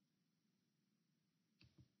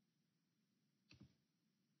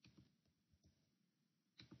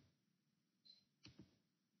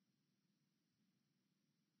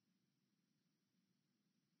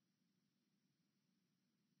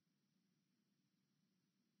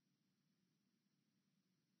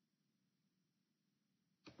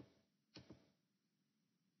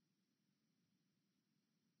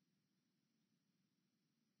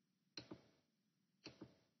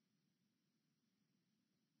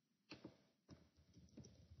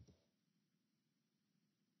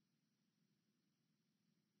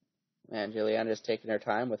 And Juliana's taking her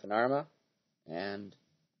time with an Arma. And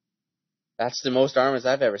that's the most Armas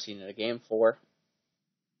I've ever seen in a game. 4.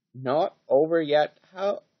 Not over yet.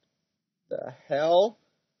 How the hell?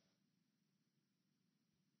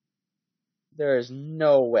 There is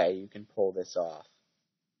no way you can pull this off.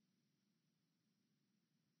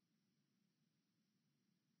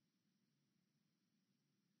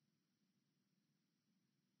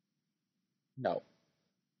 No.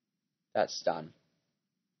 That's done.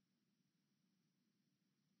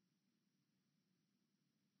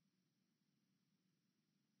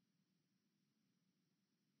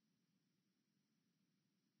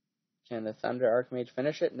 Can the Thunder Archmage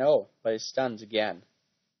finish it? No, but he stuns again.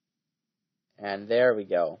 And there we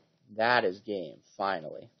go. That is game,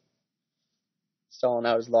 finally. Stalling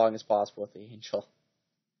out as long as possible with the Angel.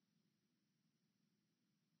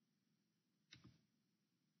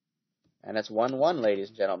 And it's 1-1, ladies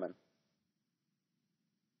and gentlemen.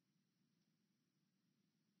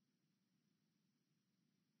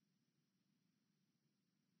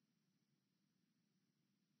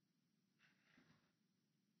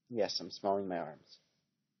 Yes, I'm smelling my arms.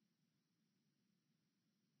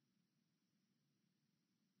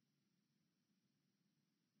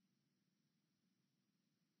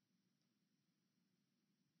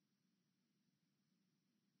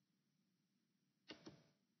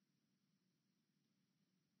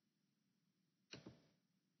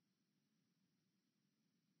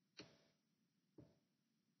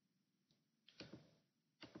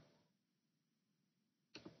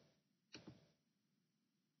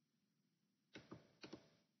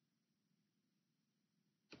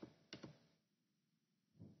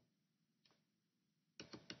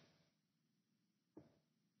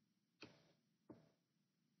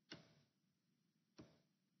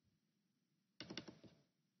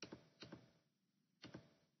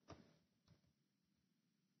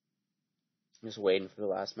 I'm just waiting for the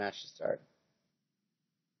last match to start.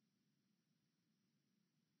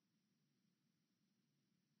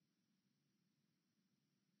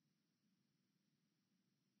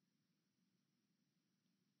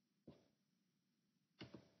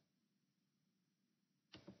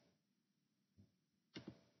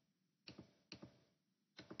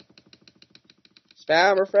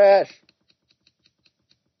 Spam refresh!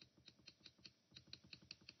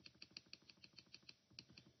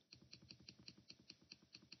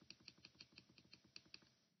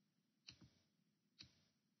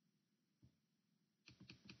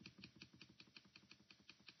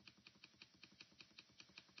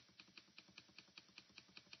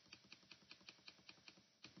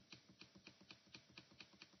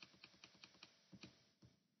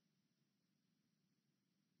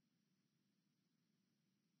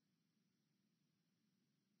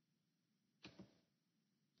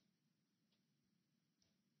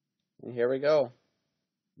 And here we go.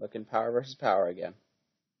 Looking power versus power again.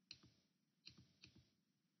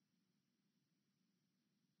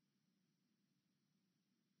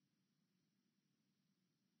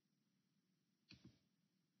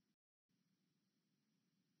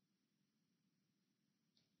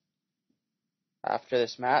 After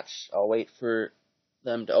this match, I'll wait for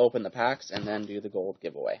them to open the packs and then do the gold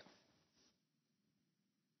giveaway.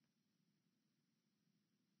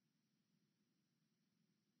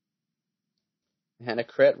 And a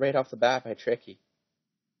crit right off the bat by Tricky.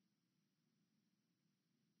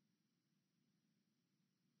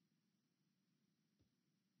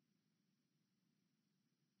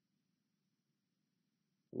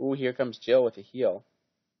 Ooh, here comes Jill with a heal.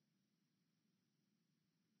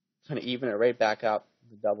 Gonna even it right back up.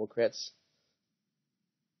 The double crits.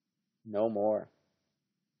 No more.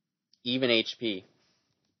 Even HP.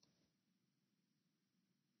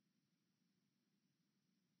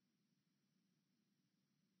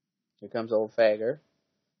 Here comes old Fagger.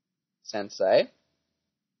 Sensei.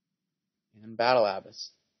 And Battle Abyss.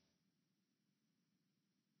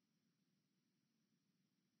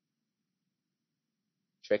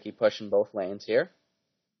 Tricky pushing both lanes here.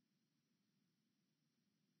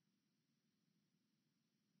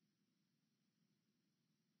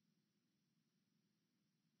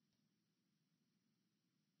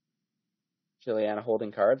 Juliana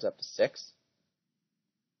holding cards up to 6.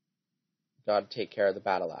 Gotta take care of the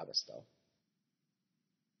Battle Abyss, though.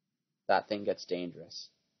 That thing gets dangerous.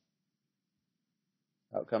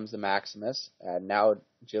 Out comes the Maximus, and now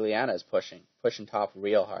Juliana is pushing top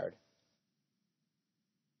real hard.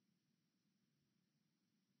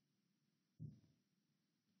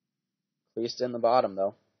 Least in the bottom,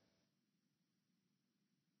 though.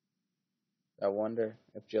 I wonder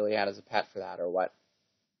if Juliana's a pet for that or what.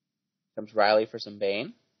 Comes Riley for some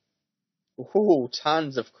Bane. Ooh,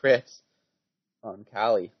 tons of crits on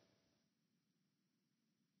Callie.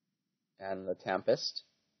 And the Tempest.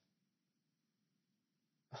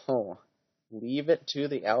 Oh, leave it to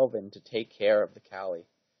the Elven to take care of the Callie.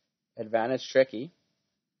 Advantage Tricky.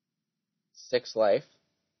 6 life.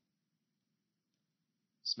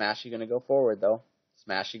 Smashy gonna go forward, though.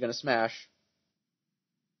 Smashy gonna smash.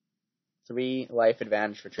 3 life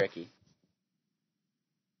advantage for Tricky.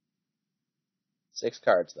 6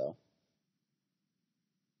 cards, though.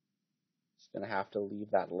 Just gonna have to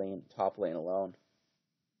leave that lane, top lane alone.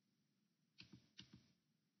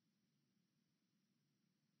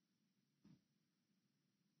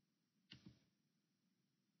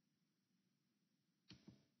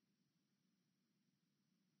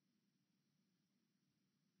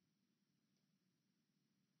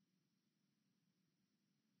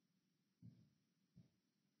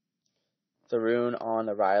 the rune on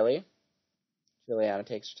the Riley. Juliana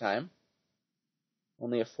takes her time.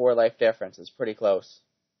 Only a 4 life difference. It's pretty close.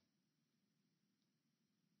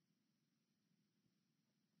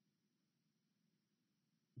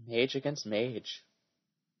 Mage against mage.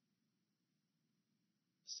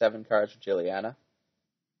 7 cards for Juliana.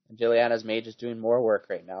 And Juliana's mage is doing more work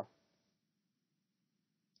right now.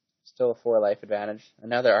 Still a 4 life advantage.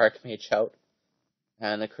 Another Archmage out.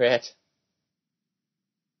 And the crit.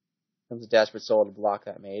 Comes a Desperate Soul to block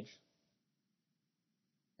that mage.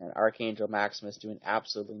 And Archangel Maximus doing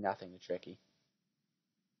absolutely nothing to Tricky.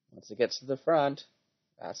 Once it gets to the front,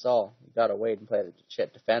 that's all. You gotta wait and play the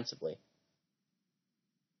shit defensively.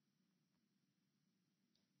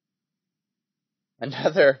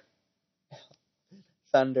 Another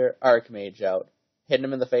Thunder Archmage out. Hitting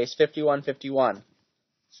him in the face. 51-51.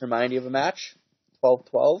 Just remind you of a match.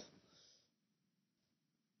 12-12.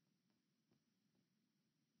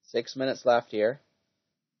 6 minutes left here.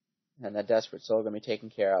 And that Desperate Soul going to be taken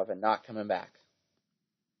care of and not coming back.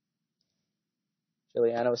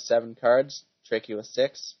 Juliana with 7 cards. Tricky with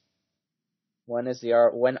 6. When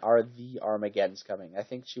are the Armageddons coming? I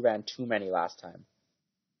think she ran too many last time.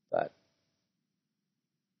 But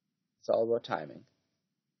it's all about timing.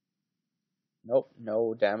 Nope,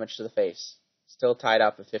 no damage to the face. Still tied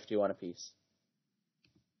up at 51 apiece.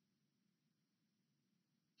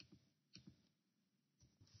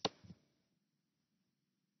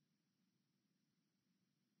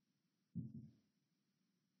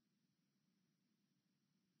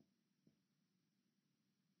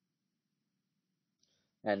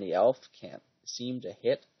 And the elf can't seem to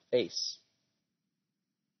hit face.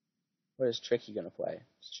 What is Tricky going to play?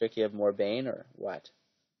 Does Tricky have more Bane or what?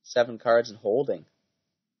 7 cards and holding.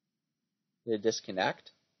 Did it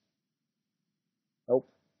disconnect? Nope.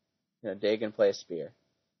 Going to dig and play a spear.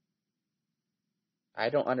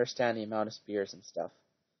 I don't understand the amount of spears and stuff.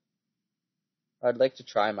 I'd like to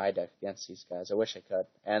try my deck against these guys. I wish I could.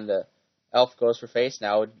 And the elf goes for face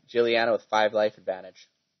now. Juliana with 5 life advantage.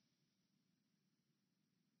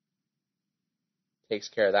 Takes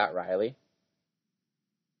care of that Riley.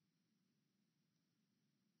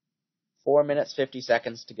 4 minutes, 50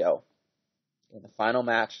 seconds to go in the final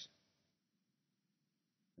match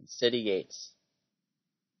in City Gates.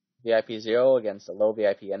 VIP 0 against a low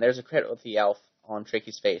VIP. And there's a crit with the elf on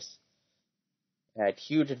Tricky's face. And a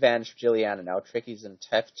huge advantage for Juliana now. Tricky's in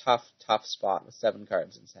a tough spot with 7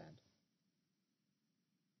 cards in his hand.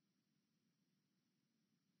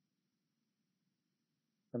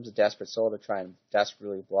 Comes a Desperate Soul to try and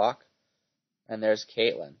desperately block. And there's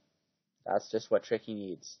Caitlyn. That's just what Tricky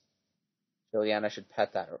needs. Juliana should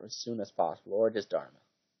pet that as soon as possible, or just Dharma.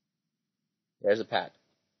 There's a pet.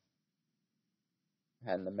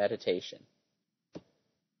 And the meditation.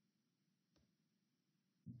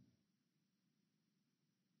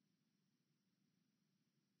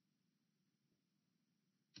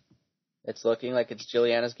 It's looking like it's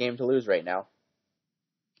Juliana's game to lose right now.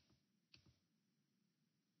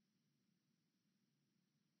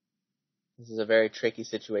 This is a very tricky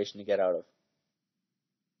situation to get out of.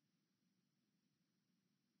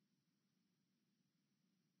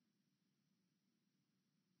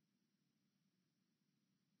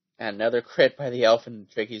 And another crit by the elf in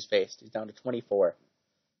Tricky's face. He's down to 24.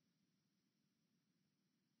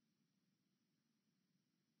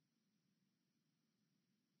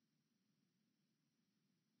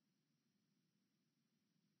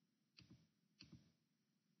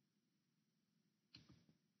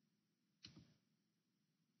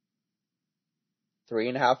 Three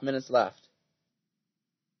and a half minutes left.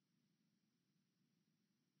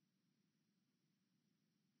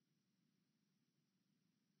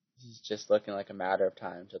 This is just looking like a matter of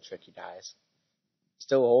time until Tricky dies.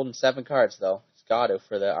 Still holding 7 cards, though. He's got to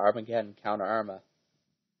for the Armageddon counter Arma.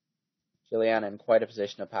 Juliana in quite a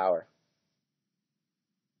position of power.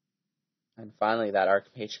 And finally, that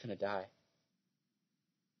Archmage is going to die.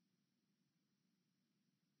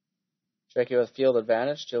 Tricky with field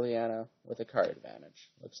advantage. Juliana with a card advantage,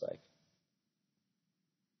 looks like.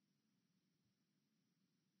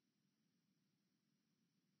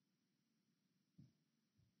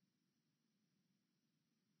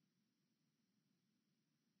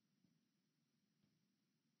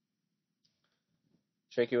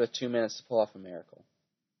 Tricky with 2 minutes to pull off a miracle.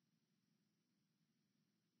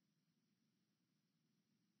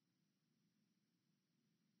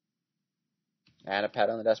 And a pet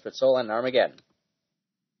on the Desperate Soul and Armageddon.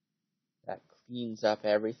 That cleans up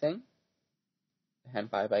everything. And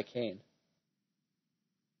bye-bye Kane.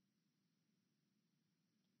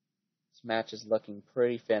 This match is looking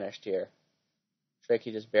pretty finished here.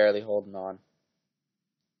 Tricky just barely holding on.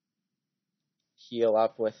 heal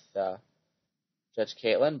up with Judge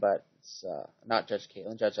Caitlin, but it's not Judge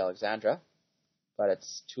Caitlin, Judge Alexandra. But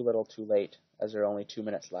it's too little too late, as there are only 2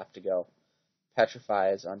 minutes left to go.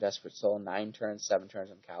 Petrifies on Desperate Soul, 9 turns, 7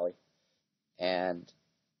 turns on Callie, and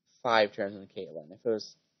 5 turns on Caitlin. If it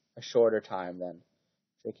was a shorter time, then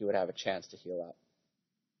Tricky would have a chance to heal up.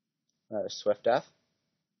 Another Swift Death.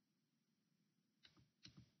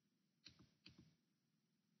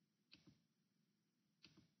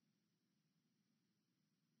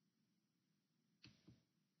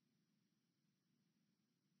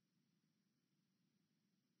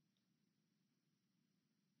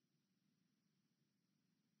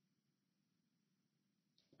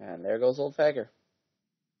 And there goes Old Fagger.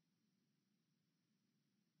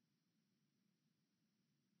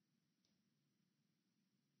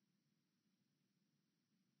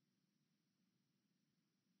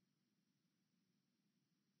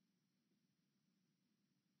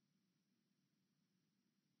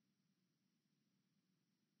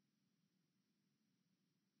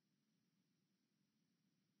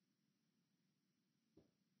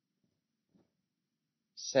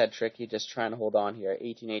 Said Tricky, just trying to hold on here.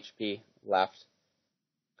 18 HP left.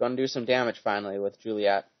 Gonna do some damage finally with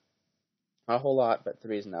Juliet. Not a whole lot, but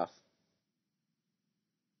 3 is enough.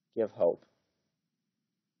 Give hope.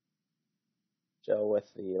 Joe with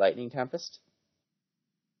the Lightning Tempest.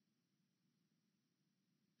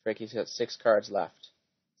 Tricky's got 6 cards left.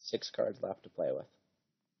 6 cards left to play with.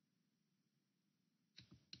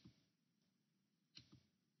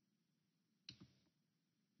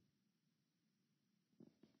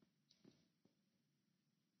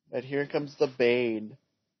 And here comes the Bane.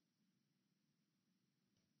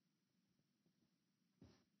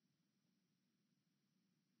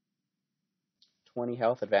 +20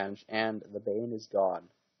 health advantage, and the Bane is gone.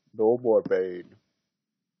 No more Bane.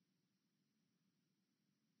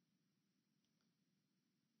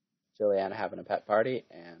 Juliana having a pet party,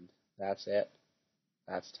 and that's it.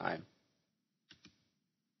 That's time.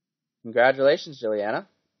 Congratulations, Juliana.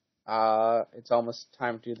 It's almost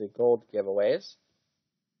time to do the gold giveaways.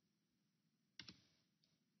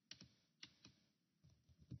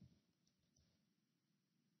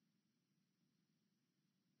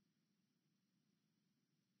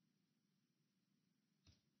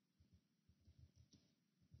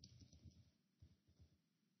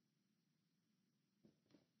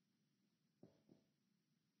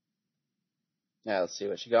 Now let's see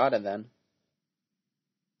what you got, and then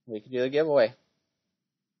we can do the giveaway.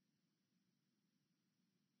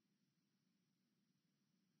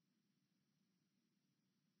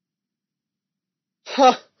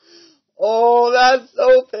 Oh, that's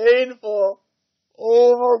so painful.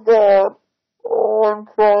 Oh my god. Oh, I'm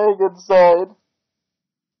crying inside.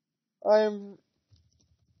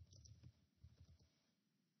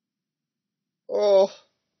 Oh,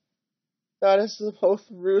 that is the most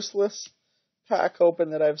ruthless pack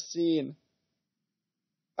open that I've seen.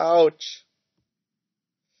 Ouch.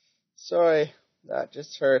 Sorry, that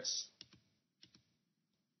just hurts.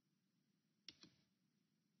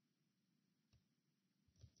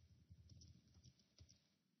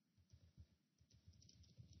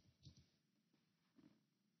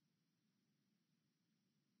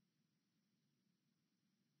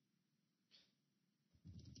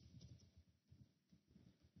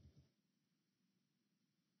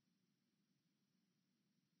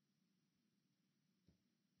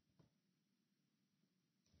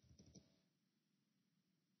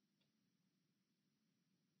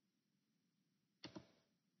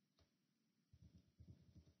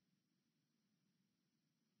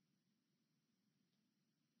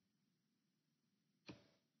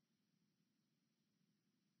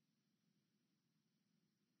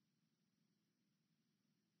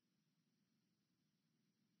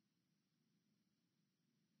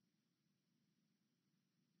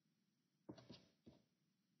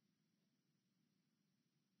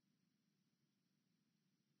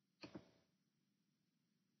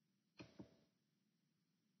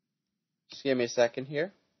 Just give me a second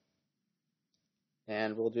here,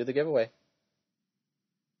 and we'll do the giveaway.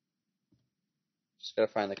 Just gotta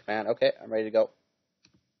find the command. Okay, I'm ready to go.